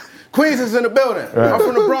 Queens. Queens is in the building. Right. I'm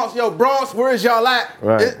from the Bronx. Yo, Bronx, where is y'all at?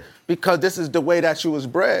 Right. Because this is the way that you was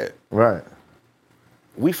bred. Right.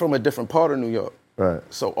 We from a different part of New York. Right.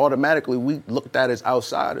 So automatically we looked at as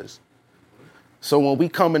outsiders. So when we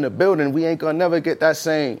come in the building, we ain't gonna never get that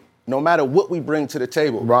same, no matter what we bring to the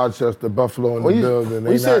table. Rochester, Buffalo in the building.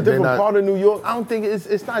 When you say a different part of New York, I don't think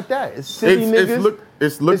it's not that. It's city niggas.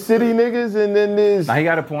 It's city niggas, and then there's. Now he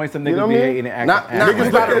got a point. Some niggas You know what be I mean? hating and acting. Not acting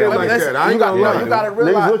niggas look at it like that. I You ain't got, gonna lie. you gotta Niggas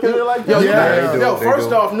realize. look at it like Yo, that? you Yeah, gotta- they yo, do. first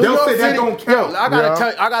They off, do. New They'll York say that City. don't count. Yo,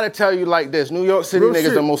 I gotta tell you like this. New York City Real niggas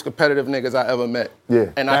shit. the most competitive niggas I ever met. Yeah.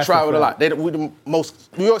 And I That's traveled a a lot. fact. We the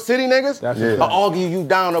most New York City niggas a will fact. argue you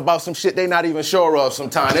down about some shit they not even sure of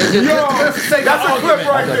sometimes. Just for the sake that's of a clip argument.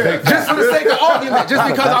 right there. Just for the sake of argument. Just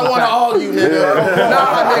because I want to argue, nigga.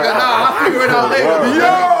 Nah, nigga. Nah, I'll figure it out later.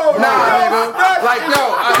 Nigga. Like,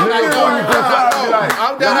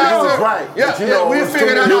 I'm dead ass. Right. Yeah, we'll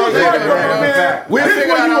figure that out later. We'll figure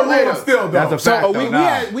that out later. Still, though. That's a fact. So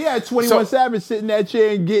though, we had 21 Savage sit in that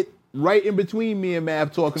chair and get right in between me and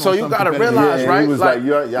Mav talking. So on you something gotta competitive. realize, Yeah, right? he was like,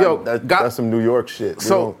 yo, that's some New York shit.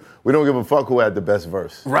 So- We don't give a fuck who had the best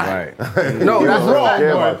verse. Right. No, No, that's I don't wrong.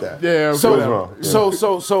 care about that. Yeah, So,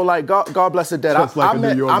 wrong. so, like, God bless the dead. Just like a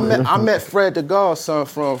New York man. I met Fred the Godson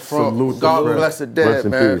from Salute to God Fred. bless the Rest dead,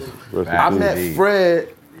 in man. peace. Rest in I peace. met Fred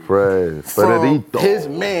Fred. from Fredito. his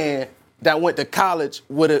man that went to college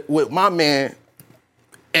with my man,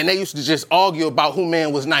 and they used to just argue about who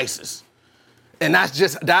man was nicest. And that's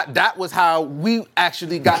just that was how we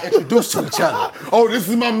actually got introduced to each other. Oh, this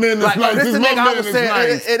is my man that's nice. This This the is my nigga I man was that's saying,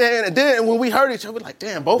 nice. and then when we heard each other, we're like,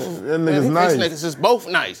 damn, both of That them, nigga's these nice. niggas is both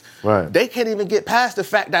nice. Right. They can't even get past the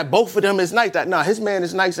fact that both of them is nice. That his man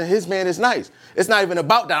is nice and his man is nice. It's not even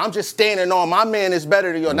about that. I'm just standing on my man is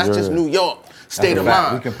better than yours. That's just New York state of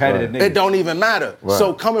mind. We competitive niggas. It don't even matter. Right.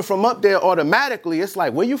 So coming from up there automatically, it's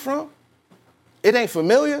like, where you from? It ain't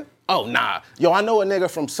familiar? Oh, nah. Yo, I know a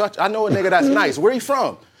nigga that's nice. Where he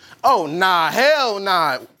from? Oh, nah, hell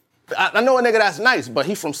nah. I know a nigga that's nice, but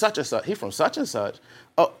he from such and such. He from such and such.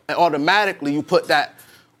 Oh, and automatically you put that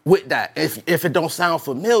with that if it don't sound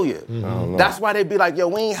familiar. That's why they be like, yo,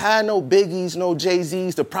 we ain't had no Biggies, no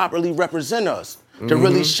Jay-Z's to properly represent us, to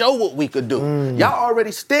really show what we could do. Y'all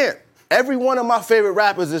already stamped. Every one of my favorite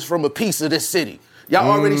rappers is from a piece of this city. Y'all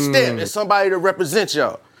already stamped. It's somebody to represent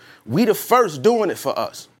y'all. We the first doing it for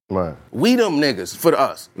us. Right. We them niggas for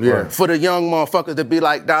us. Yeah. For the young motherfuckers to be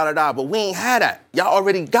like da-da-da, but we ain't had that. Y'all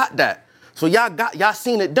already got that. So y'all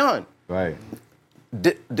seen it done. Right.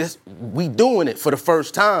 We doing it for the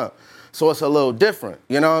first time. So it's a little different.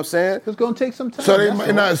 You know what I'm saying? It's gonna take some time. So they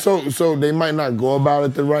might not. So they might not go about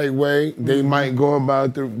it the right way. They might go about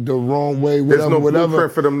it the wrong way. Whatever, There's no whatever.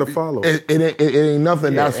 blueprint for them to follow. It ain't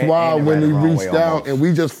nothing. Yeah, That's why ain't when the we wrong reached way out almost. and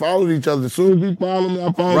we just followed each other. As soon as we followed him,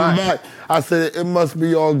 I followed him back. I said it must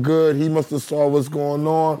be all good. He must have saw what's going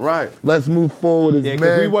on. Right. Let's move forward as Yeah,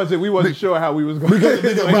 because men. we wasn't sure how we was going. Because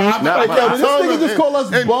this nigga just call us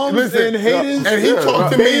bums and haters. And he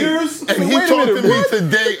talked to me. Haters? And he talked to me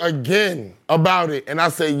today again about it. And I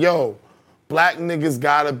said, yo, black niggas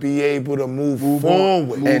gotta be able to move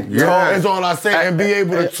forward. And talk. That's all I say. And be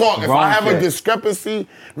able to talk. If I have a discrepancy,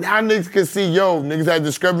 now niggas can see, yo, niggas had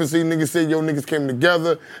discrepancy. Niggas said, yo, niggas came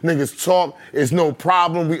together. Niggas talk. It's no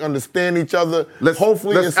problem. We understand each other.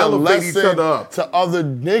 Hopefully let's it's a elevate each lesson other up. to other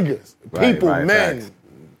niggas. Right, People, right, men. facts.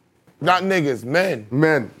 Not niggas, men.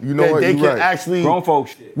 Men, you know That what? they You're can right. actually, Grown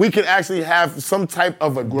folks shit. we can actually have some type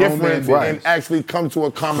of a difference man, and actually come to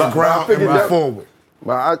a common But I ground and figured move that- forward.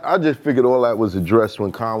 But I just figured all that was addressed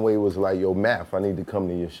when Conway was like, yo, Math, I need to come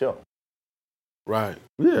to your show. Right.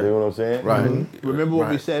 You know what I'm saying? Right. Remember what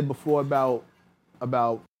we said before about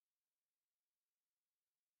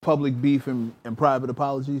public beef and private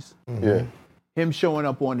apologies? Yeah. Him showing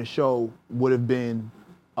up on the show would have been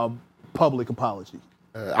a public apology.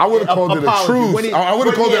 I would have called it a truce. I would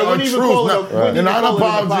have called it a truce, not an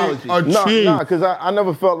apology. A truce. Nah, because I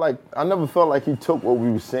never felt like he took what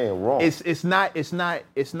we were saying wrong. It's not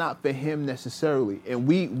for him necessarily, and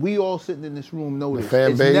we all sitting in this room know this. fan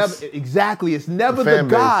It's base. never, exactly. It's never The the fan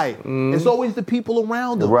guy. base. It's always the people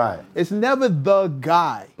around him. Right. It's never the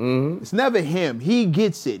guy. It's never him. He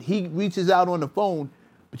gets it. He reaches out on the phone,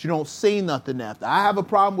 but you don't say nothing after. I have a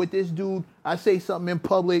problem with this dude. I say something in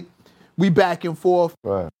public. We back and forth.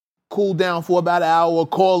 Right. Cool down for about an hour.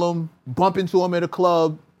 Call him. Bump into him at a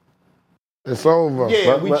club. It's over.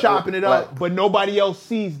 Yeah, we chopping it up, but nobody else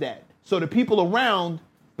sees that. So the people around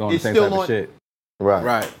Doing is the same still type of on. shit. Right.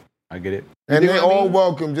 Right. I get it. And You they know what I all mean?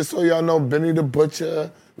 welcome. Just so y'all know, Benny the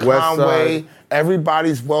Butcher, West Conway, Side.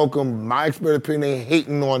 everybody's welcome. My expert opinion ain't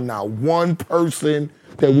hating on not one person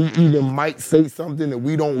that we even might say something that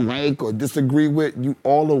we don't like or disagree with. You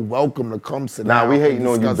all are welcome to come sit down. Nah, we hating and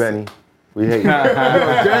on you, discuss Benny. it. We hating. We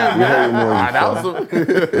hating on you.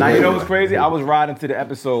 son. Now, you know what's crazy? I was riding to the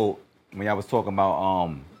episode when y'all was talking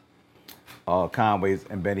about Conway's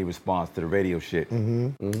and Benny response to the radio shit.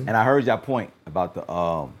 And I heard y'all point about the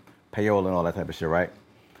payola and all that type of shit, right?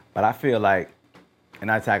 But I feel like, and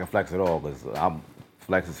not attacking Flex at all, because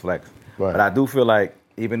Flex is Flex. Right. But I do feel like,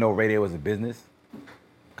 even though radio is a business,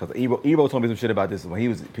 because Ebro told me some shit about this when he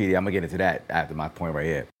was PD. I'm gonna get into that after my point right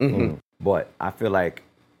here. But I feel like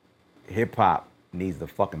hip hop needs the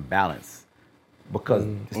fucking balance, because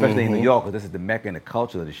especially in New York, because this is the mecca and the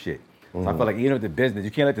culture of the shit. So I feel like even with the business,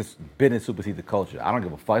 you can't let this business supersede the culture. I don't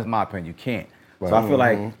give a fuck. It's my opinion. You can't. So I feel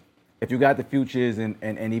like if you got the Futures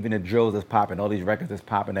and even the drills that's popping, all these records that's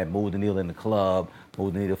popping that move the needle in the club,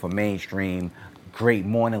 move the needle for mainstream, great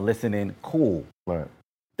morning listening, cool. Right.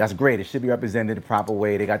 That's great. It should be represented the proper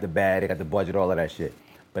way. They got the bag, they got the budget, all of that shit.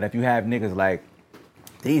 But if you have niggas like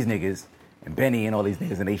these niggas and Benny and all these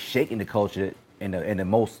niggas, and they shaking the culture in the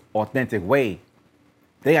most authentic way,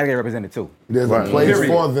 they gotta get represented too. There's a place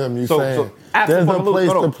for them, you saying. There's a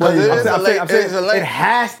place to play them. I'm saying it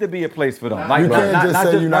has to be a place for them. Like, You can't just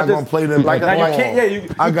say you're not gonna play them like now you that. can't, yeah, you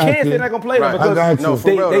I got can't say you. they're not gonna play them Right. I got because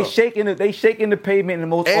you. they shaking the pavement in the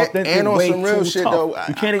most authentic And on way. some real too shit tough. though,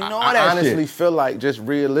 You can't ignore I that honestly shit. feel like just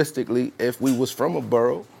realistically, if we was from a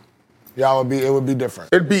borough, it would be different.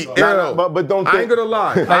 It'd be Nah, but don't I think. ain't gonna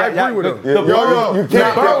lie. I agree with him. You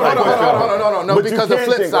can't. No, But you because the can't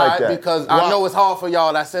flip think like side, that. because I know it's hard for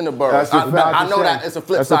y'all that's in the borough. That's a fact. I know that it's a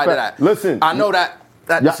flip That's a side to fact. that. Listen, I know that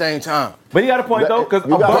at the same time. But you got a point though, because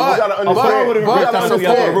You gotta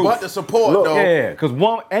understand. But the support Look, though. Yeah, because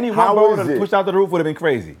any one How borough is that it? pushed out the roof would have been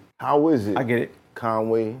crazy. How is it? I get it.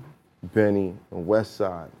 Conway, Benny, and West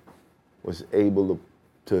Side was able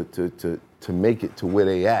to make it to where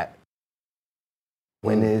they at.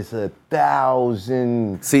 When there's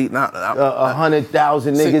 1,000, See, not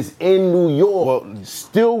 100,000 niggas in New York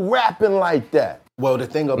still rapping like that. Well, the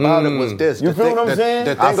thing about it was this. You feel what I'm saying?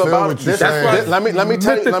 The I thing feel about what you're this. saying. Let me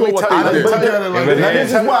tell you.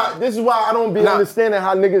 This is why I don't be understanding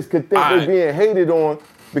how niggas could think they being hated on,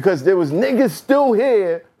 because there was niggas still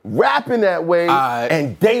here rapping that way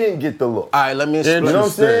and they didn't get the look. All right, let me explain. You know what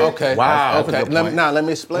I'm saying? Okay. Wow, that's a Okay. good point. Let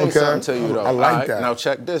me explain Okay. something to you though. I like All right? that. Now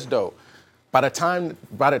check this though. By the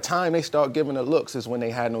time they start giving the looks is when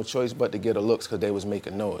they had no choice but to get the looks because they was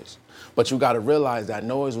making noise. But you got to realize that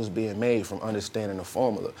noise was being made from understanding the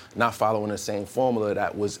formula, not following the same formula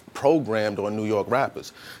that was programmed on New York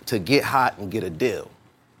rappers to get hot and get a deal.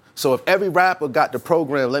 So if every rapper got the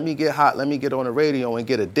program, let me get hot, let me get on the radio and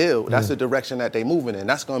get a deal, that's the direction that they moving in.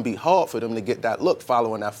 That's going to be hard for them to get that look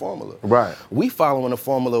following that formula. Right. We following the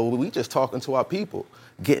formula, we just talking to our people,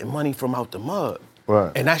 getting money from out the mud.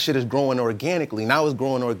 Right. And that shit is growing organically. Now it's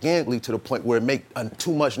growing organically to the point where it make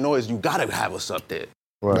too much noise. You gotta have us up there.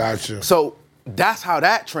 Right. Gotcha. So that's how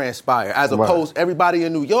that transpired. As opposed, everybody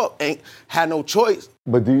in New York ain't had no choice.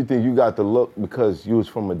 But do you think you got the look because you was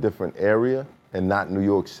from a different area and not New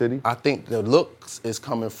York City? I think the looks is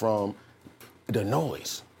coming from the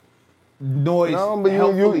noise. Noise. No, but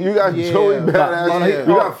you got Joey Badass.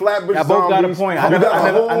 You got Flatbush I both got a Zombies. point. You got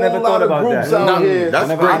a whole never lot thought of about groups that. out here. That's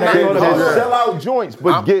that great. can sell out joints,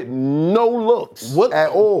 but get no looks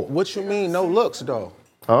at all. What you mean no looks though?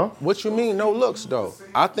 Huh? What you mean no looks though?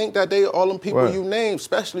 I think that they all them people Right. you name,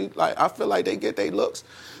 especially like I feel like they get their looks.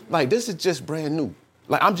 Like this is just brand new.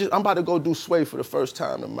 Like I'm about to go do Sway for the first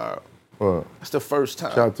time tomorrow. Right. That's the first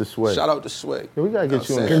time. Shout out to Sway. Shout out to Sway. Yeah, we gotta get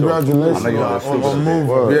you on the show. Congratulations I know you're on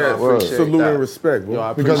moving. Yeah, appreciate salute that. and respect, bro. Yo,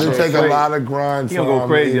 I Because it appreciate take a lot of grind. He gonna go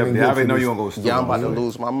crazy up there. I already know you you gonna go stupid. Yeah, I'm about to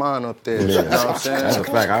lose my mind up there. You know what I'm saying? That's a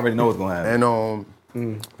fact. I already know what's gonna happen.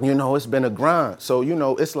 And you know, it's been a grind. So, you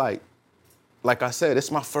know, it's like I said,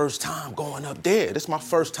 it's my first time going up there. This my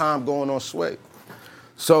first time going on Sway.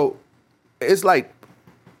 So it's like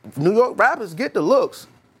New York rappers get the looks.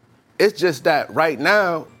 It's just that right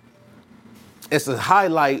now, it's a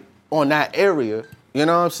highlight on that area, you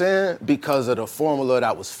know what I'm saying? Because of the formula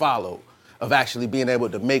that was followed of actually being able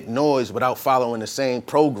to make noise without following the same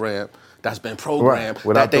program that's been programmed. Right.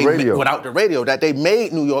 Without that the radio. Without the radio, that they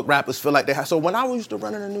made New York rappers feel like they had. So when I used to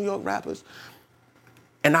run into New York rappers,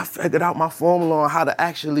 and I figured out my formula on how to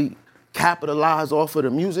actually capitalize off of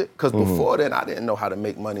the music, because before then I didn't know how to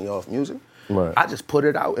make money off music. Right. I just put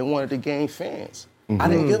it out and wanted to gain fans. I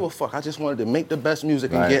didn't give a fuck. I just wanted to make the best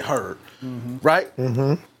music and get heard. Right?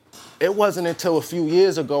 It wasn't until a few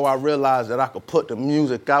years ago I realized that I could put the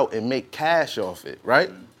music out and make cash off it, right?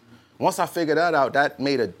 Once I figured that out, that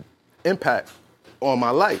made an impact on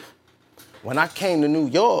my life. When I came to New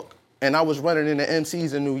York and I was running into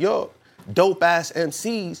MCs in New York, dope ass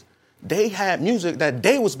MCs, they had music that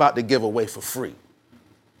they was about to give away for free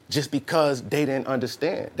just because they didn't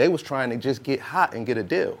understand. They was trying to just get hot and get a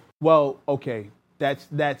deal. Well, okay,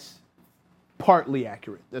 that's partly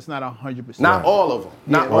accurate. That's not 100%. Not all of them.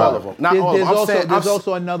 Not all of them. Not all of them. There's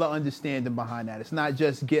also another understanding behind that. It's not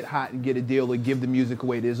just get hot and get a deal or give the music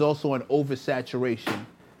away. There's also an oversaturation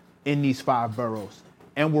in these 5 boroughs.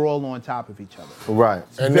 And we're all on top of each other. Right.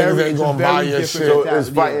 And niggas ain't gonna buy your shit.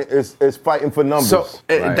 So it's fighting for numbers. So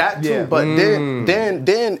that too, but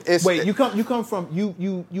then it's wait. You come from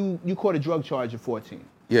you caught a drug charge at 14.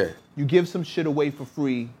 Yeah. You give some shit away for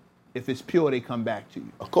free. If it's pure, they come back to you.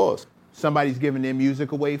 Of course. Somebody's giving their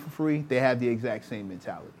music away for free. They have the exact same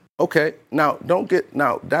mentality. Okay. Now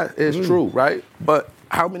that is true, right? But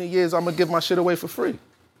how many years I'm gonna give my shit away for free?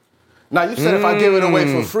 Now you said if I give it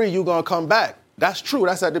away for free, you gonna come back. That's true.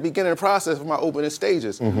 That's at the beginning of the process of my opening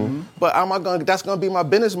stages. But that's gonna be my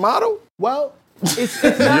business model? Well, it's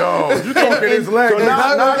not. Yo, you talking his language. It's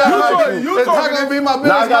not gonna be my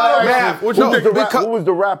business model. Who was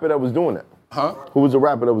the rapper that was doing that? Huh? Who was the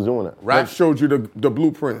rapper that was doing that? That showed you the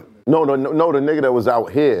blueprint. No, the nigga that was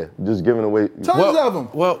out here just giving away. Tons of them.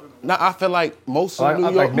 Well, now I feel like most of New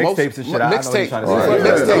York, like mixtapes and shit. I know what you're trying to say.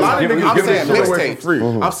 Mixtapes. A lot of niggas I'm giving saying shit away for free.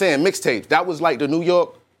 mixtapes. I'm saying mixtapes. That was like the New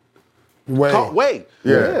York way.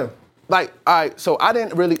 Yeah. Like, all right, so I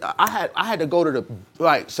didn't really, I had to go to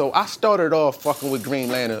so I started off fucking with Green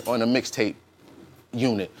Lantern on a mixtape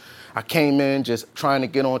unit. I came in just trying to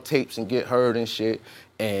get on tapes and get heard and shit,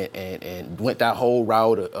 and went that whole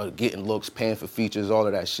route of getting looks, paying for features, all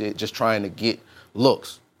of that shit, just trying to get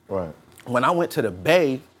looks. Right. When I went to the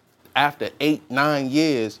Bay after 8-9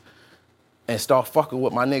 years and start fucking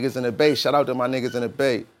with my niggas in the Bay, shout out to my niggas in the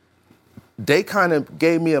Bay, they kind of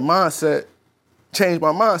gave me a mindset, changed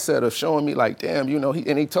my mindset of showing me like, damn, you know,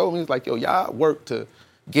 he told me, he's like, yo, y'all work to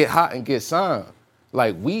get hot and get signed.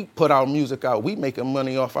 Like, we put our music out, we making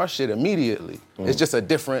money off our shit immediately. It's just a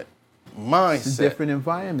different mindset. It's a different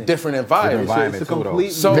environment. Different environment. It's a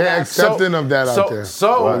complete. They're accepting of that out there.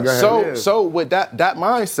 So with that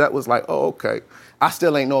mindset was like, oh, okay. I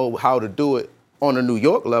still ain't know how to do it on a New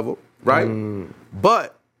York level, right?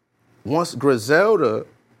 But once Griselda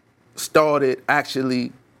started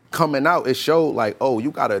actually coming out, it showed like, oh, you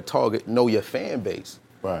gotta know your fan base.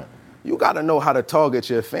 Right. You gotta know how to target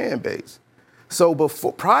your fan base. So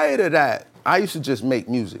prior to that, I used to just make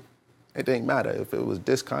music. It didn't matter if it was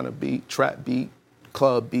this kind of beat, trap beat,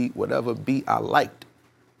 club beat, whatever beat I liked,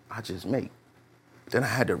 I just make. Then I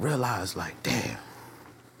had to realize, like, damn,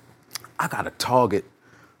 I gotta target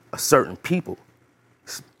a certain people,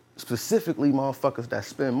 specifically motherfuckers that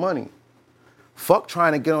spend money. Fuck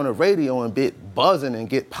trying to get on the radio and be buzzing and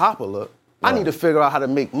get popular. I need to figure out how to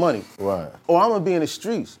make money. Right. Or I'm gonna be in the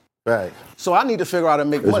streets. Right. So I need to figure out how to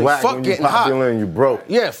make It's money. whack Fuck when you getting hot. popular and you broke.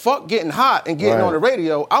 Yeah, fuck getting hot and getting Right. on the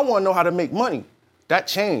radio. I wanna know how to make money. That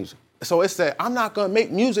changed. So it said, I'm not gonna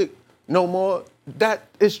make music no more that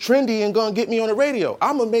is trendy and gonna get me on the radio.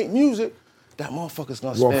 I'm gonna make music that motherfuckers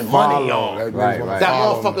gonna spend money on. That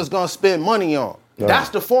motherfuckers gonna spend money on. Right. That's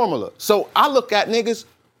the formula. So I look at niggas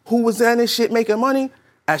who was in this shit making money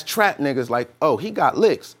as trap niggas like, oh, he got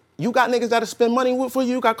licks. You got niggas that'll spend money for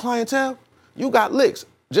you, you got clientele, you got licks.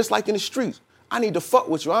 Just like in the streets. I need to fuck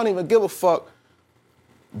with you. I don't even give a fuck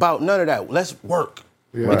about none of that. Let's work.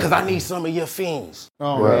 Yeah. Because I need some of your fiends.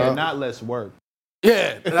 Oh, Right. man, not less work.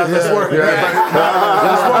 Yeah, let's work. Let's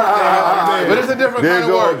work. But it's a different kind of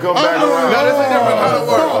work. Come back around. No, it's a different kind of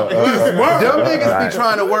work. Them niggas be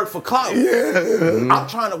trying to work for clout. I'm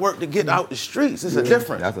trying to work to get out the streets. It's a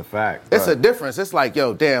difference. That's a fact. It's a difference. It's like,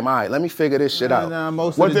 yo, damn, all right, let me figure this shit out.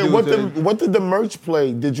 What did the merch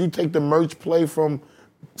play? Did you take the merch play from?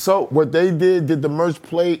 So what they did the merch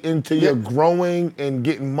play into your growing and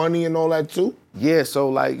getting money and all that too? Yeah, so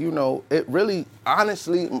like, you know, it really,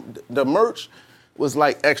 honestly, the merch was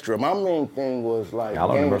like extra. My main thing was like I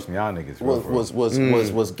love the merch from y'all niggas.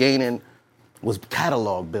 Was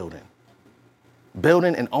catalog building.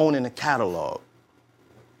 Building and owning a catalog.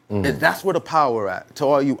 That's where the power at to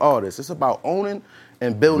all you artists. It's about owning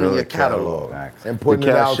and building your catalog. And putting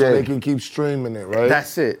it out so they can keep streaming it, right?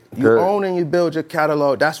 That's it. You own and you build your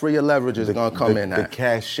catalog. That's where your leverage is gonna come in The at.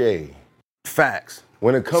 cachet. Facts.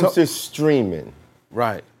 When it comes to streaming,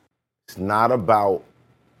 right? It's not about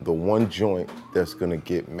the one joint that's gonna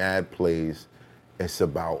get mad plays. It's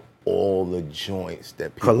about all the joints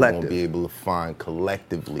that people won't be able to find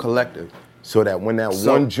collectively. Collective. So that when that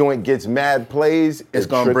one joint gets mad plays, It's it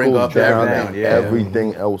gonna bring trickles up down everything. to Yeah.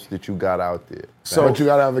 everything else that you got out there. So, but you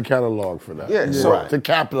gotta have a catalog for that. Yeah, so- to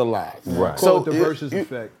capitalize. Right. Call it the versus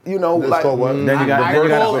effect. You know, Let's like call what? Then you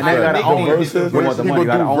gotta own verses. When people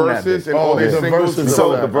do verses and all these singles,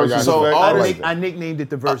 so the verses So effect. all I this- like I nicknamed it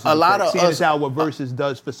the versus A lot effect, of seeing us- as how what versus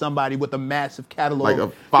does for somebody with a massive catalog. Like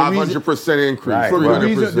a 500% increase. The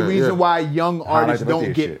 300%, reason yeah. why young artists Highlight the don't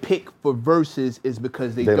video get shit. picked for verses is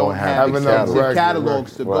because they They don't don't have have enough extensive records,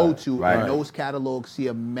 catalogs to go to, Right. and those catalogs see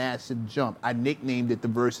a massive jump. I nicknamed it the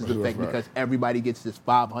versus effect because everybody gets this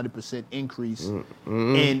 500% increase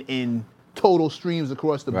in total streams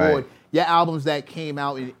across the Right. board. Your albums that came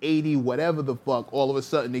out in 80, whatever the fuck, all of a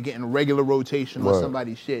sudden they're getting regular rotation on Word.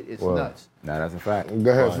 somebody's shit. It's Word. nuts. Nah, that's a fact.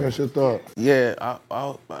 Go ahead, finish your thought. Yeah,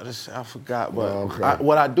 I forgot, but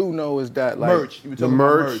what I do know is that like Merch. You were The talking about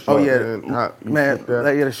merch. Oh yeah, you man. took that.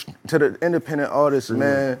 Like, to the independent artists,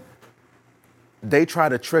 man, they try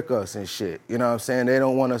to trick us and shit. You know what I'm saying? They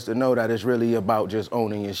don't want us to know that it's really about just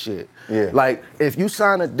owning your shit. Yeah. Like if you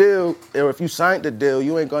sign a deal, or if you signed the deal,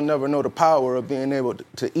 you ain't gonna never know the power of being able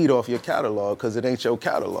to eat off your catalog because it ain't your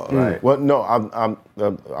catalog. Right. Well, no, I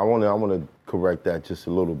want to correct that just a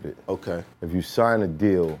little bit. Okay. If you sign a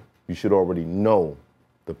deal, you should already know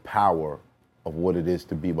the power of what it is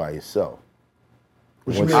to be by yourself.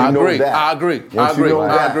 Once you I know agree. that- I agree. once I you agree. know I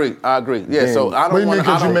that, agree. I agree. Yeah. then- So I What do don't you want mean?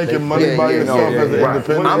 Because you're making money by yourself as an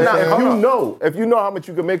independent. I'm not. If you know how much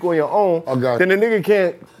you can make on your own, Okay. then the nigga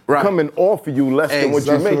can't Right. come and offer you less than what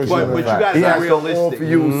you Exactly make. what But you Right. gotta He be has to realistic. offer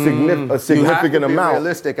you a You have to significant be amount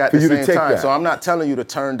realistic at for the you to same take time. that. So I'm not telling you to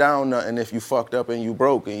turn down nothing if you fucked up and you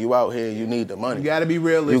broke and you out here and you need the money. You gotta be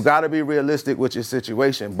realistic. You gotta be realistic with your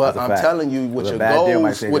situation. But That's a I'm fact. telling you what Because your a bad deal might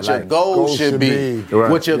goals, save what your your life. goals should be.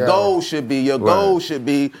 Right. What your Yeah. goals should be. Your goals should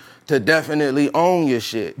be to definitely own your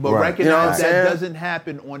shit. But Right. You know what recognize I'm that saying? doesn't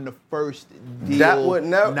happen on the first deal. That would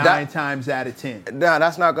never- 9 times out of 10. Nah,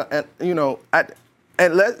 that's not gonna. You know,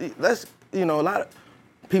 and let's you know, a lot of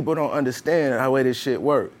people don't understand how way this shit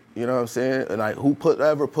work. You know what I'm saying? And like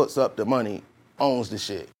whoever puts up the money owns the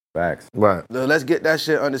shit. Facts. Right. So let's get that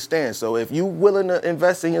shit understand. So if you willing to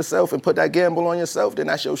invest in yourself and put that gamble on yourself, then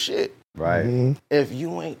that's your shit. Right. If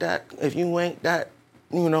you ain't that,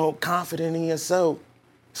 you know, confident in yourself,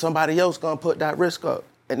 somebody else gonna put that risk up,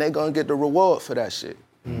 and they gonna get the reward for that shit.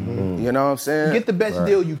 You know what I'm saying? Get the best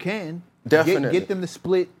deal you can. Definitely. Get them to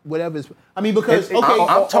split whatever's. I mean, because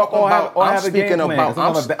I'm talking about. I'm speaking about.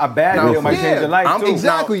 A bad deal might change your life too.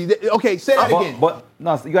 Exactly. Okay, say that again. But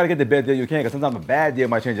no, so you gotta get the best deal you can, because sometimes a bad deal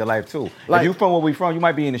might change your life too. Like, if you from where we from, you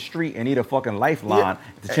might be in the street and need a fucking lifeline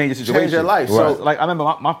to change your situation. Change your life. Right. So, So, like, I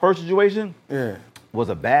remember my first situation was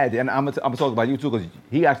a bad deal, and I'm gonna talk about you too, because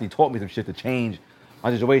he actually taught me some shit to change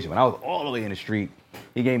my situation. When I was all the way in the street,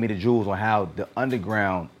 he gave me the jewels on how the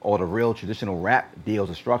underground or the real traditional rap deals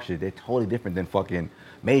are structured. They're totally different than fucking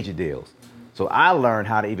major deals. So I learned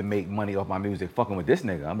how to even make money off my music fucking with this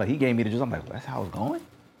nigga. I'm like, he gave me the jewels. I'm like, that's how it's going?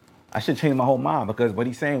 I should change my whole mind, because what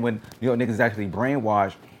he's saying, when New York niggas is actually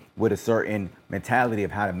brainwashed with a certain mentality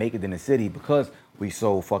of how to make it in the city, because we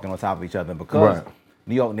so fucking on top of each other, and because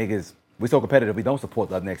New York niggas, we so competitive, we don't support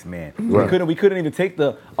the next man. Right. We couldn't even take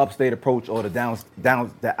the upstate approach or the downstate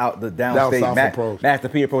Master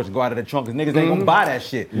P approach and go out of the trunk, because niggas ain't gonna buy that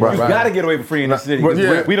shit. Right. You gotta get away for free in the city.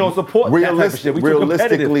 We don't support that type of shit. We too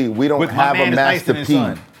Realistically, competitive we don't with my have man a is Master Ice P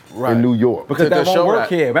and Son. in New York. Because that won't work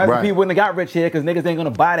here. Master Right. P wouldn't have got rich here, because niggas ain't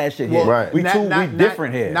gonna buy that shit here. Right. We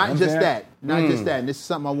different here. Not You know just what I'm that. Not just that. And this is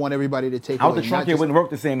something I want everybody to take Out away. the trunk Not here just- wouldn't work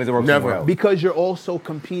the same as it works somewhere else. Because you're also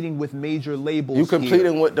competing with major labels. You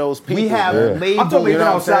competing here. with those people. We have labels. I'm talking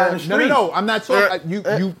about outside in the street. No. I'm not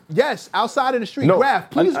talking. Yes, outside in the street. No, Graf,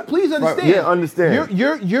 please understand. Right, yeah, understand.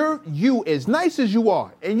 You as nice as you are,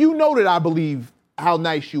 and you know that I believe how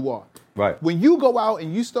nice you are. Right. When you go out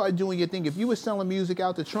and you start doing your thing, if you were selling music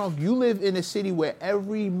out the trunk, you live in a city where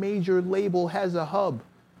every major label has a hub.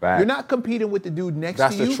 Right. You're not competing with the dude next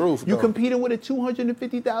That's to you. the truth, You're though. competing with a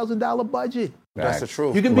 $250,000 budget. That's the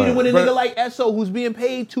truth. You're competing with a nigga like Esso who's being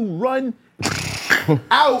paid to run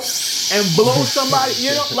out and blow somebody.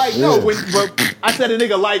 You know, like but I said a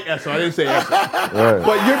nigga like Esso. I didn't say Esso. Right.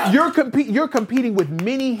 But you're competing with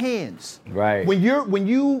many hands. Right. When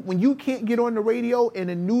you can't get on the radio, in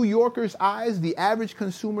a New Yorker's eyes, the average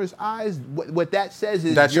consumer's eyes, what that says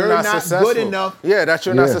is That you're not successful. good enough. Yeah, that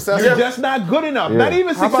you're not successful. You're just not good enough. Yeah. Not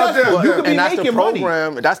even How about successful. that? You could be And that's making the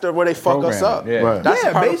program. money. That's the where they fuck us up. Yeah. Right. That's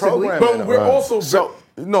Yeah, part of basically. programming. But we're also So-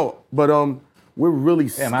 we're really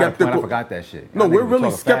Damn, I had a point, skeptical. I forgot that shit. No, Y'all we're niggas really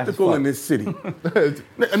talking fast as skeptical fuck. in this city.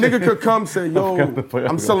 A nigga could come say, "Yo, forgot the point I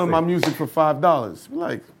I'm was selling gonna my say. music for $5." We're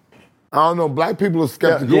like, I don't know. Black people are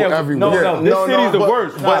skeptical everywhere. No, this city's the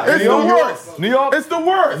worst. but Nah, it's New the York, worst. New York, It's the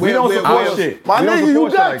worst. we don't support shit. My We don't nigga, you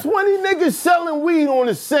support shit got like- 20 niggas selling weed on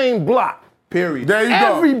the same block. Period. There you go.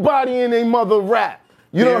 Everybody in their mother rap.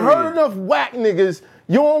 You done heard enough whack niggas.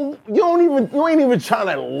 You ain't even trying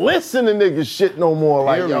to listen to niggas shit no more.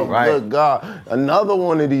 Like, yo, Right. good God, another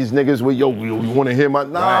one of these niggas with you want to hear my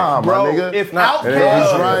Bro, my nigga. if That's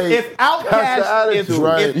Outkast, right. if That's the Outkast, if attitude,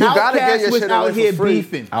 right. if You gotta get Outkast your was shit out away here for free.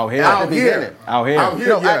 beefing, Out here. At the beginning. Out here. Out here.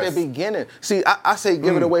 No, at Yes. the beginning. See, I say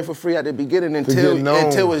give it away for free at the beginning until get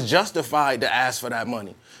known. it's justified to ask for that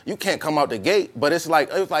money. You can't come out the gate, but it's like,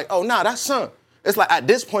 oh nah, that's son. It's like at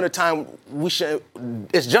this point in time,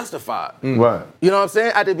 it's justified. Right. You know what I'm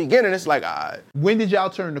saying? At the beginning, it's like, when did y'all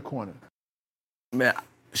turn the corner? man,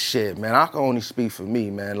 shit, man, I can only speak for me,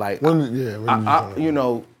 man. Like, When did you you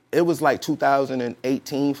know, it was like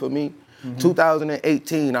 2018 for me. Mm-hmm.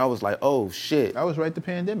 2018, I was like, oh shit. That was right the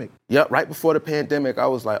pandemic. Yep, right before the pandemic, I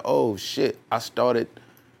was like, oh shit. I started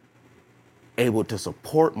able to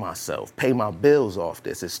support myself, pay my bills off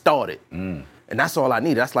this. It started. And that's all I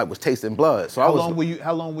needed. That's like was tasting blood. So How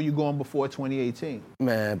long were you going before 2018?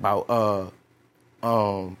 man,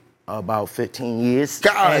 about 15 years.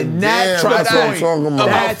 God And that's damn, the that's what I'm point. talking about.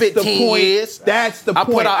 About That's the 15 point. years. That's the I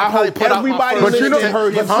put point. out- I I probably hope put out my everybody first- listening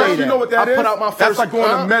heard him But say you know that. what that I is? put out my That's first- like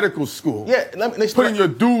going to medical school. Yeah, let me Putting your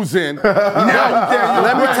dues in. Now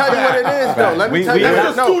let me tell you what it is, though. Let me We- tell we- you.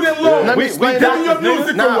 That's no, a student loan. Let me We explain giving your that.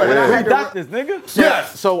 music Nah, away. when I We had to- doctors, nigga.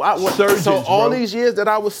 Yes. So Surgeons, all bro. these years that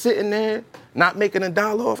I was sitting there, not making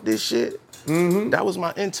 $1 off this shit, that was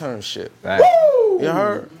my internship. Facts. You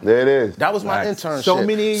heard? There it is. That was my Facts. internship. So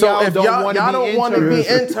many of so y'all if don't y'all, wanna y'all be don't want to be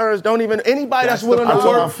interns. interns, don't even anybody that's That's willing the to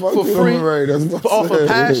point. work for Fuck free you, right, that's what I'm off of saying.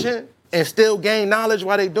 passion and still gain knowledge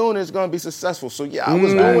while they doing it is gonna be successful. So yeah, I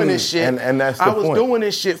was doing this shit. And that's the I was point. doing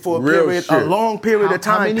this shit for a Real period, shit. a long period of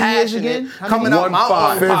How time. many years passionate, again? How coming many? out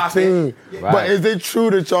my own 15. pocket. But is it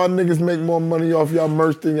true that y'all niggas make more money off y'all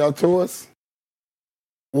merch than y'all tours?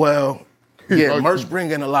 Well, yeah, merch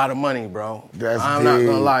bring in a lot of money, bro. That's I'm not deep.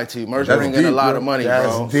 gonna lie to you. Merch That's bring in a deep, lot bro. of money,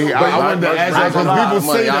 That's bro. deep. I wanted to Merch ask that brings in a because lot people of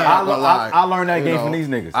money. say I'm that. not gonna lie. I learned that You game know, from these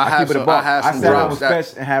niggas. I I have keep it a some- buck. I have I some sat down bros with that-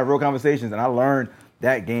 Spesh and had real conversations, and I learned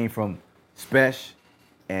that game from Spesh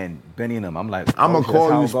and Benny and them. I'm like, I'm gonna shit, call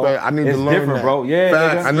that's you, how it go. Spec. I need It's to learn different, that. bro. Yeah,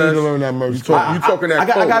 Facts. nigga. I need to learn that merch. You talking that I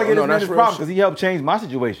gotta get No, his that's real problem because he helped change my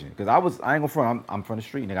situation. Because I ain't gonna front. I'm from the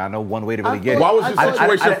street, nigga. I know one way to really get it. Why was your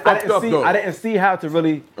situation fucked up, though? I didn't see how to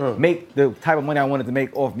really make the type of money I wanted to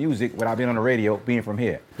make off music without being on the radio, being from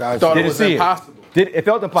here. I thought it was impossible. It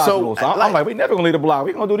felt impossible. So I'm like- like, we never gonna leave the block.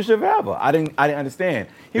 We gonna do this shit forever. I didn't understand.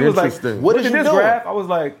 He was like, Interesting. What look is at you this doing? graph. I was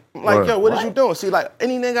like, Like, what is you doing? See, like,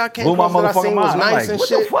 any nigga I came blew my across that I motherfucking seen was mind. I'm nice like, and what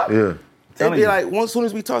shit. the fuck? Yeah. It'd Telling be you. like, as soon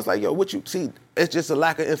as we talk, it's like, yo, what you see? It's just a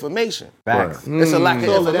lack of information. Facts. It's a lack of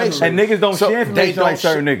information. And niggas don't share information they don't like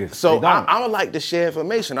certain niggas. So They don't. I would like to share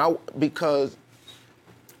information because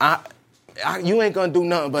you ain't gonna do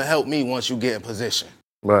nothing but help me once you get in position.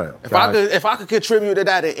 Right. If I could contribute to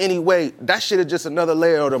that in any way, that shit is just another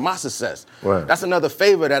layer to my success. Right. That's another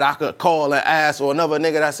favor that I could call and ask, or another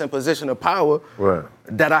nigga that's in position of power. Right.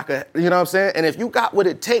 That I could, you know what I'm saying? And if you got what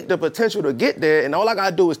it take, the potential to get there, and all I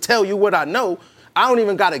gotta do is tell you what I know, I don't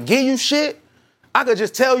even gotta give you shit. I could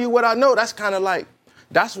just tell you what I know. That's kind of like,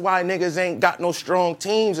 that's why niggas ain't got no strong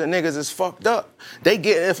teams and niggas is fucked up. They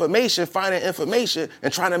get information, finding information,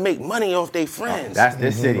 and trying to make money off their friends. That's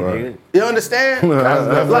this city, nigga. You understand?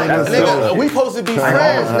 That's Nigga, we supposed to be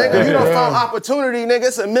friends, nigga. You done found opportunity, nigga.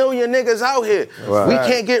 It's a million niggas out here. Right. We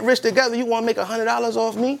can't get rich together. You want to make $100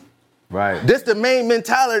 off me? Right. This the main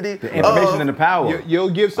mentality. The information and the power. You'll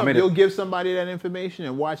give somebody that information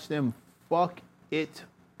and watch them fuck it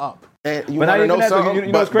up. And you But not want to even know that, something?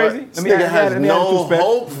 you know what's crazy? This nigga has no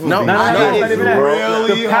hope. No, it's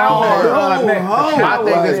really the power, hard. My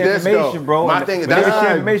thing is this, information, bro. My thing is that's that's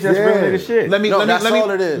information. That's real nigga shit. that's all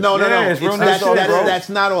it is. No. Yeah, it's real nigga shit, bro. That's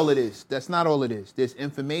not all it is. That's not all it is. There's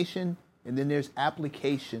information and then there's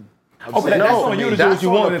application. Oh, but that's on you to do what you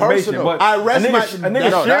want with information. But I rest a my- nigga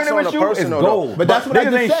No, sharing it with you is gold. But that's what I niggas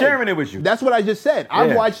just ain't said. sharing it with you. That's what I just said. I've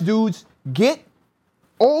Yeah. watched dudes get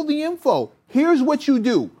all the info. Here's what you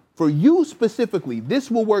do. For you specifically,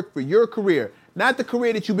 this will work for your career. Not the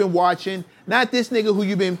career that you've been watching, not this nigga who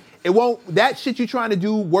you've been, that shit you're trying to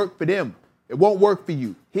do work for them. It won't work for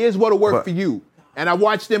you. Here's what'll work for you. And I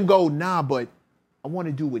watched them go, nah, but I want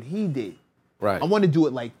to do what he did. Right. I want to do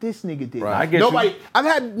it like this nigga did. Right. I get you. I've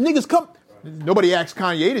had niggas come, nobody asked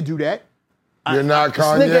Kanye to do that. You're not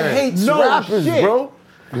Kanye. This nigga hates rappers, bro.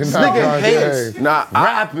 You're This not nigga Kanye. hates. Nah,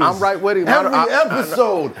 I'm right with him. Every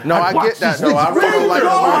episode. No, I get that though. I really don't like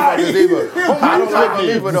the motherfuckers either. I don't like them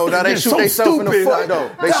either though. Now they shoot themselves in the foot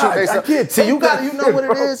though. They shoot themselves. See, you know what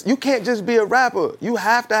it is? You can't just be a rapper. You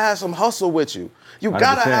have to have some hustle with you. You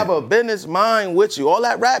gotta 100%. have a business mind with you. All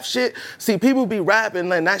that rap shit. See, people be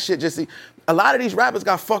rapping and that shit just see. A lot of these rappers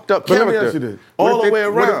got fucked up But let me character ask you this. all the way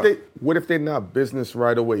around. What if they're not business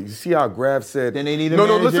right away? You see how Graf said. Then they need a no,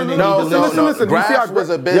 manager, listen, they no, need to listen. You see Graf how was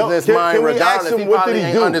a Yo, business mind can we ask regardless. him He what probably did he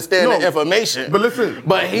ain't do? understand No. the information. But listen,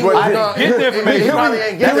 But he but was he- not. get the information. He probably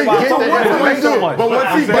ain't get the information.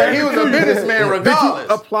 But he was a businessman Did regardless.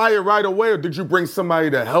 you apply it right away, or did you bring somebody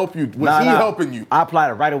to help you? Was he helping you? I applied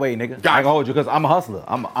it right away, nigga. I ain't gonna hold you because I'm a hustler.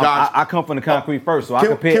 I come from the concrete first, so I Can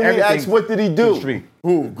compare we everything ask what did he to the do? street.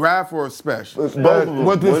 Who? Graf or Special? Both of them.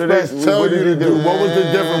 What did Spence tell you to do? What was the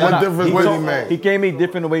difference? What difference He did he told- make? He gave me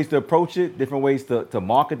different ways to approach it, different ways to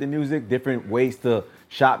market the music, different ways to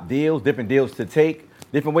shop deals, different deals to take,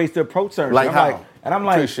 different ways to approach certain Like shit. how? I'm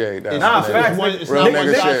like, Appreciate that. nah, It's facts. one- Nigga, it's not one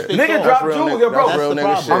nigga size shit. fits nigga all. drop That's real jewels, nigga- yo, bro. that's real nigga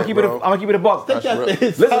I'm shit, gonna keep it. bro. I'm gonna keep it a buck. Take that-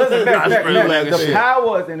 Listen, back, That's real nigga the shit.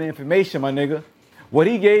 power and the information, my nigga. What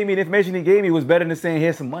he gave me, the information he gave me was better than saying,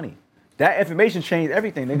 here's some money. That information changed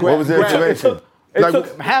everything, nigga. What was the information? It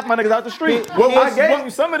took half my niggas out the street. I gave you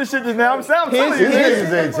some of the shit just now. I'm telling you. These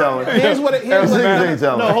niggas ain't telling. Here's what it These niggas ain't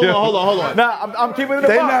telling. No, hold on. Nah, I'm keeping it a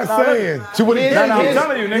They buck. not Nah, saying. I'm telling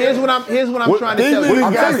you, nigga. Here's what I'm trying to These tell you. niggas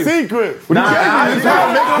I'm got telling you. secrets. Nah, These niggas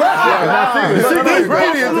got secrets. These niggas got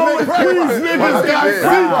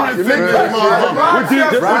secrets.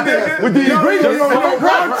 With the ingredients from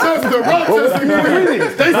Rochester.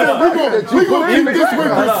 They said we gonna keep this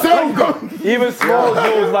with Griselda. Even small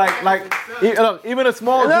dudes look, even a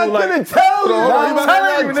small dude like. didn't tell you. I'm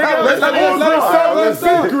telling you, nigga.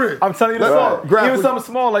 I'm telling you the song. Grab Even with- something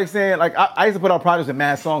small like saying, like I used to put out projects with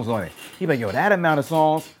mad songs on it. He like, yo, that amount of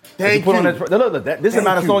songs that you put on this. Look, this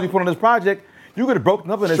amount of songs you put on this project. You could have broken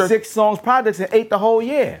up into 6 songs projects and ate the whole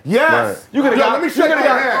year. Yes. You could have got. Let me shake your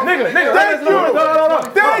hand. Nigga. Thank you. No.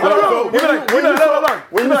 Thank you.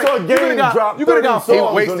 When you saw Game drop, you could have got 30 He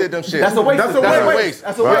songs. wasted them shit. That's a waste. That's a waste.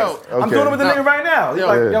 That's a waste. I'm Okay. doing it with the nigga right now. He's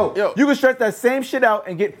like, yo. you can stretch that same shit out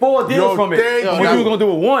and get 4 deals Yo, from it. thank When you. you was gonna do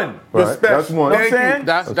it one. Right. That's one. You know what I'm Thank you. saying?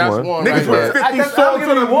 That's one. one. Niggas right with there. 50 That's songs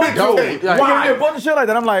on a one. mixtape. You give me a bunch of shit like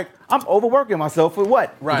that. I'm like, I'm overworking myself for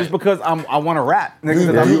what? Right. Just because I want to rap. Nigga,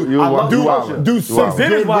 You- 'cause you- I love you culture. wildin'. Do So six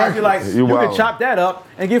business good wise, you're like, records. you You can wildin'. chop that up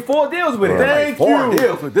and get 4 deals with it. Right. Thank you. 4 you.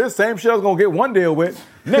 deals for this same shit I was gonna get 1 deal with.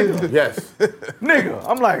 Nigga. Yes. Nigga.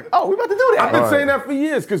 I'm like, oh, we about to do that. I've been saying that for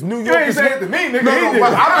years because New You York ain't is saying it to me, nigga. No, He no, did.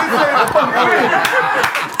 but I've been saying it to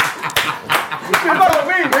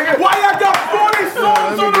Why I got 40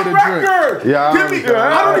 songs on the record? Yeah, Give me.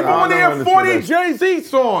 I don't even want to hear 40 Jay-Z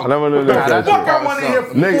songs. I never knew What the that. fuck I want to hear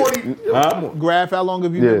 40? Graf, how long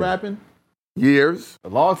have you been rapping? Years. A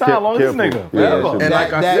long time. How long is this nigga? Forever. And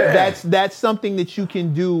like I said, That's something that you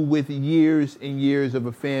can do with years and years of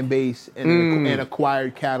a fan base and an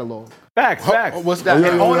acquired catalog. Facts. What's that?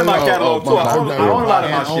 And owning my catalog too. I own a lot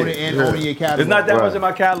of my shit. And owning your catalog. There's not that much in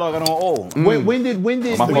my catalog I don't own. When did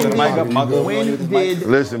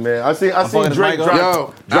Listen, man, I seen fucking Drake mic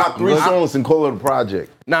up. drop 3 songs and call it a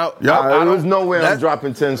project. Now, There was no way I'm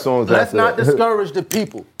dropping 10 songs. Let's after not that. discourage the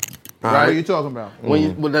people. What are you talking about?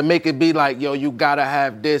 When they make it be like, yo, you gotta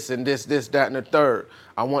have this and this, that, and the third.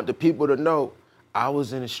 I want the people to know I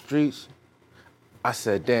was in the streets. I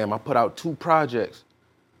said, damn, I put out 2 projects.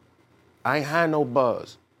 I ain't had no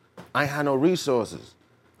buzz. I ain't had no resources.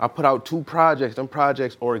 I put out 2 projects. Them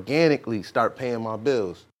projects organically start paying my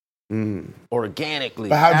bills. Organically.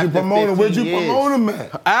 But how'd you After promote them? Where'd you 15 years. promote them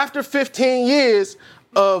at? After 15 years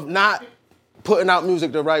of not putting out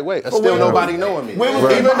music the right way, still nobody knowing me. When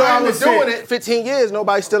was Even though I behind was the doing shit? it 15 years,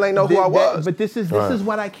 nobody still ain't know who I was. But this is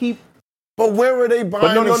what I keep. But where were they But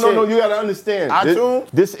buying no, the shit? you gotta understand. iTunes?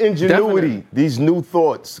 This ingenuity, Definitely. these new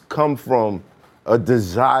thoughts come from a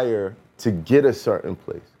desire to get a certain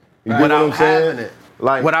place. You get what I'm saying? having it.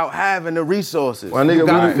 Like, Without having the resources. my You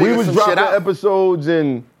gotta nigga, we figure was some dropping shit out. episodes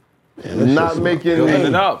and not making Building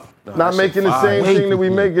it up. not making the same thing that we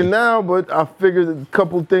making now, but I figured a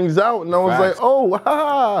couple things out and I was Facts. like,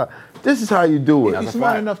 oh, this is how you do it. Be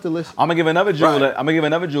smart enough to listen. I'm gonna give another jewel.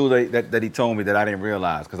 That he told me that I didn't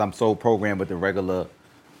realize because I'm so programmed with the regular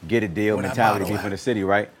get a deal mentality from the city,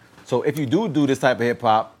 right? So if you do this type of hip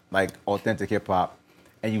hop, like authentic hip hop,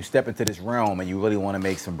 and you step into this realm and you really want to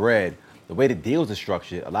make some bread, the way the deals are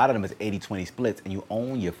structured, a lot of them is 80-20 splits, and you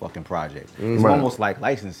own your fucking project. It's Right. almost like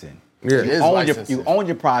licensing. Yeah. You own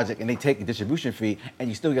your project, and they take the distribution fee, and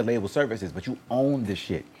you still get label services, but you own the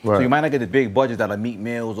shit. So Right. you might not get the big budgets that like Meek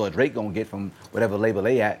Mills or Drake gonna get from whatever label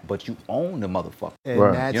they at, but you own the motherfucker. And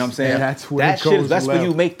Right. that's, You know what I'm saying? and that's where that it shit goes is, that's where left.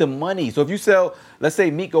 you make the money. So if you sell, let's say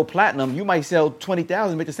Meek go platinum, you might sell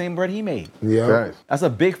 20,000, make the same bread he made. Yeah. Facts. That's a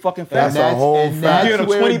big fucking And fact. a whole and fact. that's You get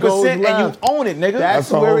where it goes 20% and you left. own it, nigga. That's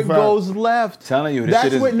That's a where whole it fact. goes left. Telling you, this that's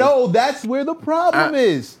shit is- where that's where the problem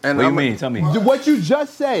is. And What do you I'm mean? Tell me. What you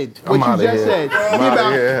just said. What you outta just here. said. I'm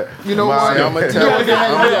outta here. You know I'm what? outta I'ma here. tell you. That nigga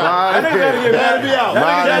gotta get Gotta be out. That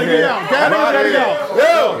nigga gotta here. be out. That nigga gotta be out.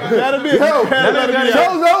 Yo, gotta be out.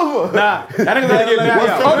 Show's over. Nah, that nigga gotta get mad.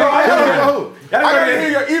 I gotta hear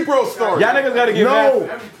your Ebro story. Y'all niggas gotta get mad.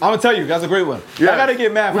 I'm gonna tell you, that's a great one. Y'all gotta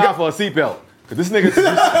get mad for a seatbelt. Cause this nigga, Yo,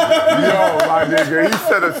 my nigga, he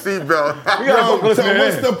said a seatbelt. Yo, so what's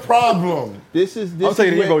the problem? This is I'll tell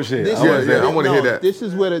you the where- Igbo shit. this I wanna is- say that. I wanna hear that. This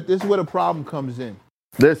is where the problem comes in.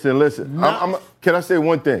 Listen. Can I say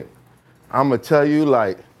one thing? I'm gonna tell you,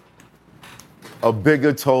 like, a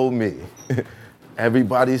bigger told me,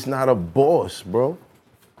 everybody's not a boss, bro.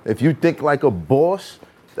 If you think like a boss,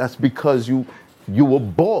 that's because you a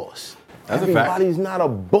boss. That's a fact. Everybody's not a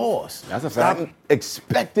boss. That's a Stop fact.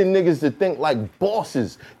 expecting niggas to think like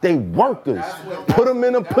bosses. They workers. Put them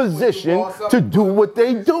in a position to do what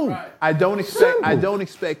they do. I don't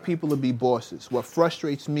expect people to be bosses. What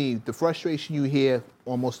frustrates me, the frustration you hear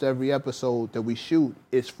almost every episode that we shoot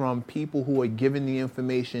is from people who are given the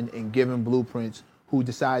information and given blueprints who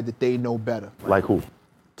decide that they know better. Like who?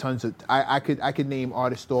 Tons of I could name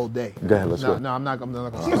artists all day. Go ahead, let's go. No, I'm not gonna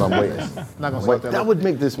I'm start waiting. that. I'm not gonna Wait, start that. that would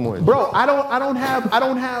make this more. Bro, I don't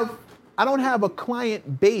have a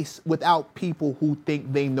client base without people who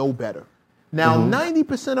think they know better. Now,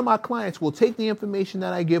 90% of my clients will take the information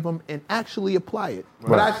that I give them and actually apply it.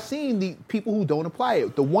 But Right. I've seen the people who don't apply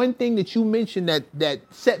it. The one thing that you mentioned that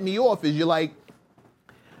set me off is you're like,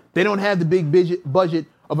 they don't have the big budget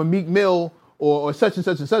of a Meek Mill or such and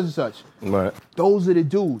such and such and such. Right. Those are the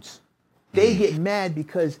dudes. They get mad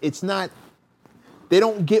because it's not, they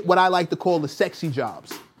don't get what I like to call the sexy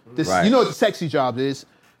jobs. Right. You know what the sexy jobs is?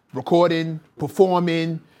 Recording,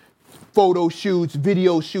 performing, photo shoots,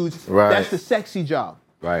 video shoots. Right. That's the sexy job.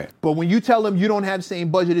 Right. But when you tell them you don't have the same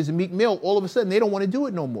budget as a Meek Mill, all of a sudden they don't want to do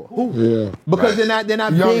it no more. Yeah. Because they're not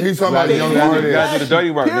Young- big. he's talking about they- young they- artists. You guys do the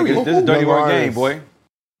dirty work, Period. nigga. This is a dirty Young work game, artists. boy.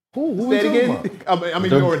 Say it again. I'm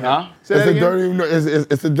ignoring Huh? that. Say It's that a again. dirty.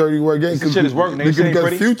 It's a dirty word game. This shit is work, nigga. Shit ain't Because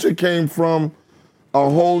pretty. Future came from a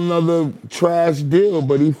whole nother trash deal,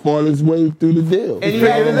 but he fought his way through the deal. And he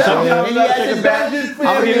had his badges for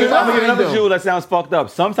I'm him. gonna give you another jewel that sounds fucked up.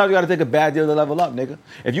 Sometimes you gotta take a bad deal to level up, nigga.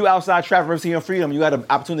 If you outside traffic for your freedom, you got an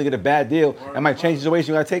opportunity to get a bad deal. That might change the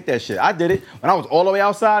situation. You gotta take that shit. I did it when I was all the way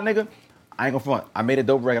outside, nigga. I ain't gonna front. I made a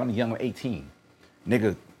dope record. I'm young, I'm 18.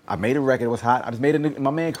 Nigga, I made a record. It was hot. I just made it in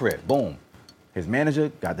my man crib. Boom. His manager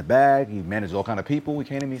got the bag. He managed all kind of people. He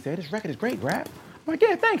came to me and said, "This record is great, Grab." I'm like,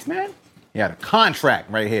 "Yeah, thanks, man." He had a contract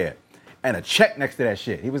right here and a check next to that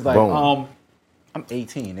shit. He was like, Boom. I'm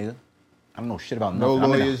 18, nigga. I don't know shit about No nothing.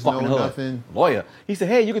 I'm in the lawyers, fucking no hood. nothing. Lawyer. He said,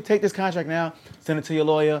 "Hey, you can take this contract now, send it to your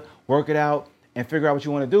lawyer, work it out, and figure out what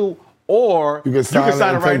you want to do, or You can sign it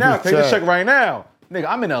sign it and right take now. this Take the check." check right now." Nigga,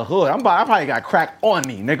 I'm in the hood. I probably got crack on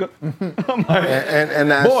me, nigga. I'm like, And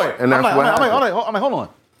that's boy, and that's I'm what like, happened. I'm like, hold on.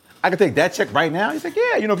 I can take that check right now? He's like,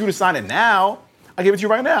 yeah, you know, if you would sign it now, I give it to you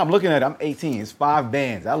right now. I'm looking at it. I'm 18. It's 5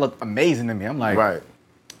 bands. That look amazing to me. I'm like, Right.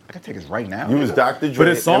 I can take this right now. You was nigga. Dr. But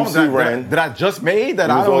Dre, it's songs MC Ren. that I just made that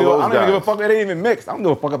You I was don't all even those give a guys. fuck. That ain't even mixed. I don't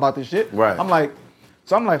give a fuck about this shit. Right. I'm like,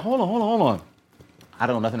 hold on. I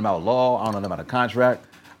don't know nothing about law. I don't know nothing about a contract.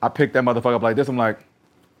 I picked that motherfucker up like this. I'm like,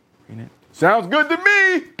 sounds good to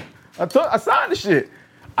me. I signed the shit.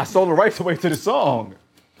 I sold the rights away to the song.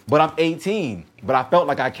 But I'm 18. But I felt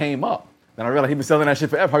like I came up. Then I realized he been selling that shit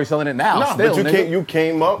forever. How he selling it now? No, still, but nigga. you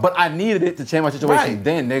came up. But I needed it to change my situation Right.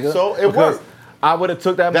 then, nigga. So it because worked. I would have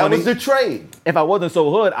took that That money. was the trade. If I wasn't so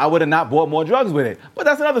hood, I would have not bought more drugs with it. But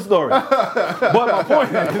that's another story. But my point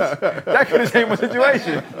is, that could have changed my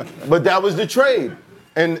situation. But that was the trade.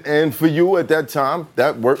 And for you at that time,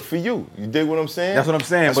 that worked for you. You dig what I'm saying? That's what I'm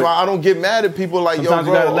saying. That's but why I don't get mad at people like, sometimes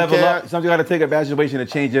yo, you bro, gotta level okay, up. Sometimes you gotta take a bad situation to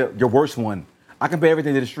change your worst one. I compare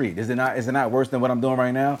everything to the street. Is it not worse than what I'm doing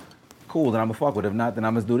right now? Cool, then I'm gonna fuck with it. If not, then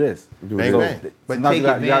I'm gonna do this. Bang, So, bang. But sometimes take you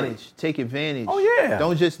gotta- advantage. Take advantage. Oh, yeah.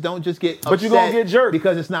 Don't just get upset. But you gonna get jerked.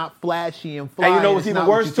 because it's not flashy and fly. And you know and what's it's even not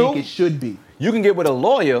what worse, you think too? it should be. You can get with a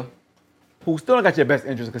lawyer who still don't got your best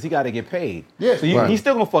interest because he got to get paid. Yeah. So Right. he's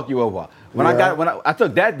still gonna fuck you over. When I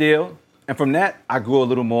took that deal, and from that I grew a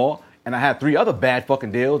little more, and I had 3 other bad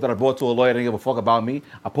fucking deals that I brought to a lawyer that didn't give a fuck about me.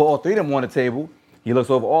 I put all 3 of them on the table. He looks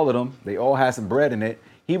over all of them. They all had some bread in it.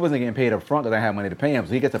 He wasn't getting paid up front because I had money to pay him,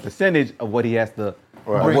 so he gets a percentage of what he has to.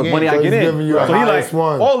 Right. Of what Bring money in. I So get he's in. giving you the So he like, highest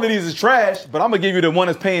one. all of these is trash, but I'm gonna give you the one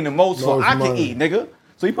that's paying the most so Most I can money. eat, nigga.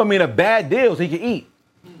 So he put me in a bad deal so he can eat.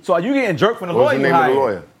 So you getting jerked from the What was lawyer the you name of hired. the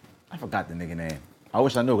lawyer? I forgot the nigga name. I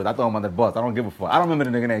wish I knew because I throw him under the bus. I don't give a fuck. I don't remember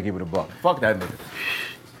the nigga name. Give it a buck. Fuck that nigga.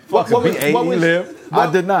 Fuck him. He ate, he lived. I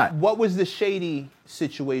did not. What was the Shady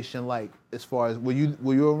situation like? As far as were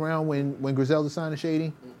you around when Griselda signed the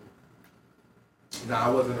Shady? Nah, I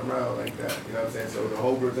wasn't around like that. You know what I'm saying? So the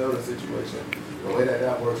whole Griselda situation, the way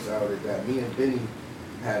that works out is that me and Benny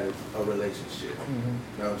had a relationship.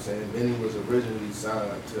 You know what I'm saying? Benny was originally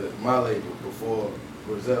signed to my label before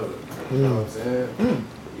Griselda. You know what I'm saying?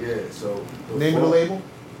 Yeah, so. Name of the label?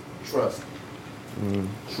 Trust.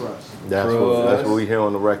 Trust. That's what we hear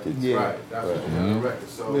on the record. Yeah. Right, that's what we on the record.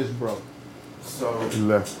 So, Where's bro? so,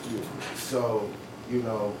 Left. so, you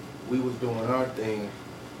know, we was doing our thing,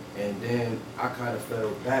 and then I kind of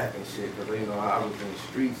fell back and shit, because, you know, I was in the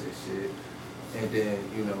streets and shit, and then,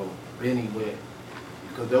 you know, Benny went,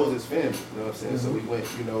 because those is family, you know what I'm saying? So we went,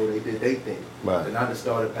 you know, they did their thing. Right. And I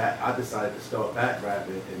decided to start back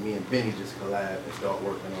rapping, and me and Benny just collabed and start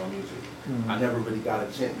working on music. I never really got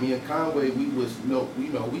a chance. Me and Conway, we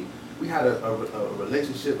had a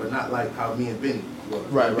relationship, but not like how me and Benny was.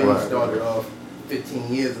 Right, Benny right. started off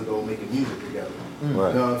 15 years ago making music together. Right.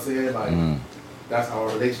 You know what I'm saying? Like, that's how our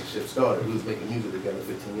relationship started. We was making music together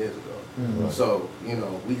 15 years ago. So, you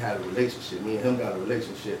know, we had a relationship. Me and him got a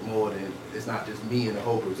relationship more than, it's not just me and the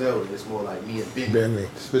whole Griselda, it's more like me and Benny. Benny.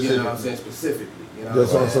 You know what I'm saying? Specifically. You know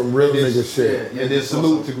Just what I'm on saying? some real And nigga this- shit. Yeah, And then just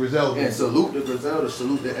salute on to some- Griselda. And salute to Griselda,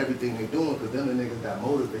 salute to everything they're doing, because them the niggas that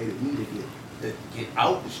motivated me to get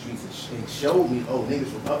out the streets and showed me, oh, niggas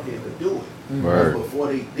from up here could do it. Word. Because before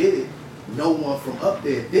they did it, no one from up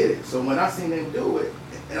there did it. So when I seen them do it,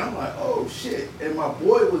 and I'm like, oh shit, and my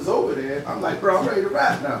boy was over there, I'm like, bro, I'm ready to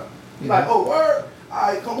rap now. He's like, oh, word?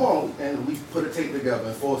 All right, come on. And we put a tape together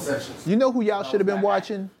in 4 sessions. You know who y'all should have been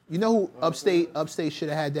watching? You know who Upstate should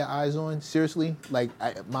have had their eyes on? Seriously? Like,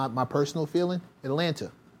 my personal feeling?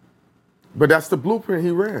 Atlanta. But that's the blueprint he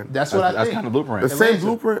ran. That's what I think. That's kind of blueprint. The same Atlanta.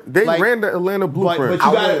 blueprint. They Like- ran the Atlanta blueprint.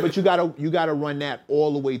 But you gotta run that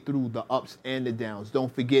all the way through the ups and the downs.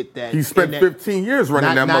 Don't forget that He spent in 15 years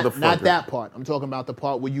running that not, motherfucker. Not that part. I'm talking about the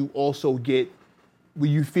part where you also get where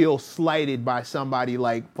you feel slighted by somebody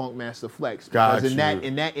like Funkmaster Flex. Because Got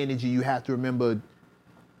in that energy, you have to remember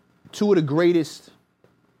one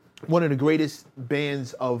of the greatest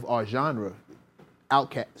bands of our genre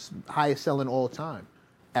Outkast, highest selling all time,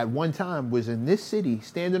 at one time was in this city,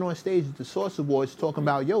 standing on stage at the Source Awards talking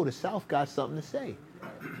about, yo, the South got something to say.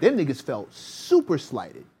 Them niggas felt super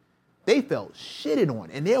slighted. They felt shitted on,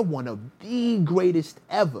 and they're one of the greatest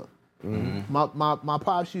ever. Mm-hmm. My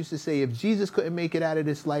pops used to say, if Jesus couldn't make it out of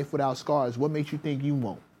this life without scars, what makes you think you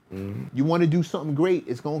won't? Mm-hmm. You want to do something great,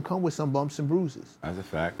 it's gonna come with some bumps and bruises. That's a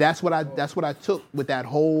fact. That's what I took with that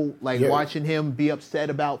whole, like, watching him be upset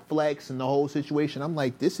about Flex and the whole situation. I'm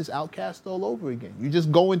like, this is Outkast all over again. You're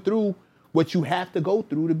just going through what you have to go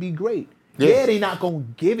through to be great. Yeah, they not gonna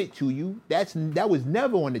give it to you. That was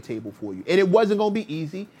never on the table for you, and it wasn't gonna be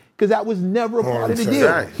easy because that was never a part of the deal.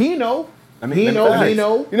 Right. He know. Let me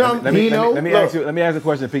ask a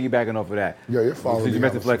question piggybacking off of that. Yeah, you're following. Since you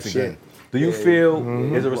mentioned Flex again. Do you feel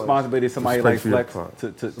there's a responsibility of somebody like Flex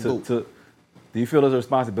do you feel there's a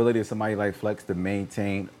responsibility of somebody like Flex to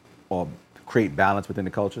maintain or create balance within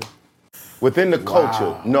the culture? Within the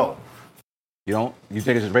culture, no. You don't? You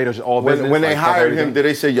think it's just radio all business? When they hired him, did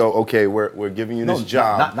they say, "Yo, okay, we're giving you this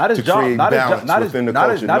job not his to job, create balance within the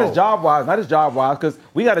culture"? Not his job wise, because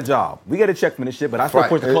we got a job, we get a check from this shit, but I still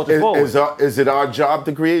push the culture forward. Is it our job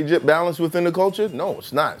to create balance within the culture? No,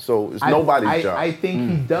 it's not. So it's nobody's job. I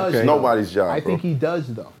think he does. It's nobody's job. I think he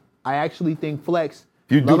does, though. I actually think Flex.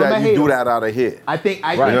 If you do that, you do that out of here. I think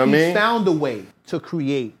he's found a way to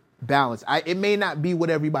create balance. It may not be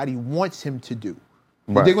what everybody wants him to do.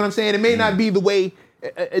 You dig what I'm saying? It may not be the way.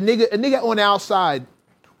 A nigga on the outside,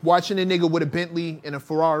 watching a nigga with a Bentley and a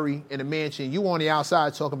Ferrari and a mansion, you on the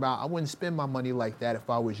outside talking about, I wouldn't spend my money like that if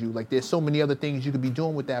I was you. Like, there's so many other things you could be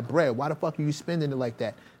doing with that bread. Why the fuck are you spending it like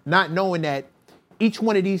that? Not knowing that each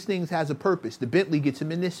one of these things has a purpose. The Bentley gets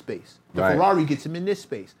him in this space. The Ferrari gets him in this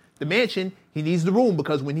space. The mansion, he needs the room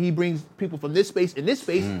because when he brings people from this space and this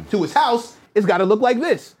space to his house, it's got to look like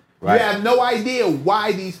this. Right. You have no idea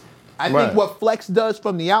why these. I think what Flex does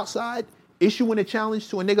from the outside, issuing a challenge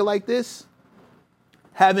to a nigga like this,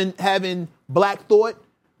 having Black Thought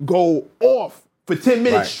go off for 10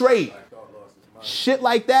 minutes straight. Shit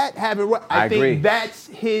like that, I think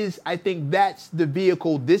that's the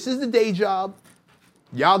vehicle. This is the day job.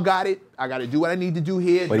 Y'all got it. I got to do what I need to do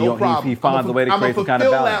here. But no problem. He finds a way to create some kind of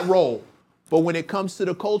balance. I'm going to fulfill that role. But when it comes to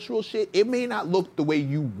the cultural shit, it may not look the way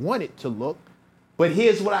you want it to look. But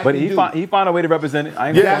here's what I can do. But he found a way to represent it.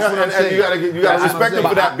 That's what I'm saying. And you got to respect him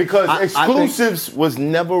for that because exclusives was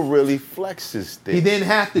never really Flex's thing. He didn't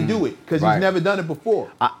have to do it because he's never done it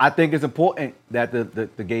before. I think it's important that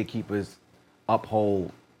the gatekeepers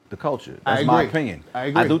uphold the culture. That's my opinion. I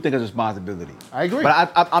agree. I do think it's a responsibility. I agree.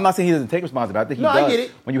 But I'm not saying he doesn't take responsibility. I think he does. I get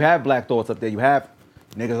it. When you have Black Thoughts up there, you have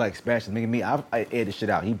niggas like Spash and me. I air this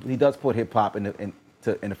shit out. He does put hip hop in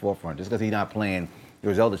the forefront. Just because he's not playing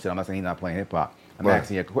Griselda shit, I'm not saying he's not playing hip hop. I'm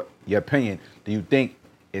asking your opinion. Do you think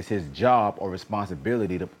it's his job or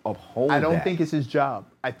responsibility to uphold that? I don't think it's his job.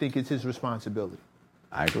 I think it's his responsibility.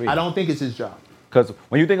 I agree. I don't think it's his job. Because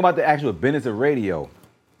when you think about the actual business of radio,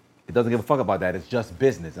 it doesn't give a fuck about that. It's just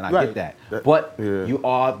business, and I get that. But you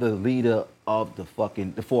are the leader of the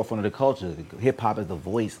forefront of the culture. Hip hop is the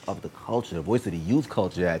voice of the culture, the voice of the youth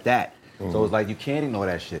culture at that. Mm-hmm. So it's like you can't ignore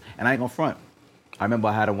that shit. And I ain't gonna front. I remember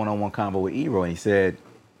I had a one-on-one convo with Ebro, and he said,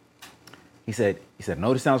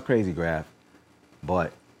 no, this sounds crazy, Graf,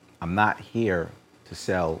 but I'm not here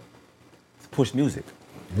to push music.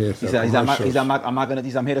 Yeah, he said, I'm here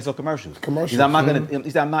to sell commercials. He said, I'm not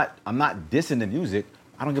dissing the music.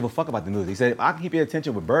 I don't give a fuck about the music. He said, if I can keep your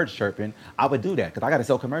attention with birds chirping, I would do that because I got to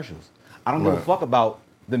sell commercials. I don't give a fuck about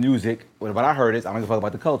the music. What I heard is I don't give a fuck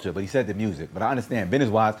about the culture, but he said the music. But I understand,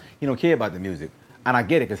 business-wise, he don't care about the music. And I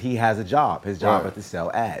get it because he has a job. His job is to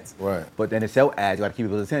sell ads. Right. But then to sell ads, you got to keep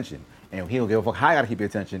people's attention. And he don't give a fuck how I got to keep your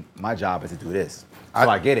attention. My job is to do this. So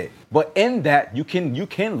I get it. But in that, you can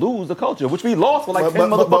lose the culture, which we lost for like 10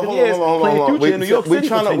 motherfucking years playing Future in New York City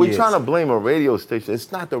for 10 years. We're trying to blame a radio station.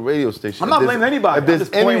 It's not the radio station. I'm not blaming anybody. If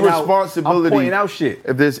there's any responsibility, I'm pointing out shit.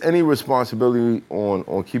 If there's any responsibility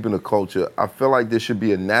on keeping the culture, I feel like there should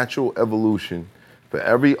be a natural evolution for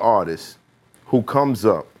every artist who comes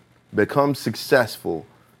up, becomes successful,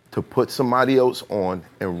 to put somebody else on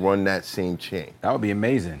and run that same chain. That would be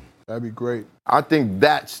amazing. That'd be great. I think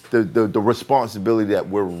that's the responsibility that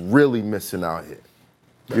we're really missing out here.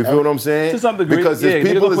 You feel what I'm saying? To some degree. Because if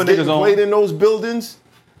people is getting played in those buildings,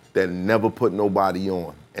 they never put nobody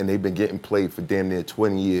on. And they've been getting played for damn near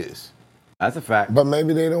 20 years. That's a fact. But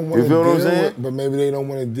maybe they don't want to deal with, but maybe they don't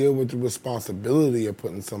want to deal with the responsibility of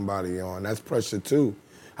putting somebody on. That's pressure too.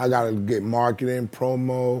 I gotta get marketing,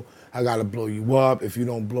 promo. I gotta blow you up. If you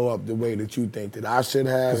don't blow up the way that you think that I should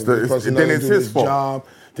have, then it's his fault. Job,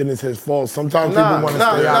 then it's his fault. Sometimes people want to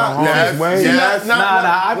stay out of harm's way.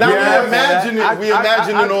 We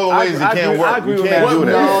imagine in all the ways it can't work. You can't do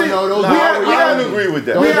that. No, I don't agree with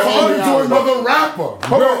that. We have to another rapper.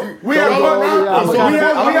 We have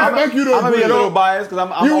I think you I'm gonna be a little biased because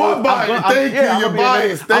I'm. You are biased. Thank you. You're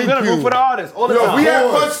biased. Thank you. I'm gonna root for the artist all the time. We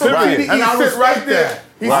had Punch for PD. He sit right there.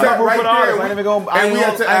 He sat right there. And we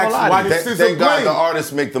had to ask why did SZA Thank God blame? the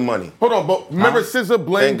artists make the money. Hold on, but remember SZA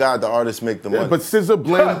blamed. Thank God the artists make the money. But SZA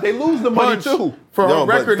blamed. They lose the money Punch too. For her No,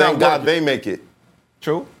 but record thank not God working. they make it.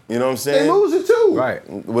 True. You know what I'm saying? They lose it too. Right.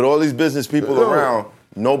 With all these business people around,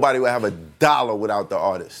 nobody would have a dollar without the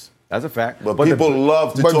artists. That's a fact. But people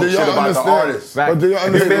love to talk shit about the artists. But do you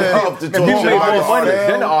understand? They love to talk shit about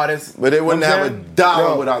the artists. But they wouldn't have a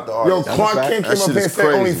dollar without the artists. Yo, Clark Kent came up here and said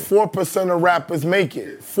only 4% of rappers make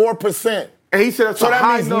it. 4%. And he said that's so a that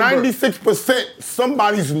high means number. 96%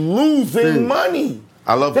 somebody's losing money.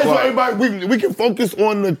 I love That's Clark. why everybody, we can focus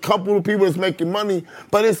on the couple of people that's making money,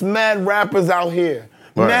 but it's mad rappers out here.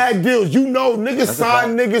 Right. Mad deals. You know, niggas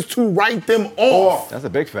sign niggas to write them off. That's a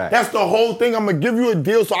big fact. That's the whole thing. I'm going to give you a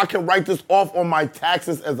deal so I can write this off on my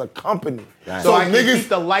taxes as a company. Right. So I can keep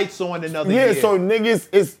the lights on another year. So niggas,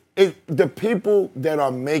 it's the people that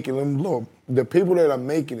are making them, look, the people that are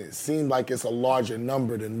making it seem like it's a larger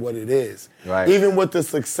number than what it is. Right. Even with the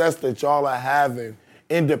success that y'all are having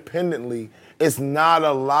independently, it's not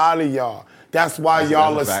a lot of y'all. That's why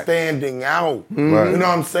y'all are standing out. Right. You know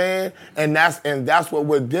what I'm saying? And that's what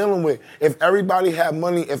we're dealing with. If everybody had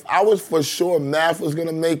money, if I was for sure Math was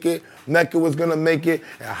gonna make it, Mecca was gonna make it,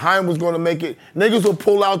 and Haim was gonna make it, niggas will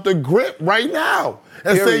pull out the grip right now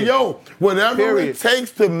and say, yo, whatever it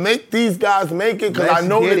takes to make these guys make it, because I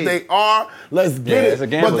know that they are, let's get it's a it.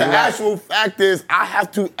 gamble. But the You're right. actual fact is I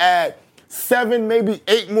have to add 7, maybe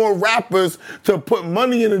 8 more rappers to put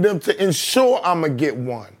money into them to ensure I'm gonna get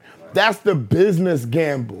one. That's the business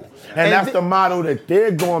gamble. And that's the model that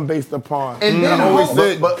they're going based upon. And then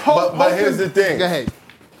but here's the thing. Go ahead.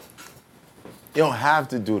 You don't have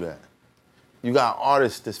to do that. You got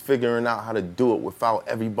artists that's figuring out how to do it without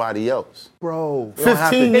everybody else. Bro. You don't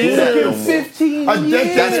have to 15 do that no more. years. 15 A decade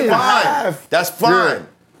years. That's and a fine. half. That's fine.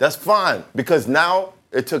 That's fine. Because now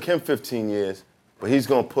it took him 15 years, but he's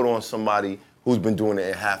gonna put on somebody who's been doing it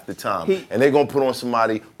in half the time. And they're gonna put on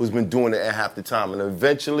somebody who's been doing it in half the time. And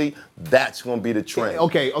eventually, that's gonna be the trend.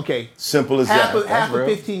 Okay. Simple as Half that. of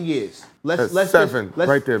 15 years. That's Let's 7,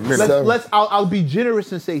 right there, minute. I'll be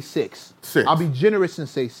generous and say 6. 6. I'll be generous and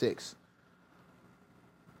say 6.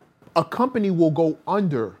 A company will go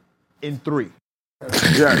under in 3.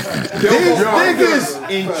 Yes. These niggas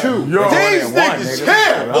in 2. These niggas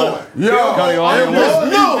here, boy. There's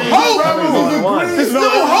no hope. There's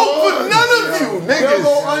no hope for none of you, They'll niggas.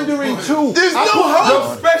 go under in 2. There's no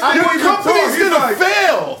hope. Your company's gonna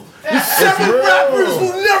fail. Your 7 rappers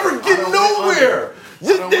will never get nowhere.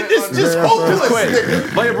 It's just hopeless,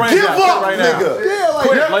 nigga. Lay your brains Give down up, right now. nigga.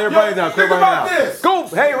 Quick, lay your brains down. Quick right now. this. Go,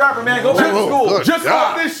 hey rapper man, go back to school. Just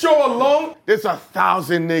off this show alone, there's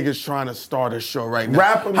 1,000 niggas trying to start a show right now.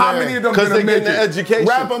 Rapper How man. many of them Because gonna they're make getting the it? education.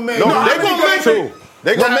 Rapper man. No, No, they're gonna make it.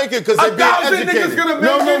 They're gonna make it because they're being 1,000 niggas educated. gonna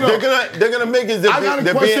make it. They're gonna make it. I got a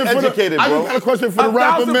They're being question for educated, I bro. just got a question for the 1,000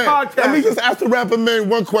 rapper man. Let me podcasts. just ask the rapper man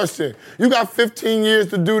one question. You got 15 years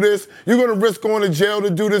to do this. You're gonna risk going to jail to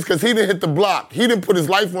do this because he didn't hit the block. He didn't put his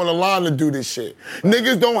life on the line to do this shit.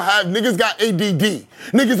 Niggas got ADD.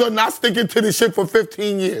 Niggas are not sticking to this shit for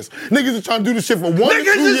 15 years. Niggas are trying to do this shit for 1 or 2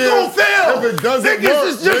 years. Niggas is gonna fail. If it doesn't Niggas work,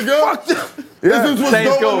 is just nigga. fucked up. This is what's Stay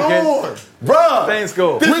in school, going kid. on. Bruh. Stay in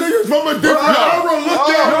school. This nigga's from a different era. Look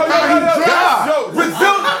at how he dressed.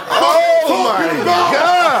 Oh my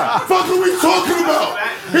God. Fuck are we talking about?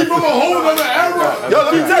 He from a whole other era. Yo,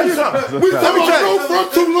 let me tell you something. We talking about no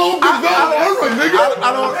front too long Gonzalo era, nigga.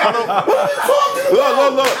 I don't. What are you talking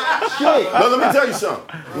about? Look. No, let me tell you something.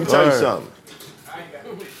 Let me tell you something.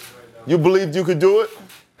 You believed you could do it?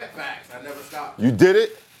 Facts. I never stopped. You did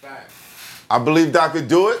it? Facts. I believed I could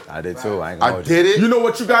do it. I did too. I ain't gonna I hold you. did it. You know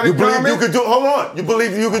what you got You in believed common? you could do it? Hold on. You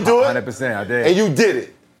believed you could do it? 100%. I did. And you did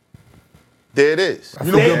it. There it is.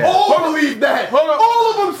 You know, They all believe that. Hold on.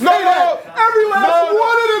 All of them say that. Every last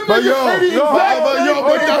one of them But niggas yo, say the exact but same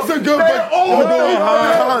but thing. that's a good. They all But believe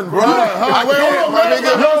that. Bro, I can't, my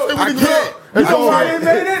nigga. I can't. It's You know why over. they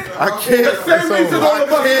made it? I can't. The same reason all of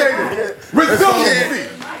us made it.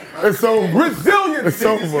 Resiliency. It's over. Resiliency. It's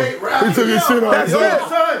over. He took his shit off. That's It's it, over.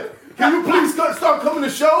 son. Can you please start coming to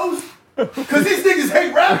shows? Because these niggas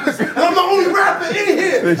hate rappers. And I'm the only rapper in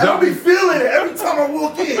here. And I be feeling it every time I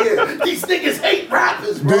walk in here. These niggas hate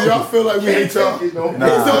rappers, Do y'all feel like we hate y'all? He's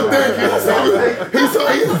so thinking. He's so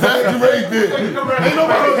exaggerated. Ain't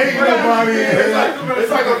nobody hating nobody in here.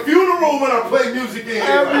 It's like a funeral when I play music in here.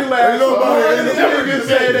 Every last never can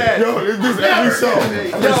say that. Yo, it's just every show.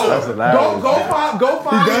 Go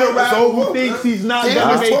find me the rapper who thinks he's not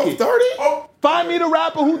gonna make it. Find me the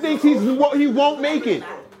rapper who thinks he won't make it.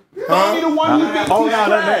 Find me the one who thinks he's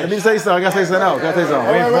trash. Let me say something. I gotta say something else.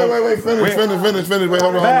 Wait. Finish. Wait,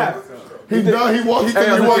 hold on. He done. He walked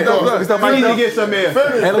up. We need to get some air.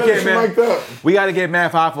 Hey, look here, man. We gotta get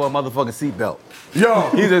Math High for a motherfucking seatbelt. Yo,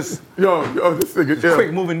 He's just yo, this nigga,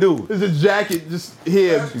 quick moving dude. There's a jacket just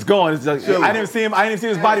here. He's going. It's like, I didn't see him. I didn't see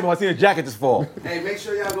his body, but I seen his jacket just fall. Hey, make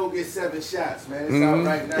sure y'all go get 7 shots, man. It's out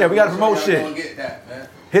right now. Yeah, we gotta promote shit. Go get that, man.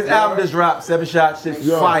 His album just dropped. 7 shots. Shit's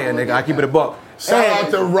fire, nigga. I keep it a buck. Shout out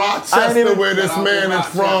to Rochester, where this man is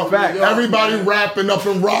from. Everybody rapping up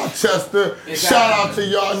in Rochester. Shout out to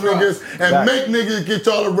y'all niggas. And make niggas get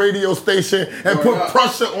y'all a radio station and put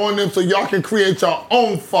pressure on them so y'all can create your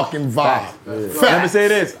own fucking vibe. Let me say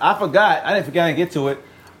this. I didn't get to it.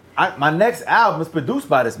 My next album is produced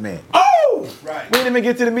by this man. Oh! Right. We didn't even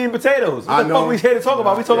get to the meat and potatoes. What the fuck we here to talk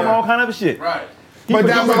about? We talking about all kind of shit. Right. But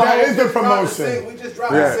that is the promotion. We just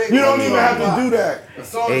dropped a single. You don't even have to do that. The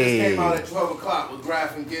song just came out at 12 o'clock with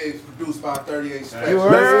Graph and Gigs, produced by 38 Special. You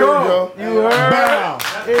heard? Let's go. You heard? Bow.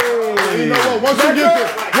 You know what? Once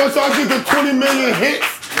y'all get the 20 million hits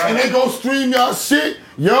and they go stream y'all shit,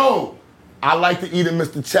 yo, I like to eat at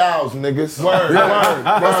Mr. Chow's, niggas. Word. That's all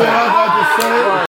I got to say.